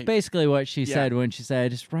 Because that's basically what she said when she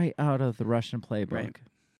said, it's right out of the Russian playbook.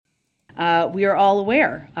 We are all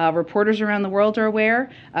aware. Reporters around the world are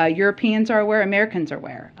aware. Europeans are aware. Americans are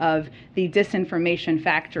aware of the disinformation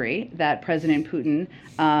factory that President Putin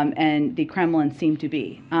and the Kremlin seem to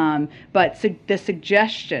be. But the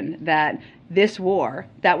suggestion that this war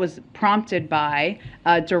that was prompted by,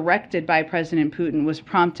 directed by President Putin, was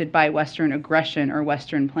prompted by Western aggression or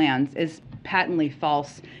Western plans is patently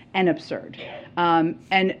false and absurd.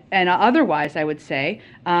 And otherwise, I would say,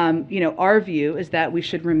 our view is that we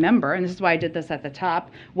should remember, and this is why I did this at the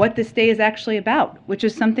top, what this day is actually about, which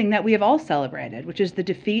is something that we have all celebrated, which is the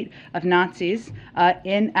defeat of Nazis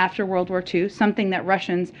after World War II, something that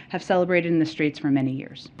Russians have celebrated in the streets for many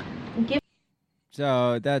years.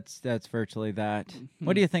 So that's virtually that. Mm-hmm.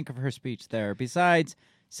 What do you think of her speech there? Besides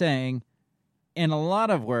saying, in a lot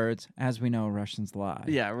of words, as we know, Russians lie.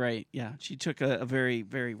 Yeah, right. Yeah, she took a very,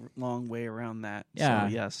 very long way around that. Yeah,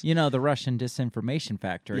 so, yes. The Russian disinformation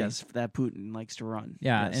factory. Yes, that Putin likes to run.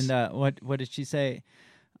 Yeah, yes. And what did she say?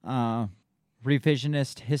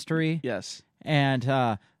 Revisionist history. Yes. And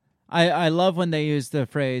I love when they use the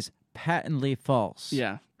phrase patently false.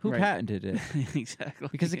 Yeah. Who patented it? Exactly.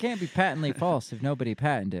 Because it can't be patently false if nobody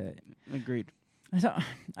patented it. Agreed.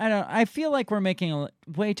 I feel like we're making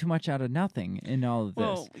way too much out of nothing in all of this.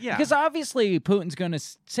 Well, yeah. Because obviously Putin's going to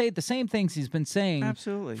say the same things he's been saying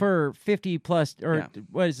absolutely for 50 plus, or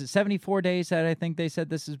what is it, 74 days that I think they said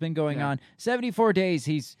this has been going on. 74 days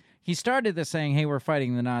he started this saying, hey, we're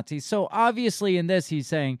fighting the Nazis. So obviously in this he's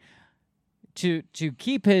saying to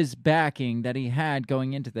keep his backing that he had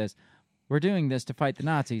going into this, we're doing this to fight the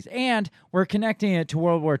Nazis, and we're connecting it to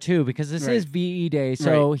World War II because this is VE Day,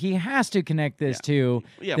 so he has to connect this to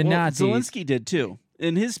the Nazis. Zelensky did too.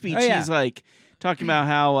 In his speech, he's like talking about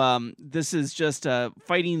how this is just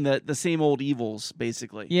fighting the same old evils,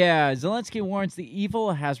 basically. Yeah, Zelensky warns the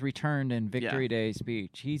evil has returned in Victory Day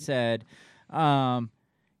speech. He said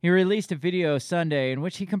he released a video Sunday in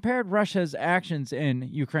which he compared Russia's actions in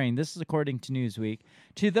Ukraine, this is according to Newsweek,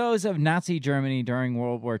 to those of Nazi Germany during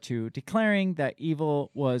World War II, declaring that evil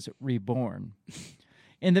was reborn.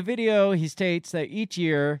 In the video, he states that each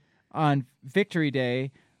year on Victory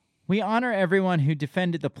Day, we honor everyone who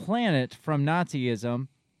defended the planet from Nazism.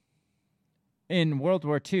 In World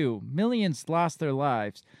War II, millions lost their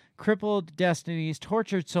lives, crippled destinies,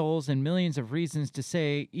 tortured souls, and millions of reasons to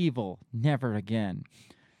say evil, never again.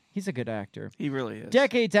 He's a good actor. He really is.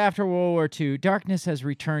 Decades after World War II, darkness has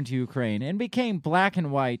returned to Ukraine and became black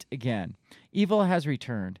and white again. Evil has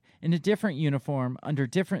returned in a different uniform, under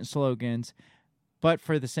different slogans, but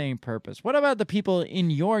for the same purpose. What about the people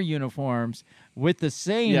in your uniforms with the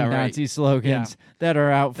same Nazi slogans that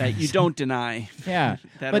are out that you don't deny? Yeah,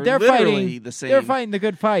 that but are they're literally fighting the same. They're fighting the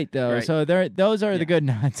good fight, though. Right. So those are the good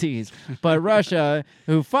Nazis. But Russia,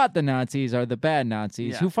 who fought the Nazis, are the bad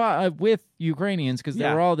Nazis who fought with Ukrainians because they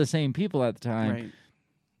were all the same people at the time. Right.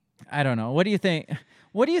 I don't know. What do you think?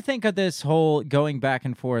 What do you think of this whole going back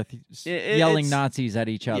and forth, yelling Nazis at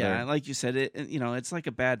each other? Yeah, like you said, it's like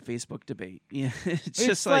a bad Facebook debate. Yeah, it's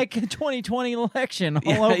just like a 2020 election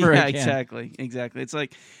all over again. Yeah, exactly. It's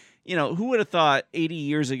like, who would have thought 80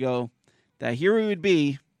 years ago that here we would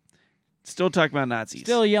be still talking about Nazis,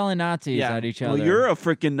 still yelling Nazis at each other. Well, you're a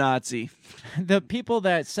freaking Nazi. The people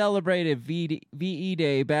that celebrated VE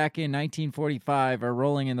Day back in 1945 are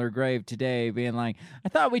rolling in their grave today, being like, "I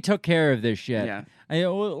thought we took care of this shit." Yeah.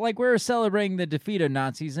 Like we're celebrating the defeat of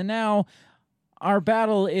Nazis, and now our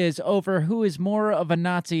battle is over who is more of a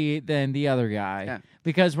Nazi than the other guy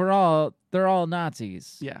because they're all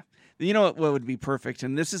Nazis. Yeah. You know what would be perfect,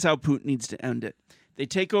 and this is how Putin needs to end it. They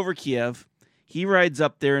take over Kiev. He rides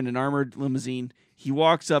up there in an armored limousine. He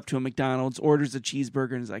walks up to a McDonald's, orders a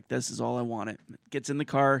cheeseburger, and is like, "This is all I wanted." Gets in the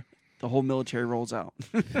car. The whole military rolls out.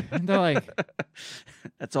 And they're like,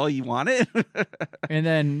 "That's all you wanted?" And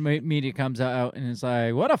then media comes out and is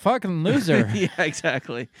like, "What a fucking loser." Yeah,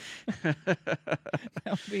 exactly. That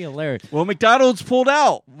would be hilarious. Well, McDonald's pulled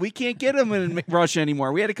out. We can't get them in Russia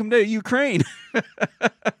anymore. We had to come to Ukraine.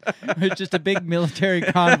 It's just a big military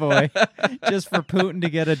convoy just for Putin to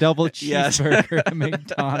get a double cheeseburger at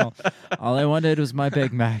McDonald's. All I wanted was my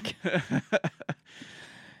Big Mac.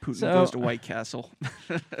 Putin goes to White Castle.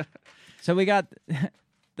 So we got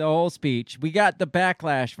the whole speech. We got the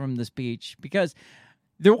backlash from the speech because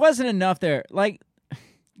there wasn't enough there. Like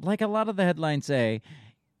a lot of the headlines say,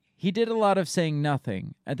 he did a lot of saying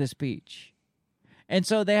nothing at the speech. And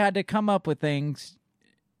so they had to come up with things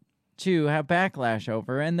to have backlash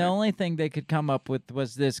over. And the only thing they could come up with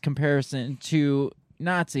was this comparison to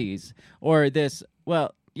Nazis or this,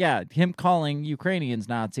 him calling Ukrainians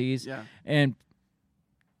Nazis. Yeah. And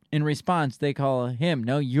in response, they call him,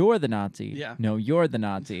 "No, you're the Nazi." Yeah. "No, you're the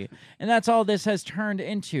Nazi." And that's all this has turned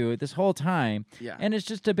into this whole time. Yeah. And it's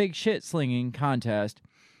just a big shit-slinging contest.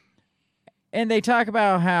 And they talk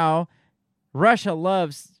about how Russia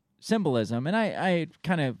loves symbolism. And I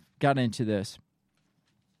kind of got into this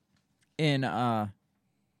in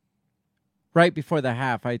right before the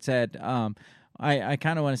half, I said I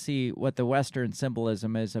kind of want to see what the Western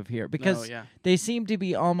symbolism is of here, because they seem to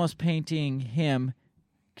be almost painting him.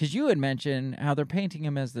 Because you had mentioned how they're painting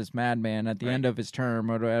him as this madman at the end of his term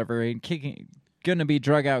or whatever, and going to be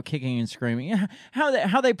drug out, kicking and screaming.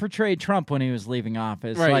 How they portrayed Trump when he was leaving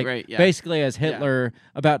office, basically as Hitler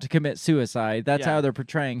about to commit suicide. That's how they're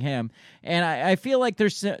portraying him, and I feel like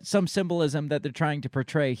there's some symbolism that they're trying to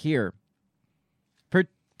portray here,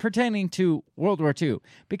 pertaining to World War II,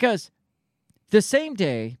 because the same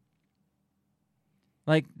day,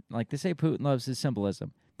 like they say, Putin loves his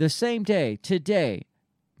symbolism. The same day, today,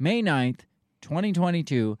 May 9th,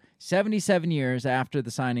 2022, 77 years after the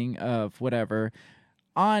signing of whatever,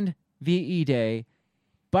 on VE Day,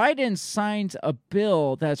 Biden signs a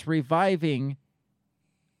bill that's reviving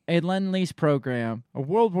a Lend-Lease program, a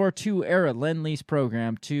World War II era Lend-Lease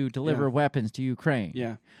program to deliver weapons to Ukraine.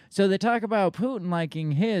 Yeah. So they talk about Putin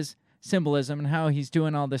liking his symbolism and how he's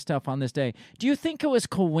doing all this stuff on this day. Do you think it was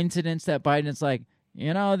coincidence that Biden's like,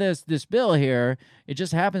 you know, this bill here, it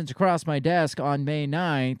just happens to cross my desk on May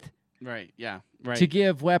 9th. Right, yeah, right. To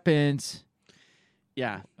give weapons.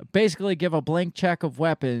 Yeah. Basically give a blank check of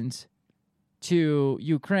weapons to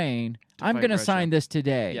Ukraine. I'm going to sign this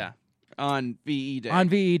today. Yeah. On VE Day. On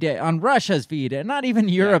VE Day. On Russia's VE Day. Not even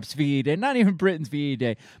Europe's VE Day. Not even Britain's VE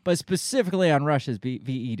Day. But specifically on Russia's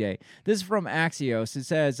VE Day. This is from Axios. It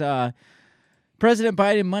says... President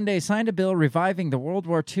Biden Monday signed a bill reviving the World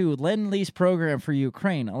War II Lend-Lease program for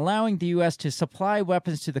Ukraine, allowing the U.S. to supply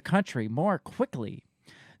weapons to the country more quickly.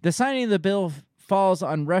 The signing of the bill falls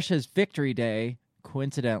on Russia's Victory Day,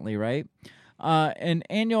 coincidentally, right? An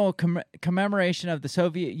annual commemoration of the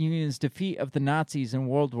Soviet Union's defeat of the Nazis in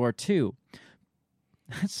World War II.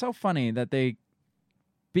 It's so funny that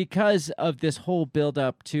because of this whole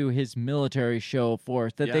build-up to his military show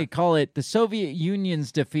forth, that they call it the Soviet Union's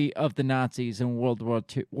defeat of the Nazis in World War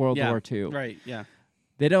II. Right, yeah.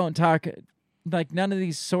 They don't talk... Like, none of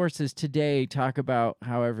these sources today talk about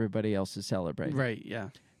how everybody else is celebrating. Right, yeah.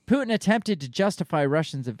 Putin attempted to justify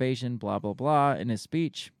Russia's invasion, blah, blah, blah, in his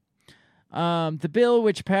speech. The bill,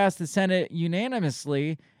 which passed the Senate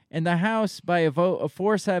unanimously and the House by a vote of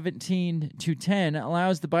 417 to 10,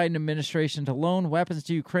 allows the Biden administration to loan weapons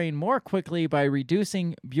to Ukraine more quickly by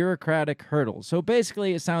reducing bureaucratic hurdles. So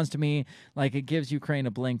basically, it sounds to me like it gives Ukraine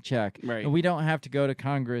a blank check. Right. And we don't have to go to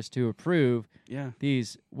Congress to approve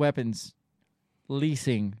these weapons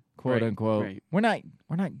leasing, quote unquote. Right. We're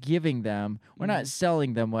not giving them. We're not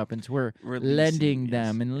selling them weapons. We're lending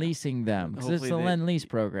them and leasing them, because it's the Lend-Lease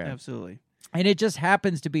program. Absolutely. And it just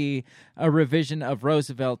happens to be a revision of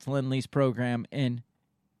Roosevelt's Lend-Lease program in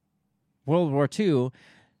World War II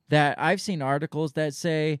that I've seen articles that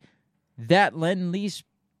say that Lend-Lease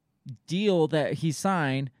deal that he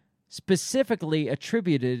signed specifically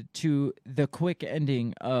attributed to the quick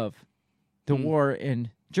ending of the war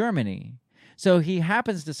in Germany. So he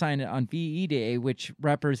happens to sign it on VE Day, which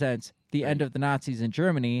represents the end of the Nazis in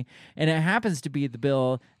Germany, and it happens to be the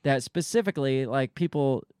bill that specifically, like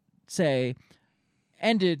people say,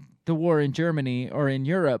 ended the war in Germany or in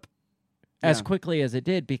Europe as quickly as it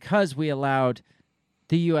did because we allowed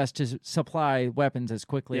the U.S. to supply weapons as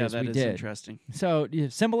quickly as we did. Yeah, that is interesting. So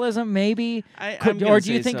symbolism, maybe? Or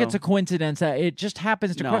do you think it's a coincidence that it just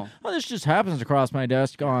happens to this just happens to cross my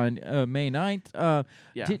desk on May 9th?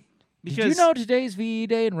 Did you know today's VE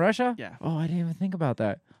Day in Russia? Yeah. Oh, I didn't even think about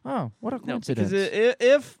that. Oh, what a coincidence. Because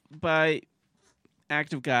if by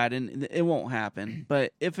act of God, and it won't happen,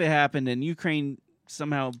 but if it happened and Ukraine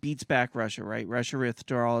somehow beats back Russia, right? Russia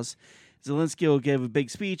withdraws. Zelensky will give a big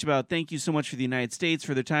speech about thank you so much for the United States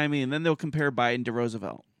for their timing, and then they'll compare Biden to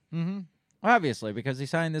Roosevelt. Mm-hmm. Obviously, because he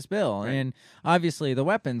signed this bill. Right. And obviously the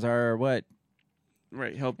weapons are what...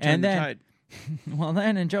 Right, help turn the tide. Well,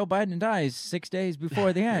 and Joe Biden dies 6 days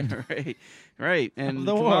before the end. Right. And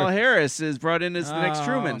Kamala Harris is brought in as the next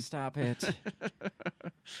Truman. Stop it.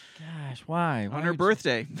 Gosh, why? On her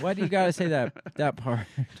birthday. Why do you got to say that part?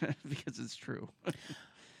 Because it's true.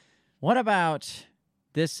 What about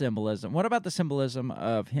this symbolism? What about the symbolism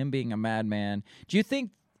of him being a madman? Do you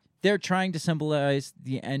think they're trying to symbolize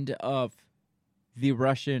the end of the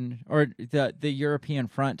Russian or the European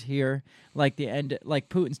front here, like the end, like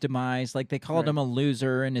Putin's demise, like they called him a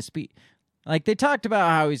loser in his speech, like they talked about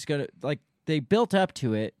how he's gonna, like they built up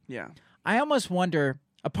to it. Yeah, I almost wonder.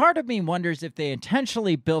 A part of me wonders if they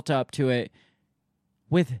intentionally built up to it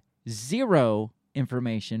with zero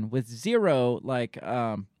information, with zero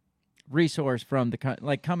resource from the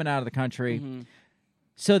coming out of the country. Mm-hmm.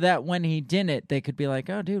 So that when he didn't, they could be like,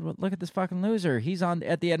 "Oh, dude, look at this fucking loser. He's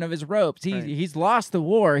at the end of his ropes. He's lost the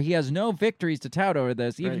war. He has no victories to tout over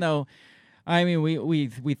this." Even though I mean,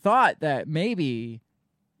 we thought that maybe,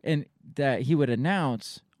 and that he would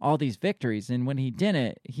announce all these victories, and when he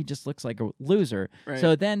didn't, he just looks like a loser. Right.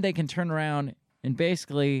 So then they can turn around and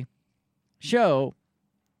basically show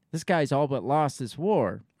this guy's all but lost this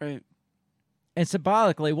war. Right. And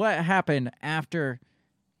symbolically, what happened after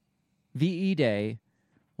VE Day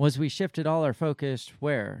was we shifted all our focus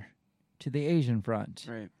where? To the Asian front.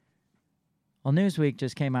 Right. Well, Newsweek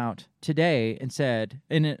just came out today and said,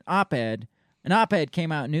 in an op-ed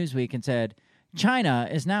came out in Newsweek and said, China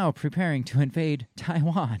is now preparing to invade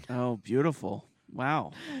Taiwan. Oh, beautiful.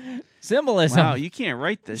 Wow. Symbolism. Wow, you can't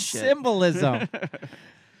write this shit. Symbolism.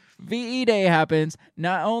 VE Day happens.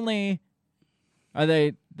 Not only are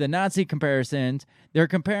they the Nazi comparisons, they're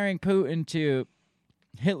comparing Putin to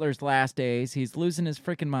Hitler's last days. He's losing his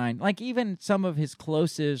freaking mind. Like, even some of his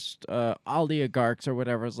closest oligarchs or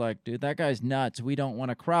whatever is like, dude, that guy's nuts. We don't want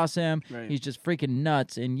to cross him. Right. He's just freaking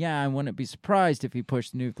nuts. And yeah, I wouldn't be surprised if he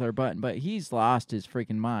pushed the nuclear button, but he's lost his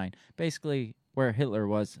freaking mind. Basically where Hitler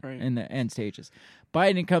was in the end stages.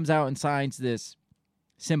 Biden comes out and signs this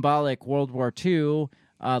symbolic World War II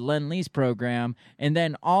Lend-Lease program, and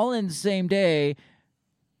then all in the same day,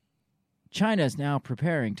 China is now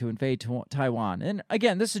preparing to invade Taiwan. And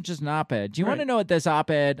again, this is just an op-ed. Do you want to know what this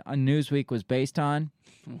op-ed on Newsweek was based on?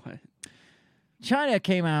 What? China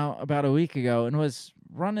came out about a week ago and was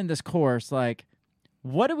running this course like,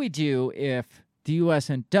 what do we do if the U.S.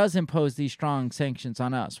 does impose these strong sanctions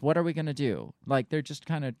on us? What are we going to do? Like, they're just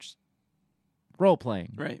kind of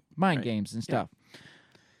role-playing, mind games and stuff. Yeah.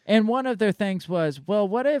 And one of their things was, well,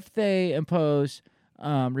 what if they impose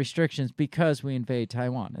restrictions because we invade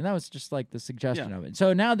Taiwan? And that was just like the suggestion of it.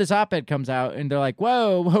 So now this op-ed comes out and they're like,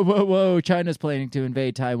 whoa, China's planning to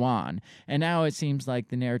invade Taiwan. And now it seems like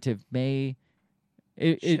the narrative may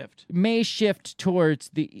shift towards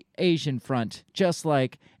the Asian front, just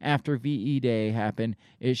like after VE Day happened,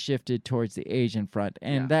 it shifted towards the Asian front.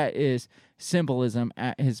 And that is symbolism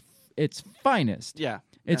at its finest. Yeah.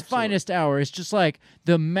 Its finest hour. It's just like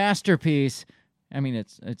the masterpiece. I mean,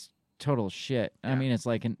 it's total shit. Yeah. I mean, it's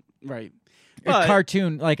like a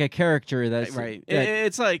cartoon, like a character that's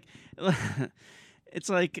it's like it's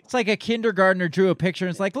like a kindergartner drew a picture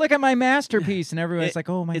and it's like, look at my masterpiece, and everyone's like,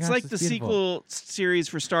 oh my god, it's like the beautiful. Sequel series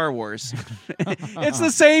for Star Wars. It's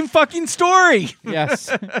the same fucking story.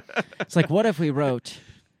 Yes. It's like, what if we wrote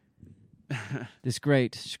this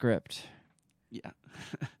great script? Yeah.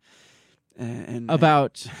 And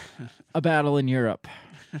about a battle in Europe.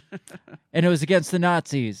 And it was against the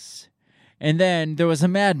Nazis. And then there was a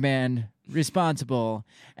madman responsible.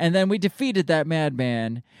 And then we defeated that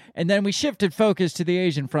madman. And then we shifted focus to the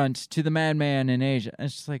Asian front, to the madman in Asia. And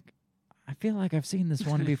it's just like, I feel like I've seen this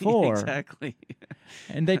one before. Exactly.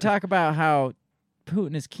 And they talk about how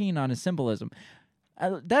Putin is keen on his symbolism.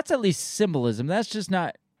 That's at least symbolism. That's just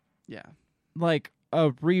not like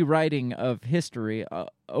a rewriting of history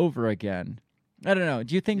over again. I don't know.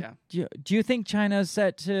 Do you think do you think China's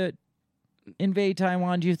set to invade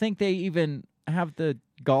Taiwan? Do you think they even have the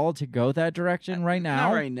gall to go that direction right now?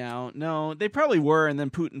 Not right now. No, they probably were, and then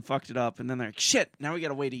Putin fucked it up, and then they're like, shit, now we got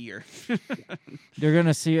to wait a year. They're going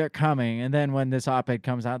to see it coming, and then when this op-ed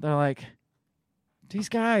comes out, they're like, these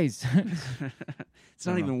guys... It's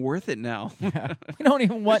not even worth it now. Yeah. We don't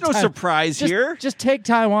even want There's no surprise here. Just take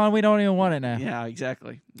Taiwan. We don't even want it now. Yeah,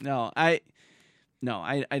 exactly. No, I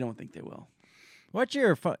don't think they will. What's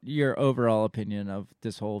your overall opinion of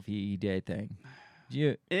this whole VE Day thing?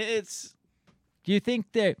 Do you think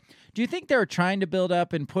they're trying to build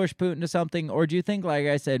up and push Putin to something, or do you think, like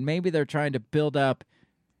I said, maybe they're trying to build up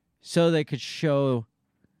so they could show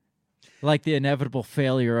like the inevitable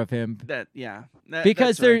failure of him?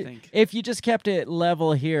 Because if you just kept it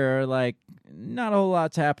level here, like not a whole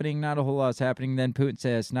lot's happening, then Putin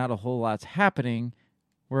says not a whole lot's happening.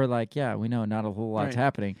 We're like, yeah, we know not a whole lot's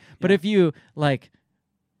happening. But if you like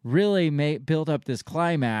really build up this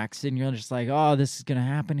climax, and you're just like, oh, this is gonna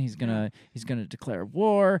happen. He's gonna declare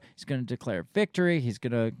war. He's gonna declare victory. He's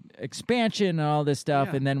gonna expansion and all this stuff.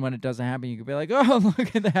 Yeah. And then when it doesn't happen, you could be like, oh,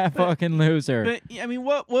 look at that fucking loser. But I mean,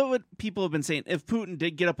 what would people have been saying if Putin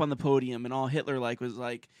did get up on the podium and all Hitler was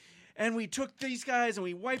like, and we took these guys and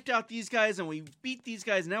we wiped out these guys and we beat these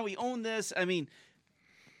guys. And now we own this. I mean.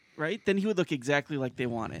 Right? Then he would look exactly like they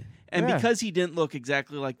want it. And because he didn't look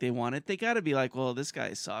exactly like they want it, they got to be like, well, this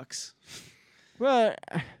guy sucks. Well,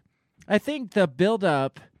 I think the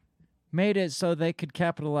build-up made it so they could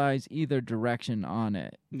capitalize either direction on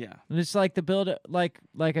it. Yeah. It's like the build-up, like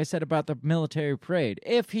I said about the military parade.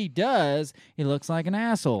 If he does, he looks like an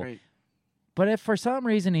asshole. Right. But if for some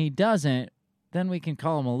reason he doesn't, then we can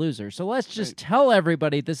call him a loser. So let's just tell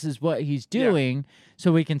everybody this is what he's doing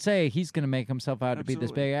so we can say he's going to make himself out to be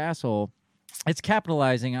this big asshole. It's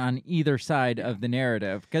capitalizing on either side of the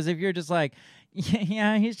narrative. Because if you're just like,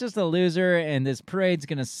 yeah, he's just a loser and this parade's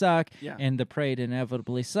going to suck and the parade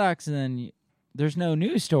inevitably sucks, and then there's no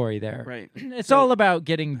news story there. Right. It's all about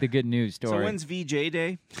getting the good news story. So when's VJ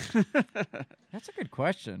Day? That's a good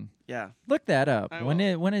question. Yeah. Look that up. When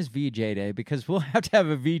is VJ Day? Because we'll have to have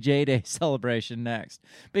a VJ Day celebration next.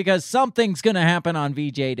 Because something's going to happen on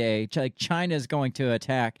VJ Day. Like China's going to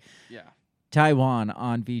attack Taiwan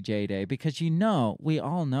on VJ Day. Because we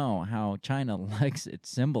all know how China likes its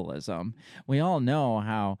symbolism. We all know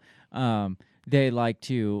how they like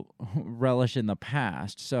to relish in the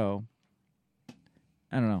past. So,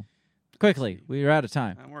 I don't know. Quickly, we're out of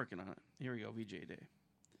time. I'm working on it. Here we go, VJ Day.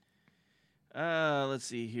 Let's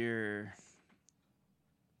see here.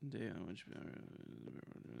 It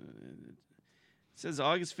says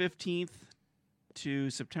August 15th to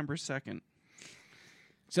September 2nd.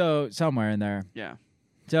 So somewhere in there. Yeah.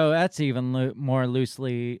 So that's even more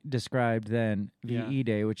loosely described than VE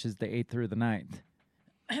Day, which is the 8th through the 9th.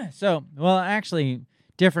 So, well, actually,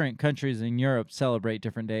 different countries in Europe celebrate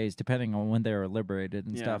different days depending on when they were liberated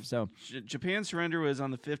and stuff. So Japan's surrender was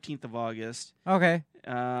on the 15th of August. Okay.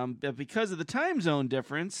 But because of the time zone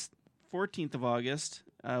difference, 14th of August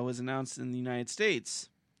was announced in the United States,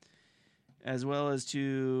 as well as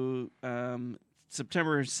to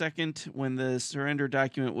September 2nd when the surrender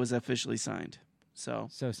document was officially signed. So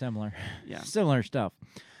similar. Yeah. Similar stuff.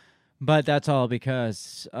 But that's all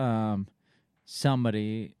because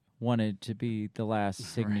somebody wanted to be the last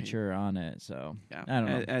signature on it, so I don't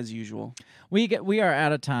know. As usual, we are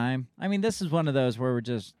out of time. I mean, this is one of those where we're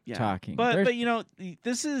just talking. But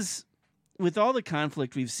this is with all the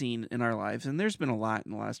conflict we've seen in our lives, and there's been a lot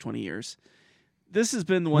in the last 20 years. This has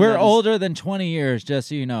been the one. We're older than 20 years, just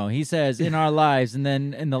so you know. He says in our lives, and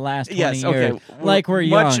then in the last 20 years, like we're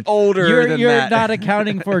young. Much older than you're that. not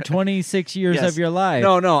accounting for 26 years of your life.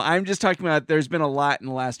 No, I'm just talking about there's been a lot in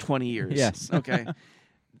the last 20 years. Yes. Okay.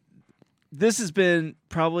 This has been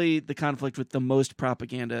probably the conflict with the most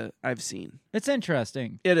propaganda I've seen. It's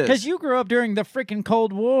interesting. It is. Because you grew up during the freaking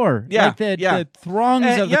Cold War. Yeah. Like the throngs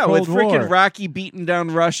of the Cold War. Yeah, with freaking Rocky beating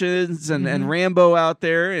down Russians and Rambo out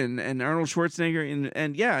there and Arnold Schwarzenegger.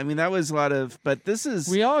 And yeah, I mean, that was a lot of, but this is.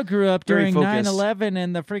 We all grew up during 9/11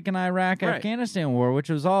 and the freaking Iraq-Afghanistan war, which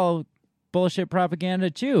was all bullshit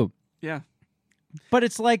propaganda too. Yeah. But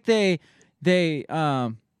it's like they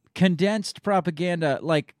condensed propaganda,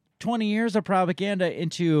 like 20 years of propaganda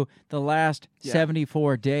into the last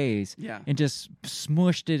 74 days and just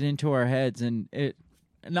smushed it into our heads. And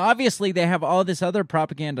obviously they have all this other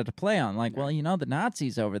propaganda to play on. Like, well, the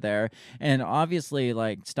Nazis over there. And obviously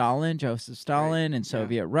like Joseph Stalin and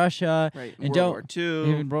Soviet Russia. Right. And World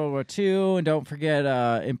War II. And don't forget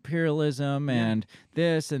imperialism and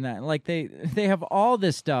this and that. Like they have all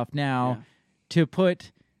this stuff now to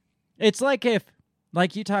put. It's like if,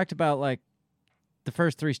 like you talked about, like, the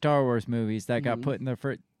first 3 Star Wars movies that got put in the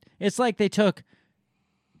first. It's like they took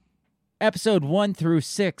episode 1 through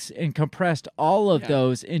 6 and compressed all of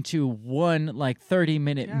those into one like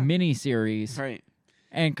 30-minute miniseries, right?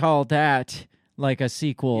 And called that like a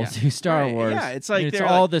sequel to Star Wars. Yeah, it's like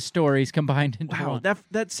all the stories combined into one.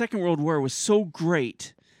 That Second World War was so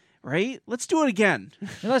great. Right? Let's do it again.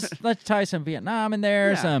 let's tie some Vietnam in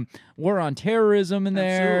there, some war on terrorism in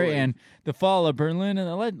there, and the fall of Berlin,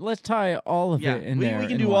 and let's tie all of it in there. We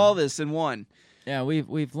can do all this in one. Yeah,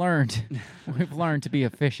 we've learned to be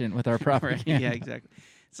efficient with our propaganda. Right, yeah, exactly.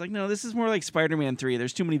 It's like, no, this is more like Spider-Man 3.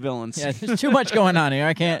 There's too many villains. Yeah, there's too much going on here.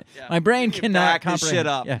 I can't. My brain cannot comprehend. This shit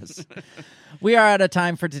up. Yes. We are out of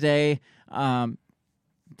time for today.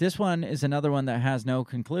 This one is another one that has no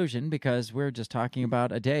conclusion because we're just talking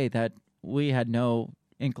about a day that we had no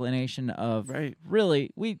inclination of. Right. Really,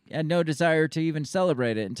 we had no desire to even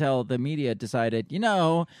celebrate it until the media decided,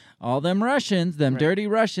 all them Russians, dirty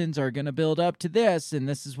Russians are going to build up to this, and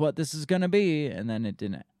this is what this is going to be. And then it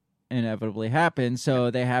didn't inevitably happen. So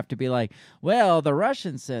they have to be like, well, the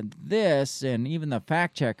Russians said this, and even the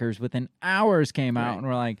fact checkers within hours came out and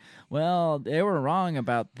were like, well, they were wrong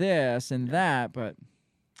about this and that, but.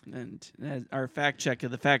 And our fact check of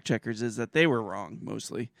the fact checkers is that they were wrong,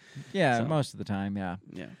 mostly. Yeah, most of the time, yeah.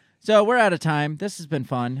 Yeah. So we're out of time. This has been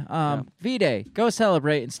fun. V-Day, go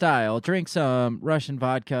celebrate in style. Drink some Russian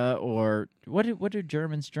vodka or what do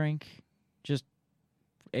Germans drink? Just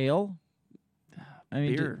ale? I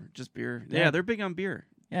mean, beer. Just beer. Yeah, they're big on beer.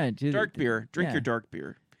 Yeah. Dark beer. Drink your dark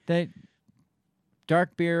beer.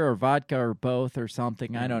 Dark beer or vodka or both or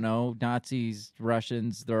something. I don't know. Nazis,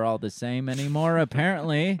 Russians, they're all the same anymore,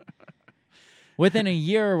 apparently. Within a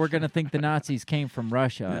year, we're going to think the Nazis came from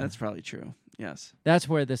Russia. Yeah, that's probably true. Yes. That's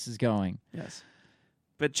where this is going. Yes.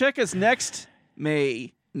 But check us next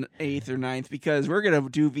May 8th or 9th, because we're going to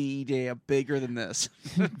do VE Day bigger than this.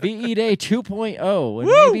 VE Day 2.0. And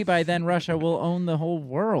maybe by then Russia will own the whole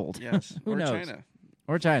world. Yes. Who knows? China.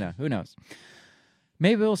 Or China. Who knows?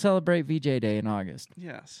 Maybe we'll celebrate VJ Day in August.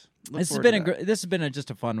 Yes. This has been just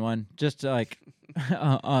a fun one. Just like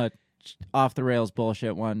off the rails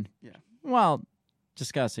bullshit one. Yeah. While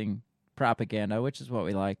discussing propaganda, which is what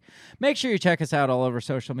we like. Make sure you check us out all over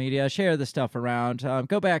social media. Share the stuff around.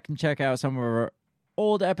 Go back and check out some of our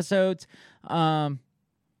old episodes. You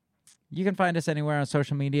can find us anywhere on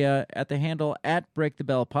social media at the handle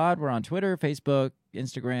 @BreakTheBellPod. We're on Twitter, Facebook,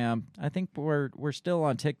 Instagram. I think we're still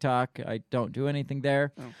on TikTok. I don't do anything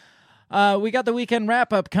there. We got the weekend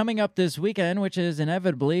wrap-up coming up this weekend, which is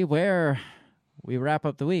inevitably where we wrap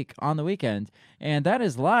up the week on the weekend. And that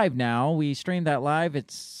is live now. We stream that live.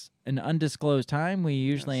 It's an undisclosed time. We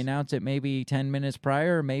usually announce it maybe 10 minutes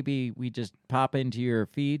prior. Maybe we just pop into your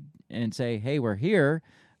feed and say, hey, we're here.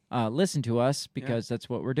 Listen to us, because that's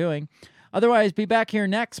what we're doing. Otherwise, be back here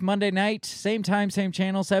next Monday night, same time, same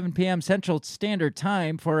channel, 7 p.m. Central Standard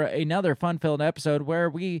Time for another fun-filled episode where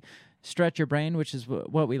we stretch your brain, which is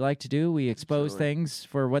what we like to do. We expose things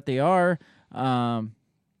for what they are.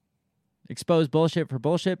 Expose bullshit for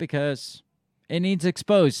bullshit, because it needs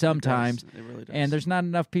exposed sometimes. It really does. And there's not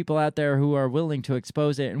enough people out there who are willing to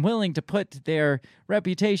expose it and willing to put their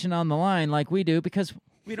reputation on the line like we do, because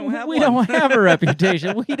we don't have don't have a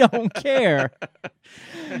reputation. We don't care.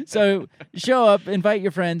 So show up, invite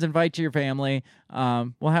your friends, invite your family.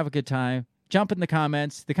 We'll have a good time. Jump in the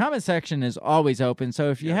comments. The comment section is always open.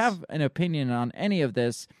 So if you have an opinion on any of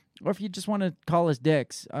this, or if you just want to call us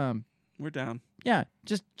dicks, we're down. Yeah,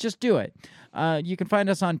 just do it. You can find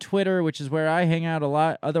us on Twitter, which is where I hang out a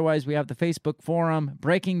lot. Otherwise, we have the Facebook forum,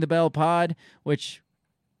 Breaking the Bell Pod, which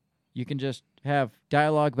you can just have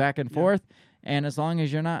dialogue back and forth. And as long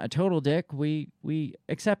as you're not a total dick, we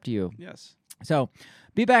accept you. Yes. So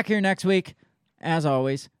be back here next week, as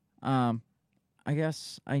always. I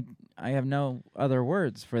guess I have no other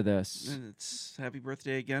words for this. And it's happy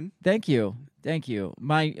birthday again. Thank you.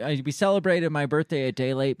 We celebrated my birthday a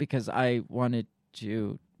day late because I wanted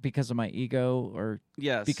to, because of my ego, or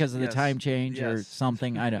because of the time change or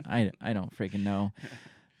something. I don't freaking know.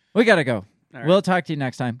 We gotta go. Right. We'll talk to you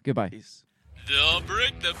next time. Goodbye. Peace. The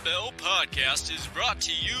Break the Bell podcast is brought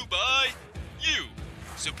to you by you.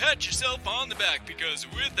 So pat yourself on the back, because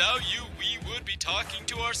without you, we would be talking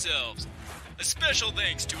to ourselves. A special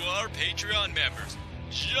thanks to our Patreon members,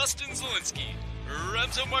 Justin Zielinski,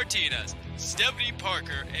 Remzo Martinez, Stephanie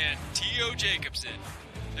Parker, and T.O. Jacobson.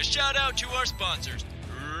 A shout out to our sponsors,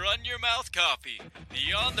 Run Your Mouth Coffee,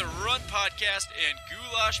 the On the Run podcast, and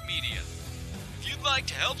Goulash Media. If you'd like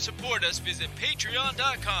to help support us, visit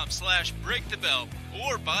patreon.com/breakthebell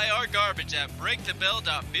or buy our garbage at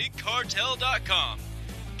breakthebell.bigcartel.com.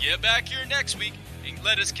 Get back here next week and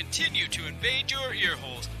let us continue to invade your ear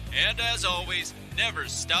holes. And as always, never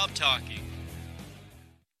stop talking.